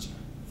 1st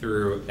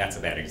through, that's a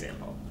bad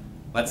example.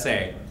 Let's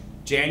say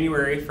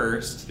January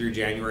 1st through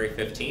January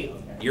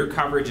 15th, your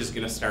coverage is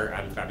going to start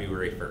on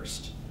February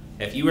 1st.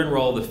 If you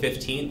enroll the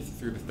 15th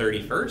through the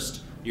 31st,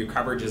 your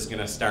coverage is going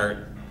to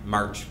start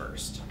March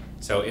 1st.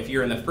 So if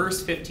you're in the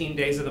first 15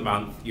 days of the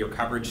month, your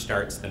coverage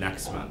starts the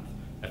next month.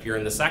 If you're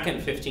in the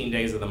second 15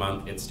 days of the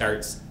month, it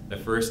starts the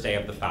first day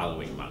of the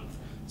following month.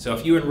 So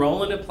if you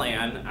enroll in a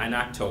plan on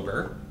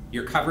October,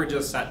 your coverage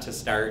is set to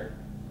start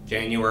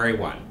January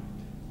 1.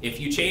 If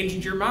you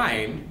changed your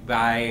mind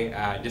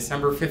by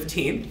December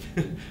 15th,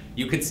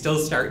 you could still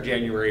start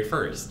January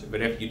 1st.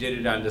 But if you did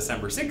it on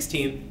December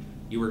 16th,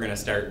 you were going to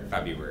start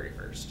February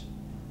 1st.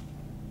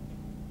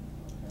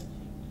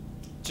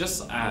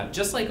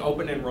 just like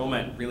open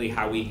enrollment, really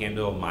how we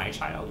handle My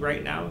Child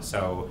right now.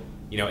 So,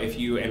 you know, if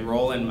you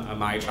enroll in a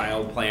My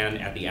Child plan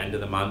at the end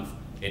of the month,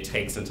 it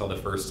takes until the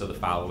first of the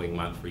following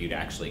month for you to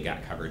actually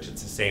get coverage.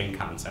 It's the same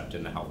concept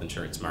in the health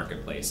insurance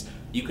marketplace.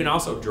 You can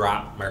also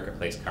drop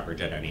marketplace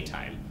coverage at any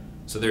time.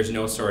 So there's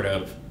no sort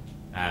of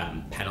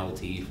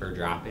penalty for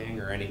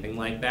dropping or anything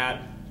like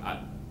that.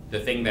 The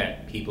thing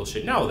that people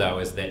should know, though,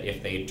 is that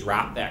if they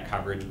drop that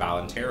coverage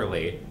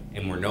voluntarily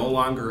and we're no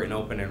longer in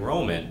open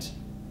enrollment,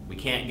 we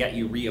can't get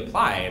you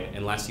reapplied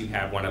unless you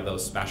have one of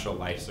those special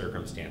life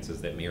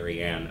circumstances that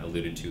Mary Ann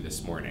alluded to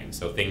this morning.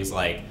 So things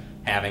like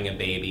having a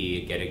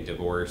baby, getting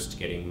divorced,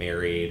 getting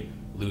married,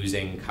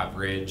 losing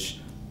coverage.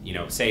 You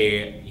know,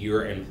 say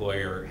your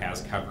employer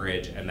has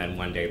coverage and then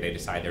one day they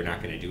decide they're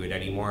not going to do it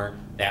anymore,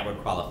 that would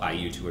qualify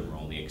you to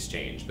enroll in the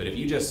exchange. But if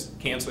you just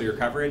cancel your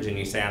coverage and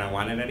you say, I don't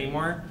want it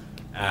anymore,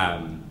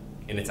 and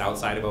it's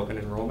outside of open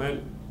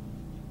enrollment,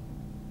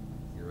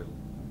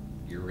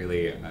 you're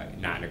really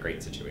not in a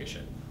great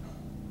situation.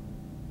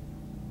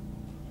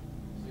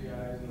 So yeah,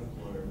 as an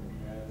employer,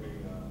 have a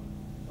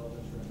health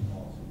insurance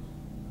policy.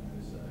 I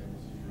decide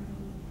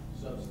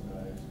to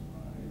subsidize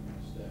my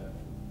staff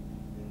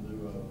in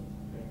lieu of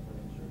paying for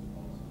an insurance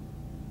policy.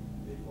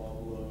 They fall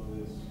below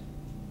this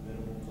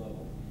minimum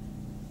level.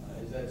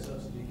 Is that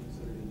subsidy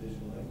considered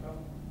additional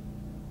income?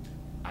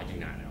 I do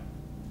not know.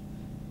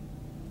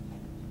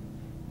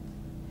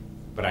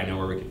 But I know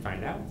where we can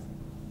find out.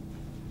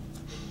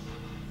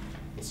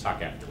 Let's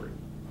talk afterward.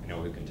 I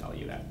know who can tell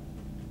you that.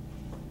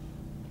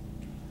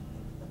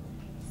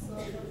 So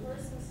if the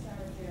person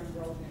started their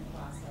enrollment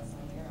process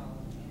on their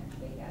own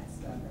and they got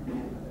stuck or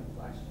had other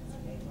questions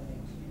and they went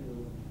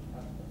into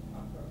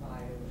a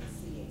provider with a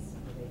CAC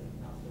where they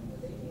could help them,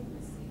 would they be able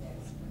to see that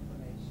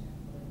information?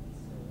 Would it be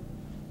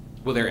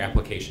stored? Will their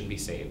application be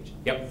saved?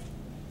 Yep.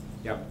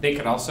 Yep. They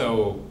could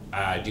also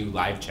do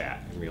live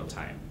chat in real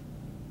time.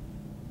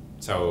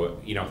 So,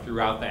 you know,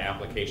 throughout the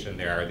application,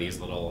 there are these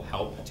little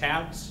help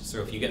tabs.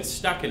 So if you get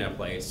stuck in a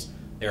place,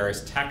 there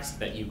is text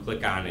that you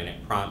click on and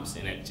it prompts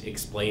and it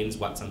explains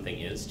what something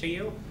is to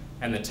you.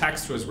 And the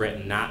text was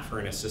written not for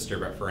an assister,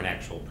 but for an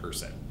actual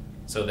person.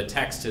 So the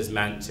text is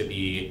meant to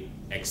be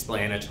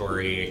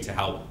explanatory to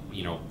help,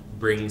 you know,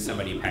 bring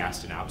somebody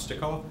past an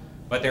obstacle.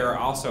 But there are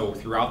also,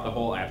 throughout the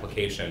whole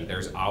application,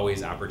 there's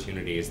always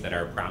opportunities that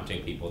are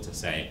prompting people to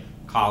say,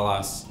 call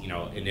us, you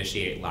know,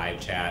 initiate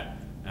live chat.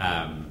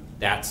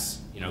 That's,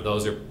 you know,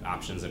 those are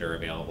options that are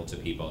available to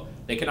people.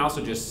 They can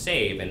also just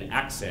save and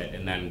exit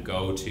and then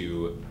go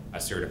to a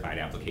certified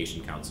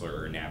application counselor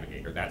or a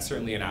navigator. That's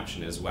certainly an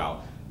option as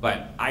well.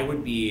 But I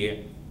would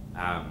be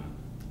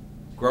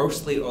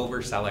grossly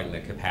overselling the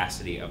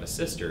capacity of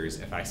assisters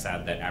if I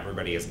said that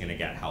everybody is going to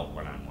get help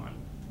one-on-one.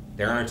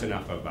 There aren't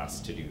enough of us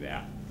to do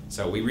that.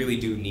 So we really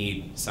do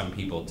need some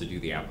people to do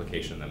the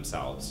application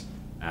themselves.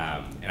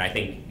 And I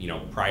think, you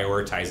know,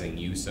 prioritizing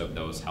use of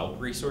those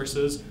help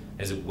resources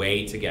as a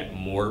way to get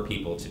more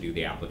people to do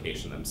the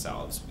application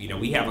themselves. You know,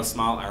 we have a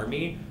small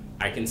army.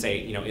 I can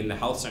say, you know, in the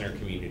health center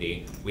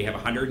community, we have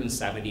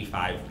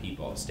 175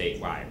 people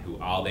statewide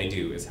who all they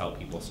do is help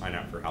people sign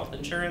up for health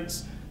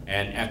insurance.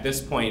 And at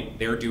this point,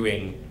 they're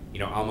doing, you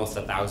know, almost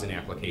 1,000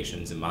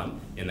 applications a month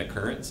in the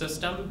current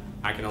system.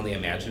 I can only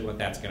imagine what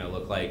that's going to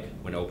look like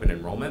when open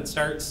enrollment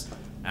starts.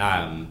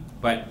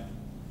 But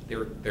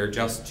there are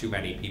just too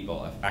many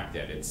people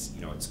affected. It's,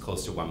 you know, it's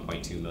close to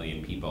 1.2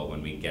 million people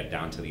when we get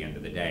down to the end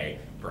of the day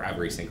for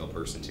every single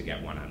person to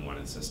get one-on-one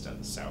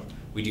assistance. So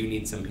we do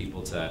need some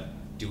people to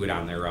do it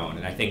on their own.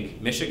 And I think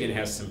Michigan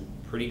has some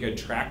pretty good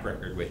track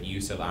record with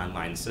use of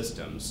online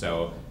systems.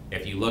 So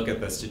if you look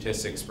at the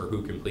statistics for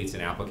who completes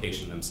an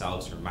application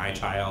themselves through My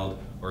Child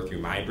or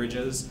through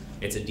MyBridges,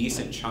 it's a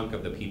decent chunk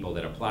of the people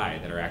that apply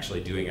that are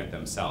actually doing it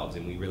themselves.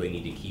 And we really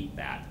need to keep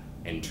that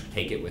and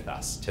take it with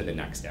us to the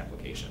next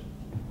application.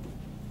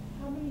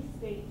 How many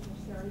states are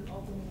starting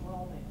open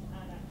enrollment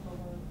on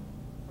October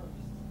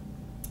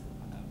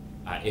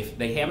 1st? If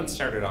they haven't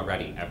started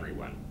already,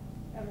 everyone.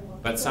 Everyone.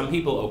 But some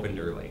people opened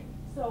early.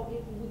 So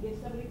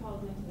if somebody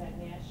calls into that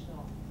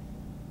national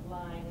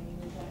line, I mean,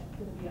 is that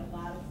going to be a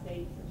lot of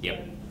states? Yep.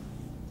 Okay.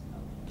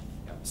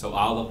 Yep. So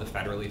all of the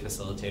federally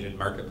facilitated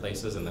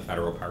marketplaces and the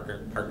federal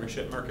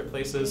partnership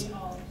marketplaces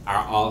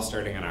are all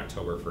starting on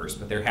October 1st.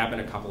 But there have been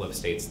a couple of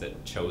states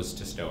that chose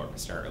to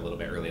start a little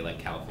bit early, like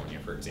California,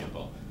 for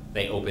example.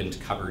 They opened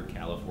Covered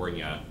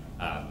California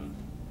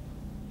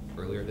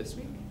earlier this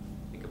week.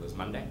 I think it was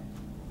Monday.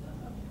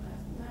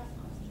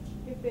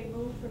 If they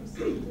move from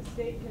state to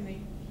state, can they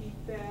keep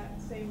that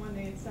same one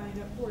they had signed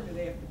up for, or do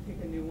they have to pick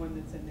a new one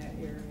that's in that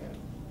area?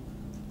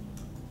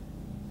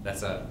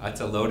 That's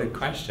a loaded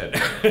question.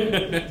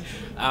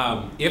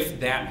 If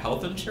that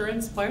health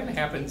insurance plan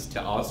happens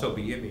to also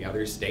be in the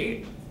other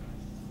state,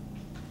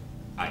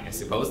 I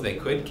suppose they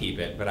could keep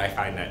it, but I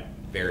find that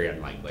very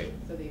unlikely.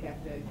 So they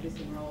have to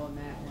disenroll in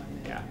that one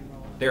and Yeah.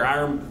 enroll.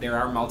 There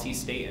are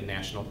multi-state and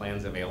national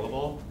plans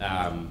available,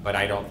 but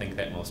I don't think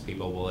that most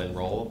people will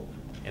enroll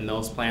in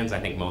those plans. I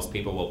think most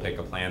people will pick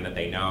a plan that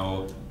they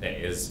know, that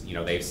is, you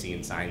know, they've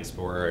seen signs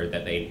for,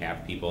 that they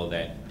have people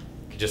that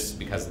just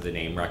because of the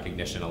name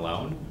recognition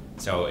alone.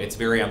 So it's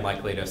very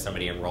unlikely to have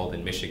somebody enrolled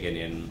in Michigan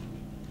in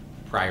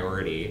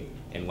priority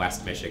in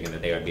West Michigan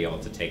that they would be able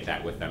to take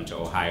that with them to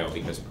Ohio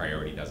because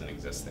priority doesn't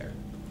exist there.